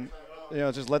play and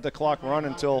just let the clock run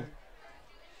until.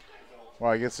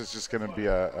 Well, I guess it's just going to be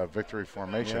a victory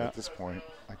formation at this point.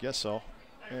 I guess so.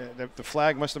 The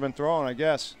flag must have been thrown, I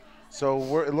guess.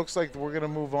 So it looks like we're going to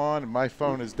move on. My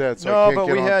phone is dead, so I can't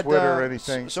get on Twitter or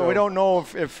anything. So we don't know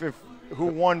if who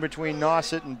won between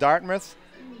Nauset and Dartmouth,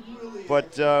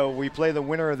 but we play the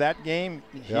winner of that game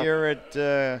here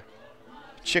at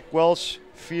Chick Welsh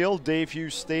Field, Dave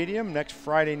Hughes Stadium, next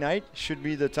Friday night. Should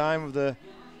be the time of the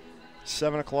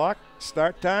 7 o'clock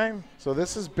start time. So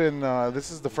this has been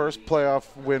this is the first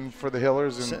playoff win for the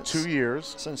Hillers in 2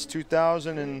 years. Since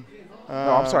 2000 and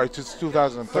No, I'm sorry, since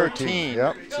 2013. 13.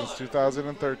 Yep, since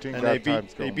 2013. And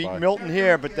they beat Milton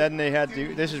here, but then they had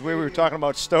to. This is where we were talking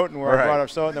about Stoughton, where I brought up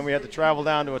Stoughton. Then we had to travel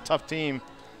down to a tough team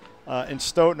in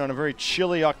Stoughton on a very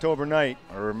chilly October night.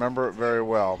 I remember it very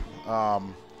well.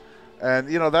 And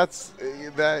it's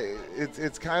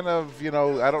kind of,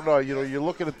 I don't know, you're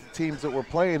looking at the teams that we're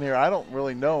playing here. I don't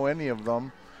really know any of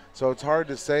them, so it's hard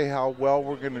to say how well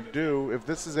we're going to do. If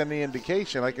this is any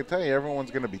indication, I can tell you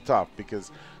everyone's going to be tough,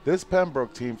 because this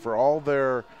Pembroke team, for all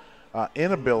their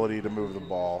inability to move the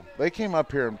ball, they came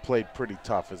up here and played pretty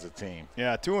tough as a team.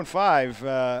 Yeah,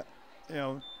 2-5.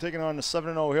 Taking on the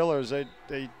 7-0 Hillers,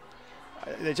 they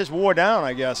just wore down,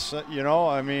 I guess.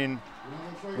 I mean,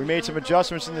 we made some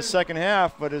adjustments in the second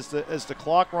half, but as the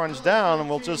clock runs down, and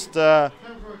we'll just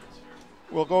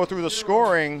we'll go through the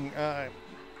scoring. It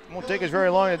won't take us very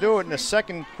long to do it. In the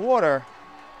second quarter,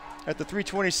 at the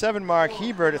 3:27 mark,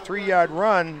 Hebert, a 3-yard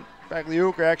run,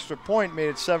 Bagliuca extra point, made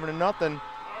it 7-0.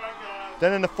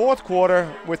 Then in the fourth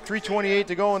quarter, with 3:28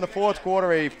 to go in the fourth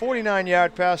quarter, a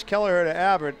 49-yard pass, Kelleher to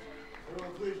Abbott.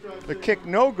 The kick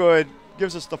no good,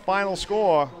 gives us the final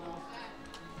score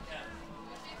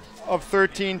of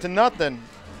 13-0.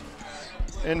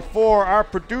 And for our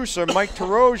producer, Mike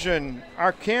Terosian,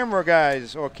 our camera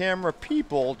guys, or camera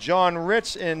people, John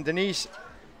Ritz and Denise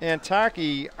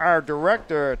Antaki, our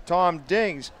director, Tom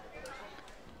Diggs.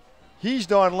 He's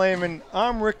Don Lehman.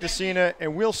 I'm Rick DeCina,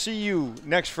 and we'll see you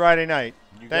next Friday night.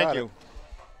 Thank you.